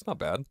aqueduct, that's not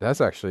bad.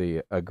 That's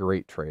actually a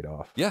great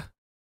trade-off. Yeah.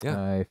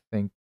 I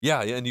think.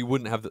 Yeah, and you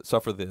wouldn't have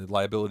suffer the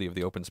liability of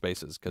the open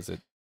spaces because it.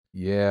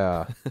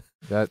 Yeah,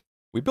 that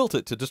we built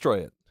it to destroy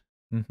it.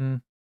 Mm-hmm.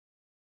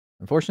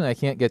 Unfortunately, I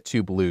can't get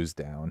 2 blues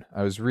down.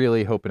 I was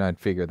really hoping I'd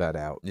figure that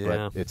out,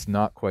 but it's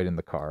not quite in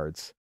the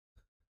cards.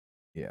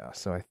 Yeah,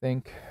 so I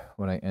think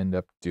what I end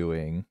up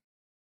doing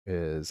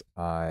is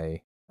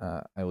I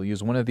will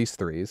use one of these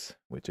 3s,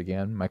 which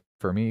again,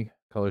 for me,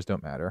 colors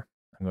don't matter.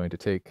 I'm going to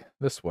take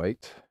this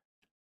white.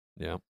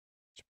 Yeah.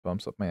 Which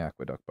bumps up my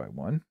aqueduct by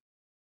 1,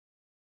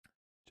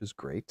 which is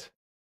great.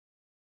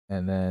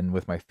 And then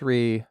with my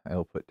 3, I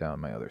will put down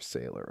my other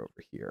sailor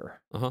over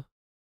here. Uh-huh.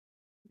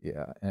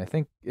 Yeah, and I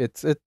think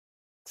it's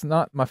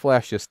not my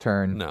flashiest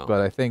turn, no.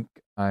 But I think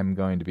I'm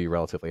going to be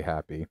relatively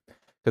happy.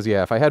 Because,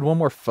 if I had one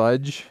more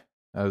fudge,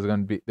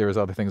 there was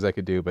other things I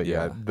could do, but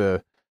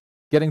the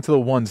getting to the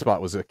 1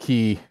 spot was a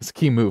key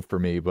move for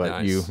me, but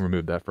nice. You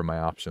removed that from my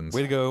options.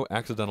 Way to go,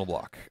 accidental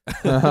block.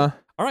 Uh-huh.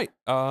 All right,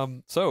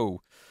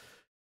 so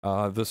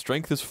the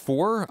strength is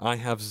 4. I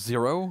have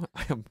 0.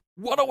 I am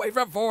 1 away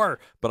from 4,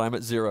 but I'm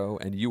at 0,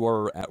 and you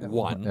are at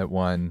 1. At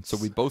 1. So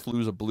we both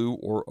lose a blue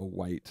or a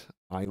white.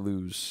 I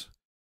lose.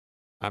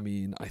 I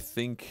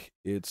think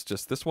it's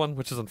just this one,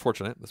 which is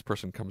unfortunate. This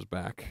person comes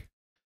back.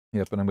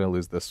 Yep, and I'm going to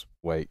lose this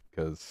white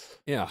because...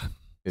 Yeah,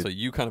 so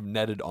you kind of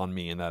netted on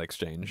me in that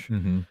exchange.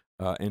 Mm-hmm.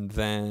 And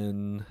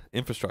then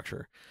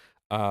infrastructure.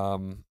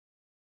 All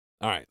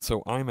right,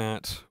 so I'm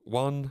at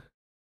 1,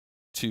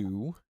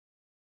 2,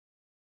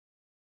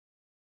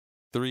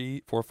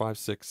 3, 4, 5,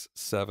 6,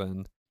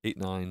 7, 8,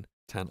 9,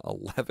 10,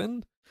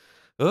 11.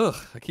 Ugh,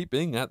 I keep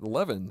being at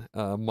 11.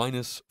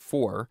 Minus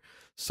 4,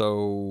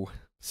 so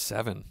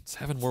 7.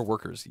 7 more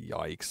workers.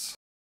 Yikes.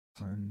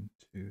 1,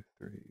 2,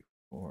 3,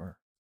 4,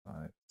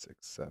 5, 6,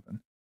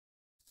 7.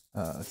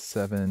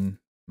 7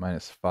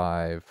 minus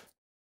 5.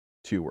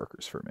 2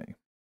 workers for me.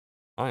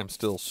 I am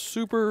still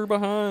super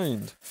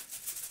behind.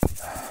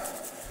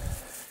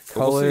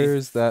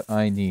 Colors that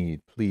I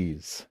need,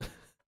 please.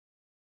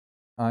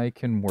 I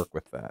can work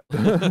with that.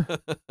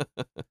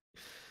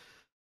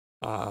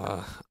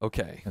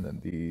 Okay. And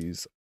then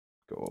these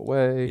go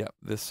away. Yep,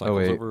 this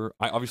cycle's over.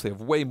 I obviously have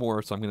way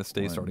more, so I'm going to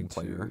stay starting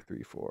player. 1, 2,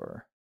 3,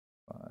 4,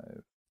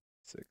 5,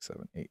 6,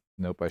 7, 8.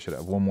 Nope, I should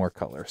have one more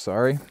color.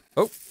 Sorry.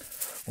 Oh.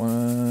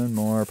 One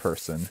more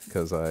person,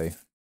 because I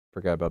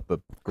forgot about the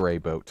gray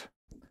boat.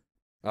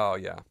 Oh,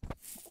 yeah.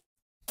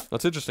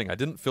 That's interesting. I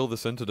didn't fill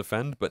this in to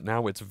defend, but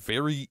now it's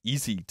very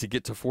easy to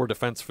get to 4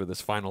 defense for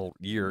this final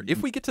year.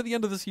 If we get to the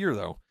end of this year,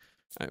 though,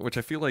 which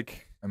I feel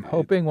like... I'm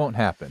hoping won't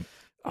happen.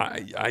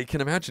 I can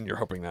imagine you're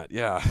hoping that,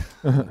 yeah.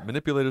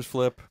 Manipulators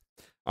flip.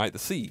 All right, the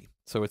C.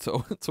 So it's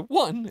a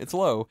 1. It's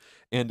low.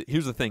 And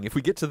here's the thing. If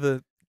we get to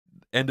the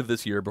end of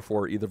this year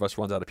before either of us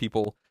runs out of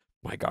people...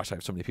 My gosh, I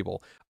have so many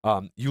people.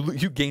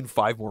 You gain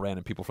 5 more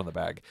random people from the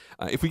bag.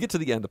 If we get to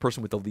the end, the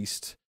person with the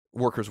least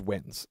workers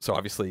wins. So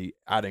obviously,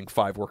 adding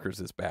 5 workers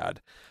is bad.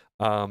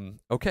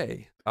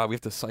 Okay. We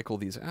have to cycle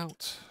these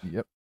out.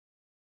 Yep.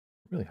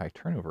 Really high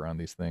turnover on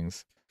these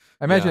things.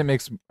 I imagine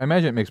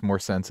it makes more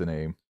sense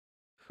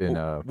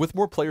with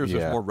more players,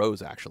 there's yeah. more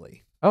rows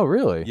actually. Oh,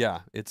 really? Yeah,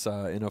 it's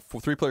in a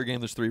 3-player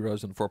game there's 3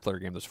 rows, and a 4-player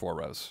game there's 4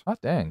 rows. Oh,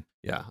 dang.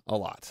 Yeah, a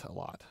lot.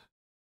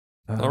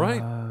 All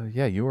right.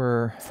 Yeah, you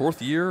were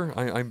 4th year.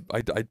 I'm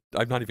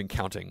not even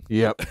counting.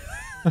 Yep.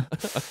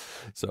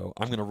 So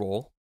I'm gonna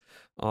roll.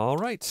 All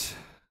right.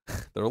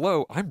 They're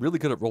low. I'm really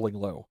good at rolling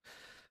low.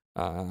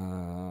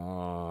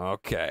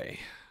 Okay.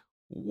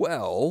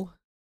 Well,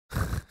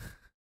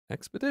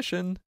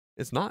 expedition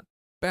is not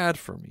bad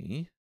for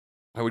me.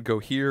 I would go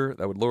here.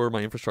 That would lower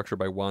my infrastructure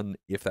by 1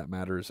 if that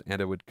matters, and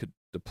I could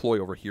deploy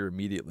over here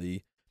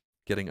immediately,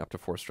 getting up to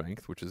 4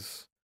 strength, which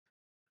is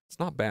it's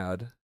not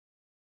bad.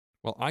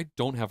 Well, I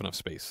don't have enough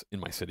space in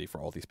my city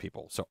for all these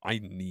people, so I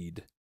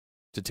need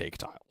to take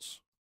tiles.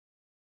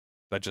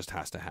 That just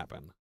has to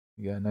happen.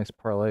 You got a nice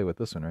parlay with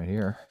this one right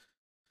here.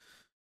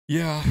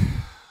 Yeah.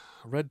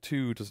 Red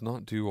 2 does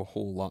not do a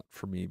whole lot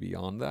for me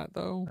beyond that,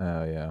 though.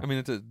 Oh, yeah. I mean,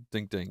 it's a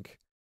dink-dink.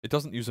 It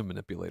doesn't use a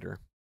manipulator.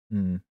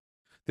 Mm.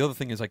 The other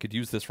thing is I could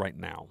use this right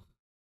now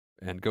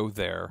and go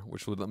there,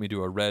 which would let me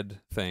do a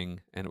red thing,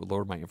 and it would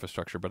lower my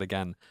infrastructure. But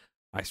again,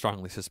 I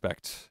strongly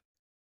suspect...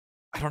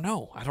 I don't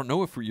know. I don't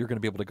know if you're going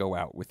to be able to go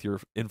out with your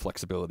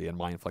inflexibility and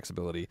my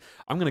inflexibility.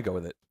 I'm going to go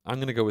with it. I'm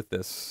going to go with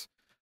this.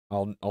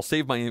 I'll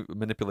save my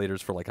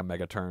manipulators for like a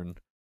mega turn.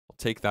 I'll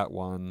take that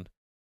one.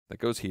 That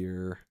goes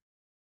here.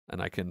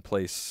 And I can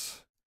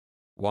place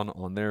 1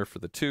 on there for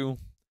the 2.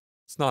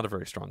 It's not a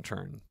very strong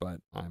turn,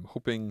 but I'm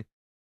hoping...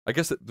 I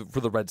guess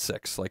for the red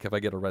 6, like if I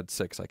get a red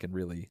 6, I can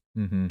really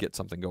get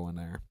something going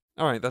there.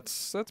 All right,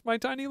 that's my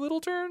tiny little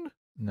turn.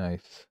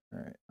 Nice. All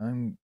right,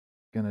 I'm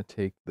gonna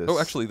take this. Oh,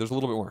 actually, there's a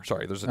little bit more.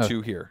 Sorry, there's a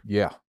 2 here.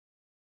 Yeah.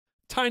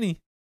 Tiny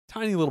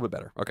little bit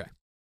better. Okay.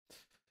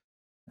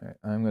 All right,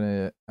 I'm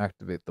gonna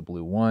activate the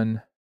blue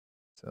 1.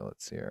 So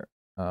let's see here.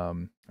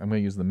 I'm gonna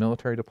use the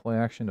military deploy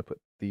action to put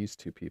these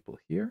 2 people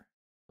here.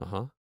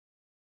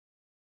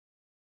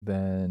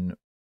 Then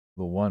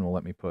the 1 will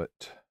let me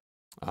put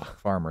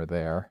farmer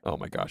there. Oh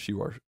my gosh,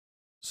 you are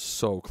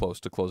so close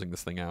to closing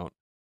this thing out.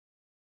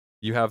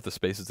 You have the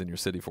spaces in your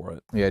city for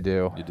it. Yeah, I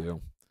do. You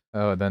do.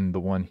 Oh, then the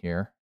 1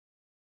 here.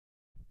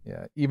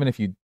 Yeah, even if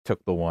you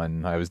took the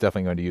 1, I was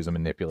definitely going to use a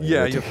manipulator.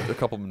 Yeah, you have a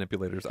couple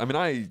manipulators. I mean,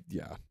 I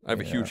have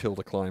a huge hill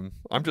to climb.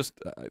 I'm just,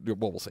 well,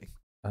 we'll see.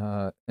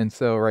 And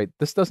so, right,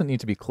 this doesn't need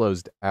to be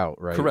closed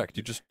out, right? Correct.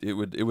 It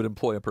would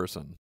employ a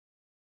person.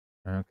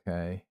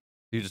 Okay.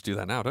 You just do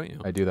that now, don't you?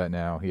 I do that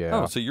now.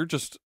 Yeah. Oh, so you're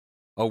just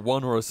a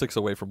 1 or a 6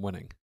 away from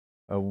winning.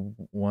 A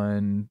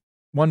 1,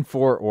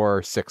 4,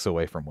 or 6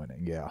 away from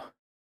winning. Yeah.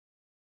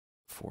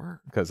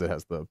 4? Because it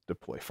has the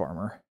deploy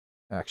farmer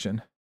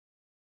action.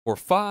 Or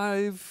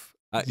 5?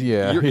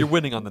 Yeah. You're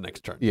winning on the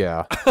next turn.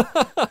 Yeah.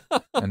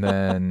 And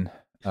then,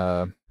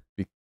 I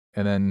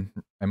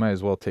might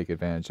as well take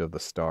advantage of the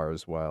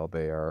stars while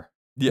they are.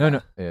 Yeah.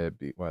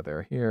 While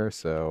they're here.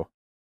 So,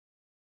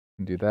 I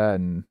can do that,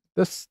 and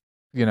this.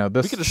 We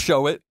could just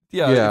show it.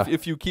 Yeah.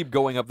 If you keep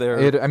going up there.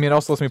 It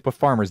also lets me put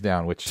farmers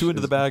down, which 2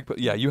 into the bag. But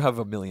yeah, you have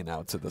a million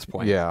outs at this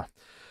point. Yeah.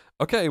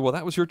 Okay, well,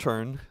 that was your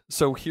turn.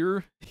 So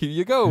here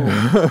you go,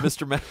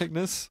 Mr.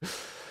 Maximus.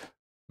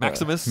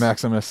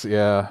 Maximus,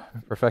 yeah.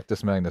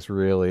 Perfectus Magnus,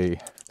 really.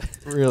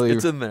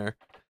 It's in there.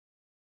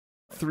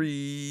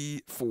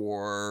 3,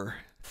 4.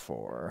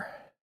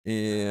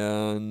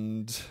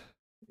 And...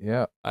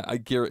 Yeah. I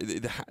guarantee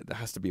there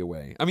has to be a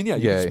way. I mean, yeah,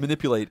 you can just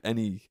manipulate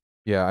any...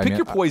 Yeah, Pick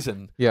your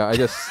poison. I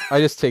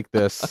just take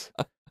this,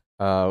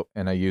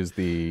 and I use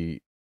the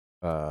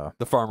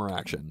farmer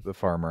action. The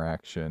farmer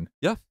action.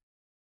 Yeah.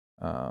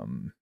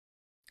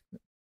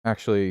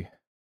 Actually,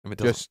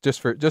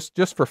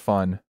 just for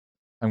fun,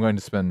 I'm going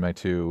to spend my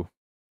 2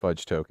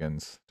 fudge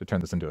tokens to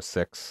turn this into a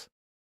 6,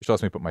 which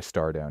lets me put my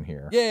star down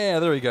here. Yeah,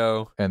 there we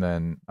go. And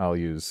then I'll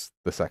use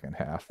the second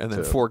half. And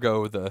then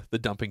forego the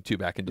dumping 2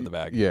 back into the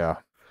bag. Yeah.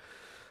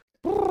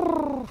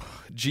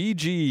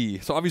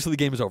 GG. So obviously the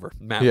game is over.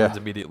 Matt wins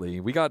immediately.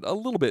 We got a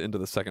little bit into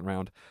the second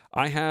round.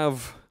 I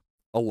have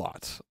a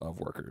lot of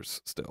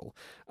workers still.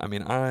 I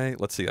mean,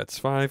 let's see, that's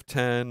 5,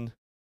 10,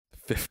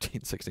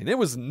 15, 16. It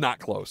was not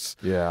close.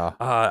 Yeah.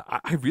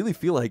 I really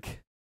feel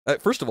like,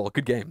 first of all,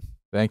 good game.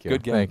 Thank you.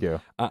 Good game. Thank you.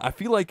 I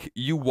feel like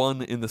you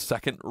won in the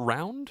second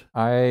round.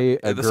 I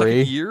agree. The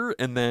second year,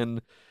 and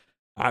then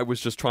I was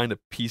just trying to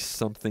piece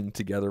something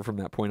together from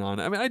that point on.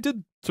 I mean, I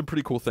did some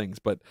pretty cool things,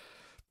 but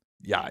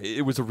yeah,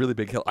 it was a really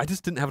big hill. I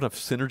just didn't have enough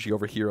synergy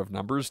over here of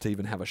numbers to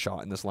even have a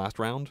shot in this last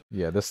round.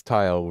 Yeah, this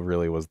tile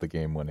really was the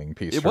game-winning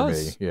piece for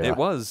me. Yeah. It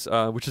was,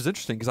 which is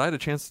interesting because I had a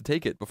chance to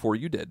take it before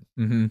you did.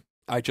 Mm-hmm.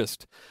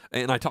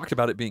 And I talked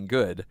about it being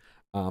good,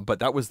 but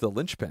that was the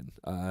linchpin.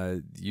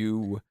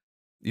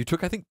 You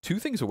took, I think, 2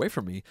 things away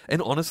from me,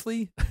 and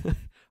honestly,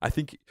 I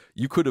think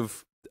you could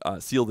have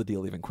sealed the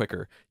deal even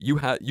quicker. You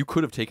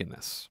could have taken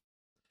this,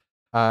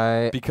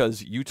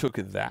 because you took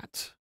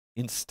that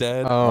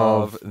instead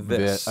of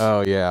this.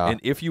 Oh, yeah. And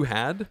if you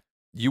had,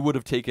 you would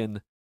have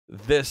taken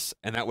this,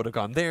 and that would have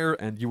gone there,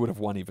 and you would have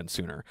won even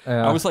sooner. I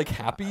Uh, was like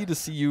happy to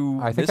see you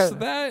I think miss I,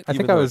 that, I even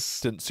think I though it was,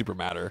 didn't super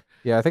matter.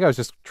 yeah, I think I was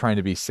just trying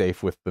to be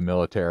safe with the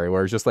military,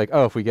 where it's just like,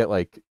 oh, if we get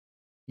like,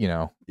 you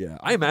know, Yeah,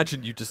 I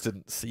imagine you just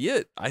didn't see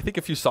it. I think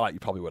if you saw it, you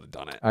probably would have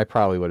done it. I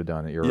probably would have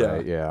done it. You're Yeah.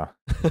 right. Yeah.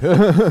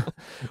 Yeah.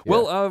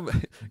 Well,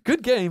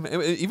 good game.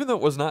 Even though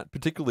it was not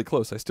particularly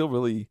close, I still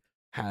really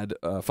had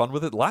fun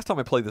with it. The last time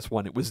I played this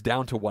one, it was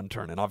down to one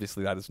turn, and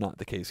obviously that is not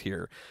the case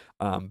here.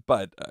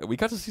 But we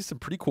got to see some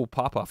pretty cool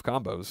pop-off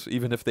combos,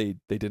 even if they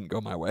didn't go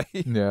my way.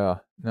 Yeah.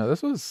 No,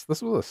 this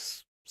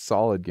was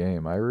solid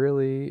game. I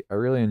really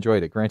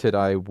enjoyed it. Granted,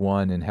 I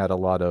won and had a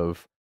lot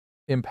of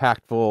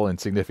impactful and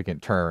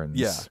significant turns.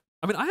 Yeah.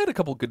 I mean, I had a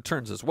couple good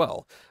turns as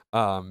well.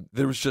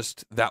 There was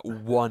just that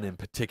one in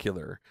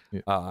particular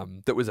Yeah.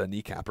 that was a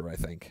kneecapper, I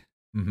think.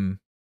 Mm-hmm.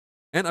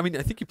 And I mean,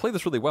 I think you played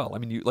this really well. I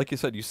mean, you, like you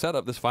said, you set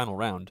up this final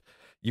round.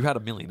 You had a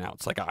million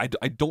outs. Like I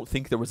don't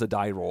think there was a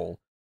die roll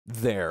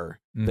there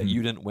that Mhm.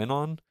 you didn't win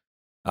on.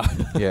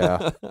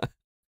 Yeah.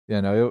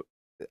 Yeah. No.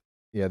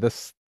 Yeah.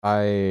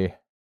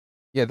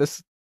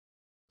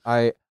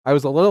 I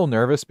was a little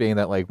nervous, being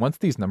that like once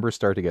these numbers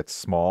start to get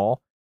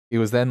small, it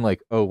was then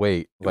like, oh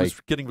wait, It like was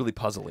getting really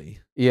puzzly.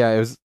 yeah, it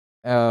was.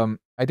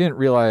 I didn't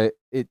realize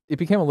it. It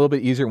became a little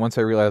bit easier once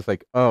I realized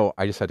like, oh,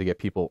 I just had to get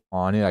people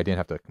on it. I didn't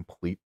have to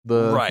complete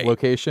the Right.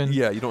 location.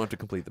 Yeah, you don't have to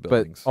complete the But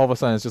buildings. all of a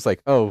sudden, it's just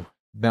like, oh,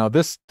 now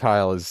this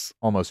tile is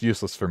almost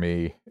useless for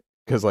me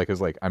because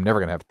like I'm never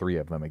gonna have 3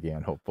 of them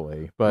again,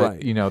 hopefully. But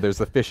Right. you know, there's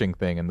the fishing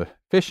thing, and the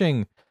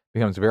fishing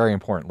becomes very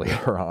important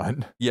later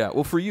on. Yeah,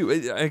 well, for you,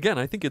 again,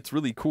 I think it's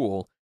really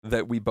cool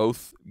that we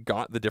both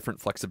got the different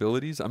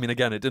flexibilities. I mean,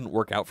 again, it didn't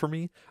work out for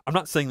me. I'm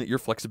not saying that your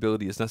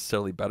flexibility is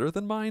necessarily better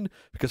than mine,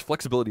 because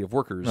flexibility of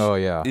workers Oh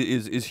yeah.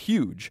 is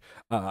huge.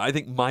 I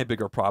think my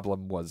bigger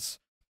problem was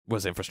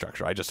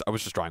infrastructure. I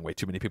was just drawing way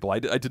too many people. I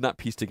did not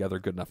piece together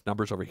good enough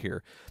numbers over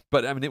here.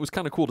 But I mean, it was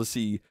kind of cool to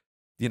see,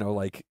 you know,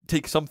 like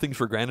take some things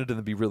for granted and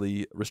then be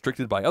really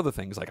restricted by other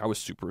things. Like I was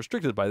super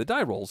restricted by the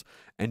die rolls,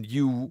 and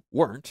you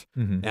weren't,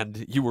 Mhm.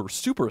 and you were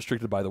super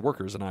restricted by the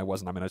workers, and I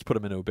wasn't. I mean, I just put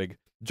them into a big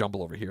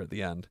jumble over here at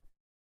the end.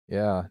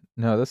 Yeah.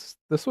 No, this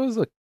was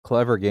a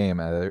clever game.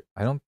 I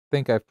don't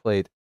think I've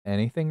played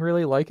anything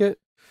really like it.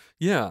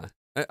 Yeah.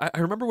 I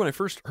remember when I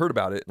first heard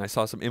about it and I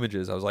saw some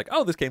images, I was like,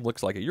 oh, this game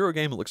looks like a Euro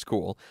game. It looks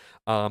cool.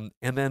 And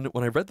then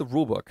when I read the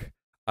rulebook,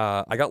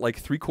 I got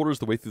like 3/4 of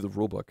the way through the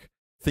rulebook,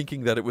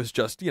 thinking that it was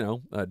just, you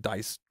know, a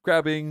dice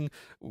grabbing,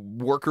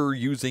 worker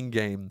using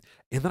game.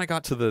 And then I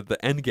got to the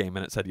end game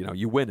and it said, you know,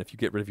 you win if you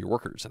get rid of your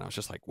workers. And I was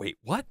just like, wait,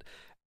 what?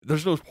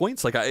 There's no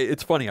points. Like,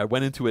 it's funny. I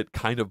went into it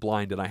kind of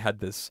blind, and I had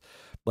this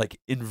like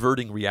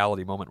inverting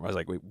reality moment where I was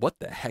like, wait, what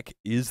the heck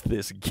is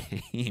this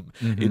game?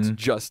 It's Mhm.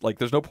 just like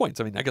there's no points.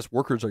 I mean, I guess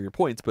workers are your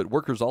points, but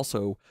workers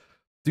also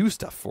do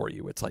stuff for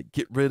you. It's like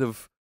get rid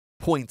of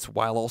points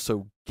while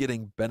also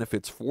getting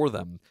benefits for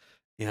them.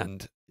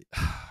 And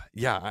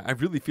yeah, I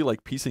really feel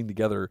like piecing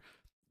together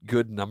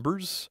good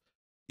numbers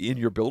in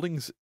your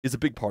buildings is a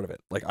big part of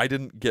it. Like I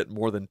didn't get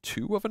more than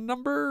 2 of a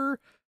number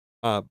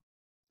uh,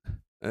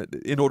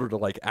 in order to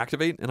like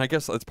activate, and I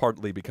guess that's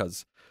partly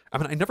because I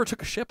mean I never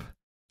took a ship.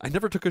 I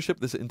never took a ship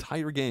this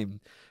entire game,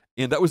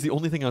 and that was the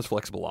only thing I was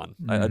flexible on.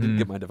 I didn't Mhm.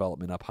 get my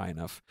development up high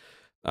enough,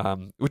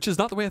 which is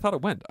not the way I thought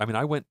it went. I mean,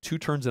 I went 2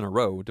 turns in a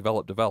row,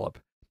 develop,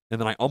 and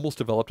then I almost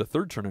developed a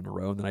 3rd turn in a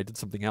row, and then I did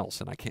something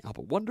else, and I can't help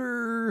but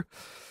wonder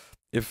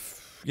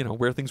if, you know,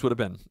 where things would have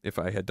been if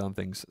I had done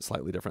things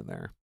slightly different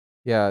there.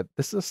 Yeah,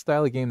 this is a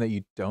style of game that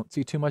you don't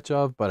see too much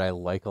of, but I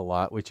like a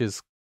lot, which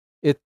is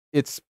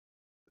it's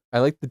I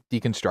like the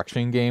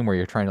deconstruction game where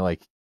you're trying to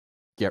like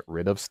get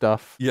rid of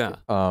stuff. Yeah,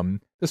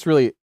 This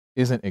really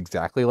isn't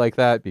exactly like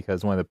that,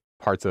 because one of the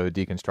parts of a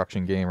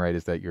deconstruction game, right,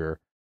 is that you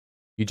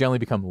generally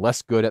become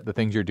less good at the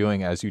things you're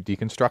doing as you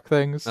deconstruct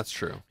things. that's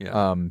true.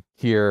 Yeah,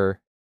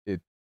 Here,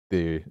 it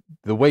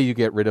the way you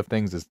get rid of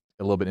things is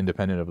a little bit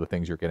independent of the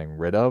things you're getting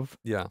rid of.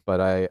 yeah.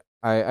 But I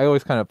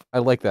always kind of I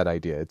like that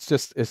idea. It's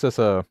just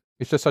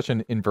such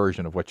an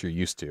inversion of what you're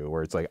used to,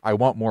 where it's like I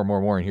want more,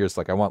 and here's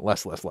like I want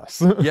less.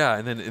 Yeah,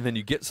 and then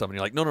you get some, and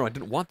you're like, no, I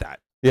didn't want that.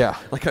 Yeah.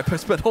 Like I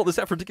spent all this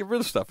effort to get rid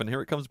of stuff, and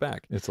here it comes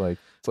back. It's like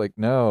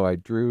no, I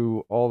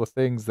drew all the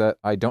things that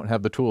I don't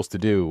have the tools to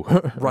do.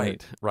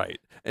 Right.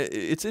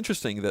 It's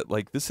interesting that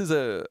like this is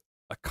a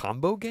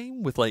combo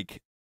game with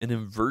like an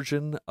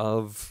inversion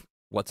of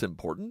what's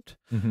important.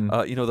 Hmm.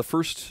 You know, the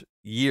first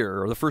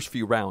year or the first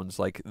few rounds,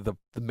 like the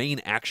main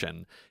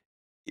action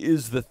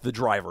is the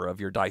driver of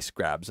your dice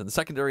grabs, and the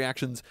secondary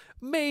actions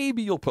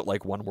maybe you'll put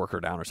like 1 worker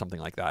down or something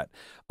like that.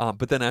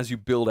 But then as you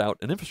build out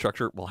an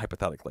infrastructure, well,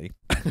 hypothetically,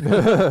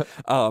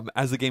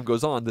 as the game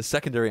goes on, the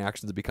secondary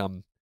actions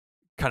become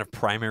kind of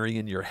primary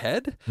in your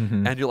head,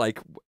 Hmm. and you're like,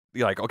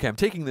 okay, I'm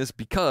taking this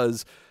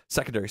because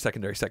secondary,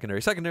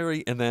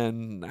 and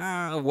then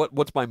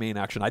what's my main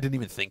action? I didn't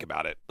even think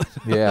about it.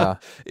 Yeah.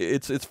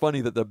 It's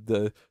funny that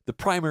the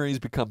primaries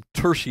become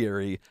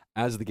tertiary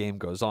as the game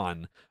goes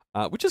on,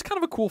 which is kind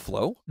of a cool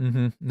flow.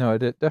 Hmm. No,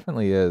 it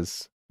definitely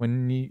is.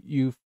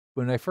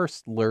 When I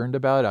first learned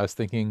about it, I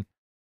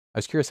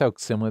was curious how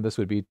similar this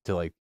would be to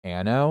like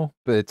Anno,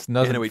 but it's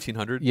nothing. Anno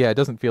 1800. Yeah, it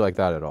doesn't feel like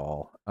that at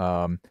all.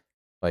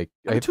 Like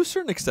I mean, to a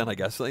certain extent, I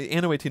guess. Like,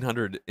 Anno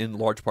 1800, in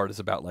large part, is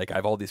about like I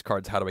have all these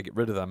cards. How do I get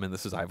rid of them? And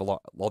this is I have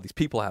all these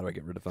people. How do I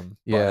get rid of them?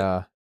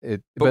 yeah,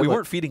 but we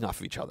weren't feeding off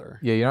of each other.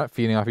 Yeah, you're not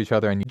feeding off each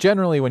other, and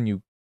generally, when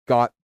you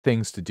got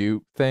things to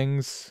do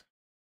things,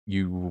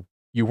 you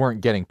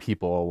weren't getting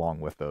people along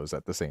with those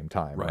at the same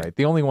time, right?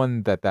 The only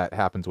one that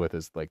happens with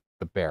is like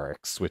the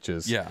barracks, which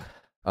is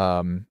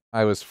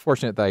I was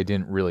fortunate that I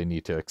didn't really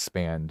need to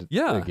expand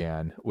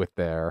again with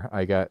there.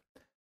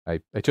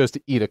 I chose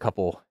to eat a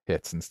couple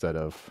hits instead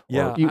of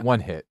eat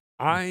one hit.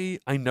 I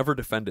never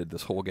defended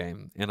this whole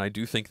game, and I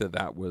do think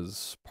that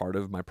was part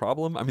of my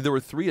problem. I mean, there were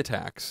 3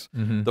 attacks.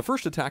 The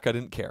first attack I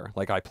didn't care.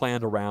 Like I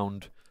planned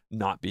around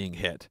not being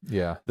hit.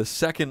 Yeah. The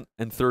second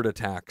and third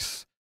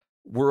attacks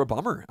were a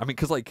bummer. I mean,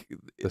 because like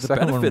the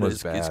benefit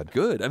is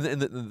good. I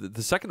mean, and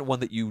the second one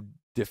that you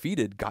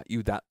defeated got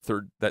you that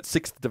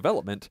 6th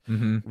development,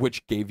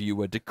 which gave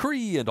you a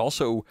decree and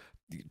also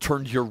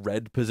turned your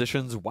red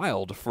positions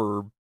wild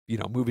for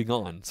moving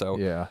on.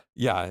 So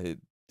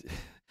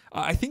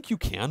I think you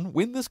can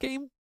win this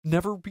game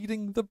never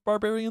beating the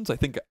barbarians. I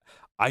think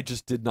I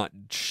just did not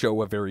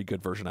show a very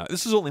good version of it.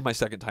 This is only my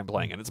second time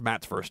playing it. It's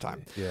Matt's first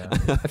time. Yeah.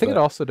 I think it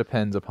also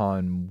depends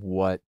upon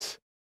what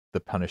the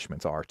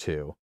punishments are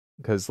too.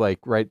 Because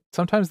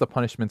sometimes the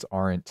punishments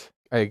aren't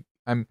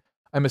I'm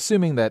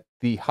assuming that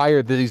the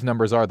higher these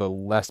numbers are, the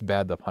less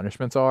bad the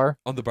punishments are.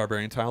 On the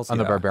barbarian tiles? On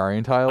the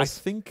barbarian tiles. I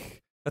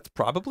think that's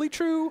probably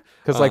true.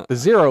 Because the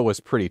 0 was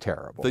pretty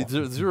terrible.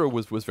 The 0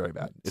 was very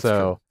bad. It's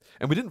true.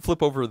 And we didn't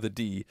flip over the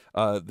D.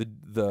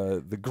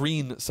 The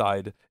green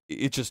side,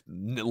 it's just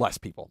less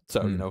people.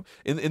 So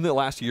in the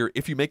last year,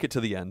 if you make it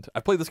to the end,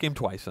 I've played this game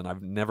twice and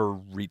I've never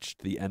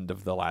reached the end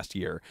of the last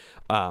year.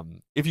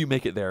 If you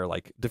make it there,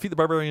 like defeat the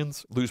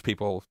barbarians, lose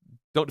people.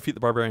 Don't defeat the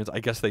barbarians. I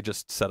guess they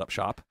just set up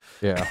shop.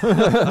 Yeah,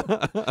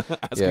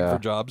 asking for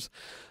jobs.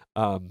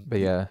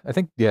 But I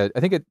think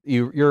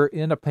you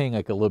end up paying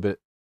like a little bit.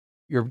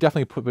 You're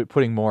definitely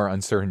putting more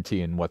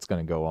uncertainty in what's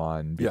going to go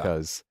on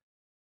because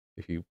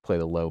if you play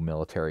the low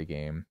military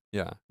game.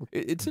 Yeah.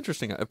 It's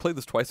interesting. I played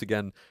this twice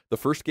again. The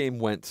first game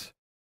went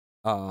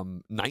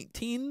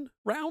 19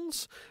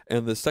 rounds,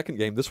 and the second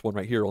game, this one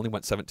right here, only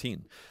went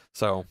 17.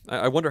 So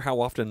I wonder how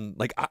often,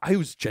 like, I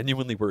was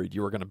genuinely worried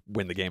you were going to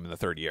win the game in the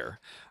third year.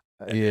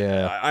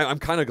 Yeah. I'm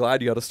kind of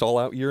glad you had a stall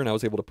out year, and I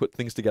was able to put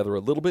things together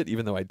a little bit,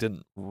 even though I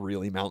didn't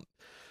really mount.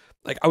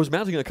 Like, I was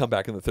mounting a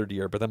comeback in the third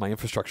year, but then my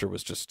infrastructure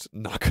was just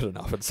not good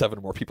enough, and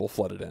 7 more people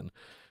flooded in.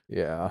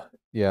 Yeah.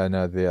 Yeah,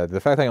 no, the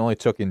fact that I only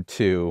took in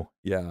 2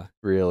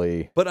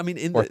 really. But I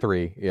mean, or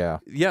 3, yeah.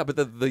 Yeah,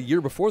 but the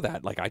year before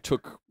that, like, I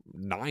took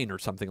 9 or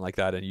something like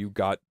that, and you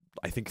got,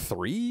 I think,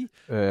 3?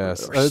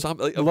 Yes.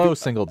 Like, low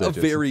single digits.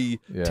 A very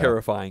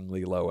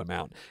terrifyingly low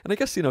amount. And I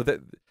guess,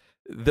 that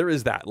there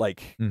is that.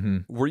 Like,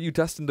 were you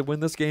destined to win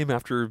this game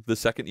after the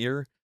second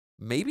year?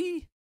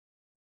 Maybe?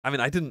 I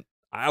mean,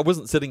 I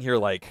wasn't sitting here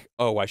like,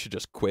 oh, I should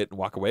just quit and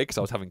walk away because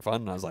I was having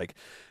fun. And I was like,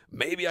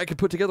 maybe I could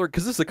put together,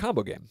 because this is a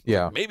combo game.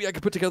 Yeah. Maybe I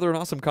could put together an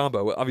awesome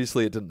combo.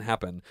 Obviously, it didn't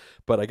happen.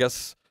 But I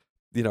guess,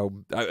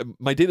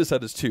 my data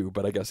set is 2.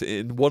 But I guess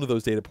in one of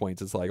those data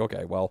points, it's like,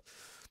 okay, well,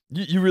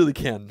 you really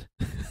can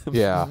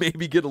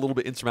maybe get a little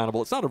bit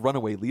insurmountable. It's not a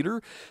runaway leader,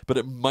 but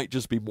it might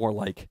just be more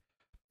like,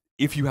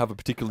 if you have a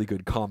particularly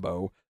good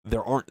combo,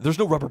 there's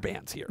no rubber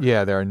bands here.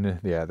 Yeah,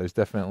 there's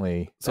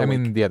definitely. So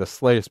the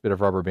slightest bit of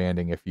rubber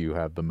banding if you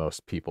have the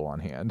most people on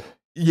hand.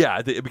 Yeah,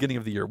 at the beginning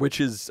of the year, which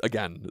is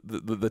again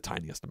the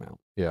tiniest amount.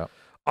 Yeah.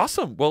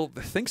 Awesome. Well,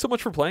 thanks so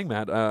much for playing,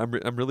 Matt.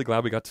 I'm really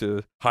glad we got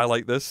to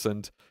highlight this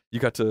and you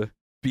got to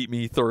beat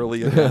me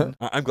thoroughly again.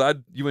 I'm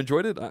glad you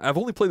enjoyed it. I've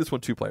only played this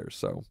one 2 players,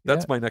 so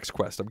that's my next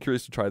quest. I'm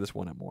curious to try this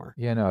one at more.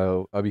 Yeah,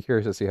 no, I'll be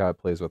curious to see how it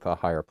plays with a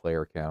higher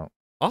player count.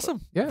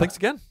 Awesome. Yeah. Thanks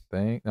again.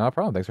 No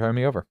problem. Thanks for having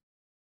me over.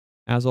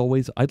 As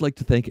always, I'd like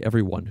to thank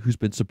everyone who's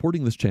been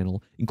supporting this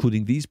channel,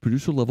 including these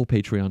producer-level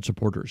Patreon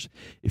supporters.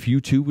 If you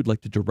too would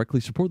like to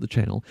directly support the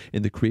channel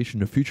in the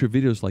creation of future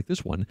videos like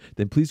this one,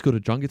 then please go to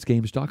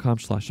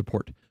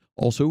JonGetsGames.com/support.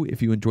 Also,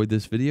 if you enjoyed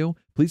this video,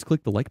 please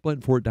click the like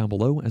button for it down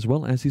below, as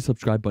well as the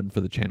subscribe button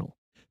for the channel.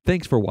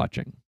 Thanks for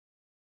watching.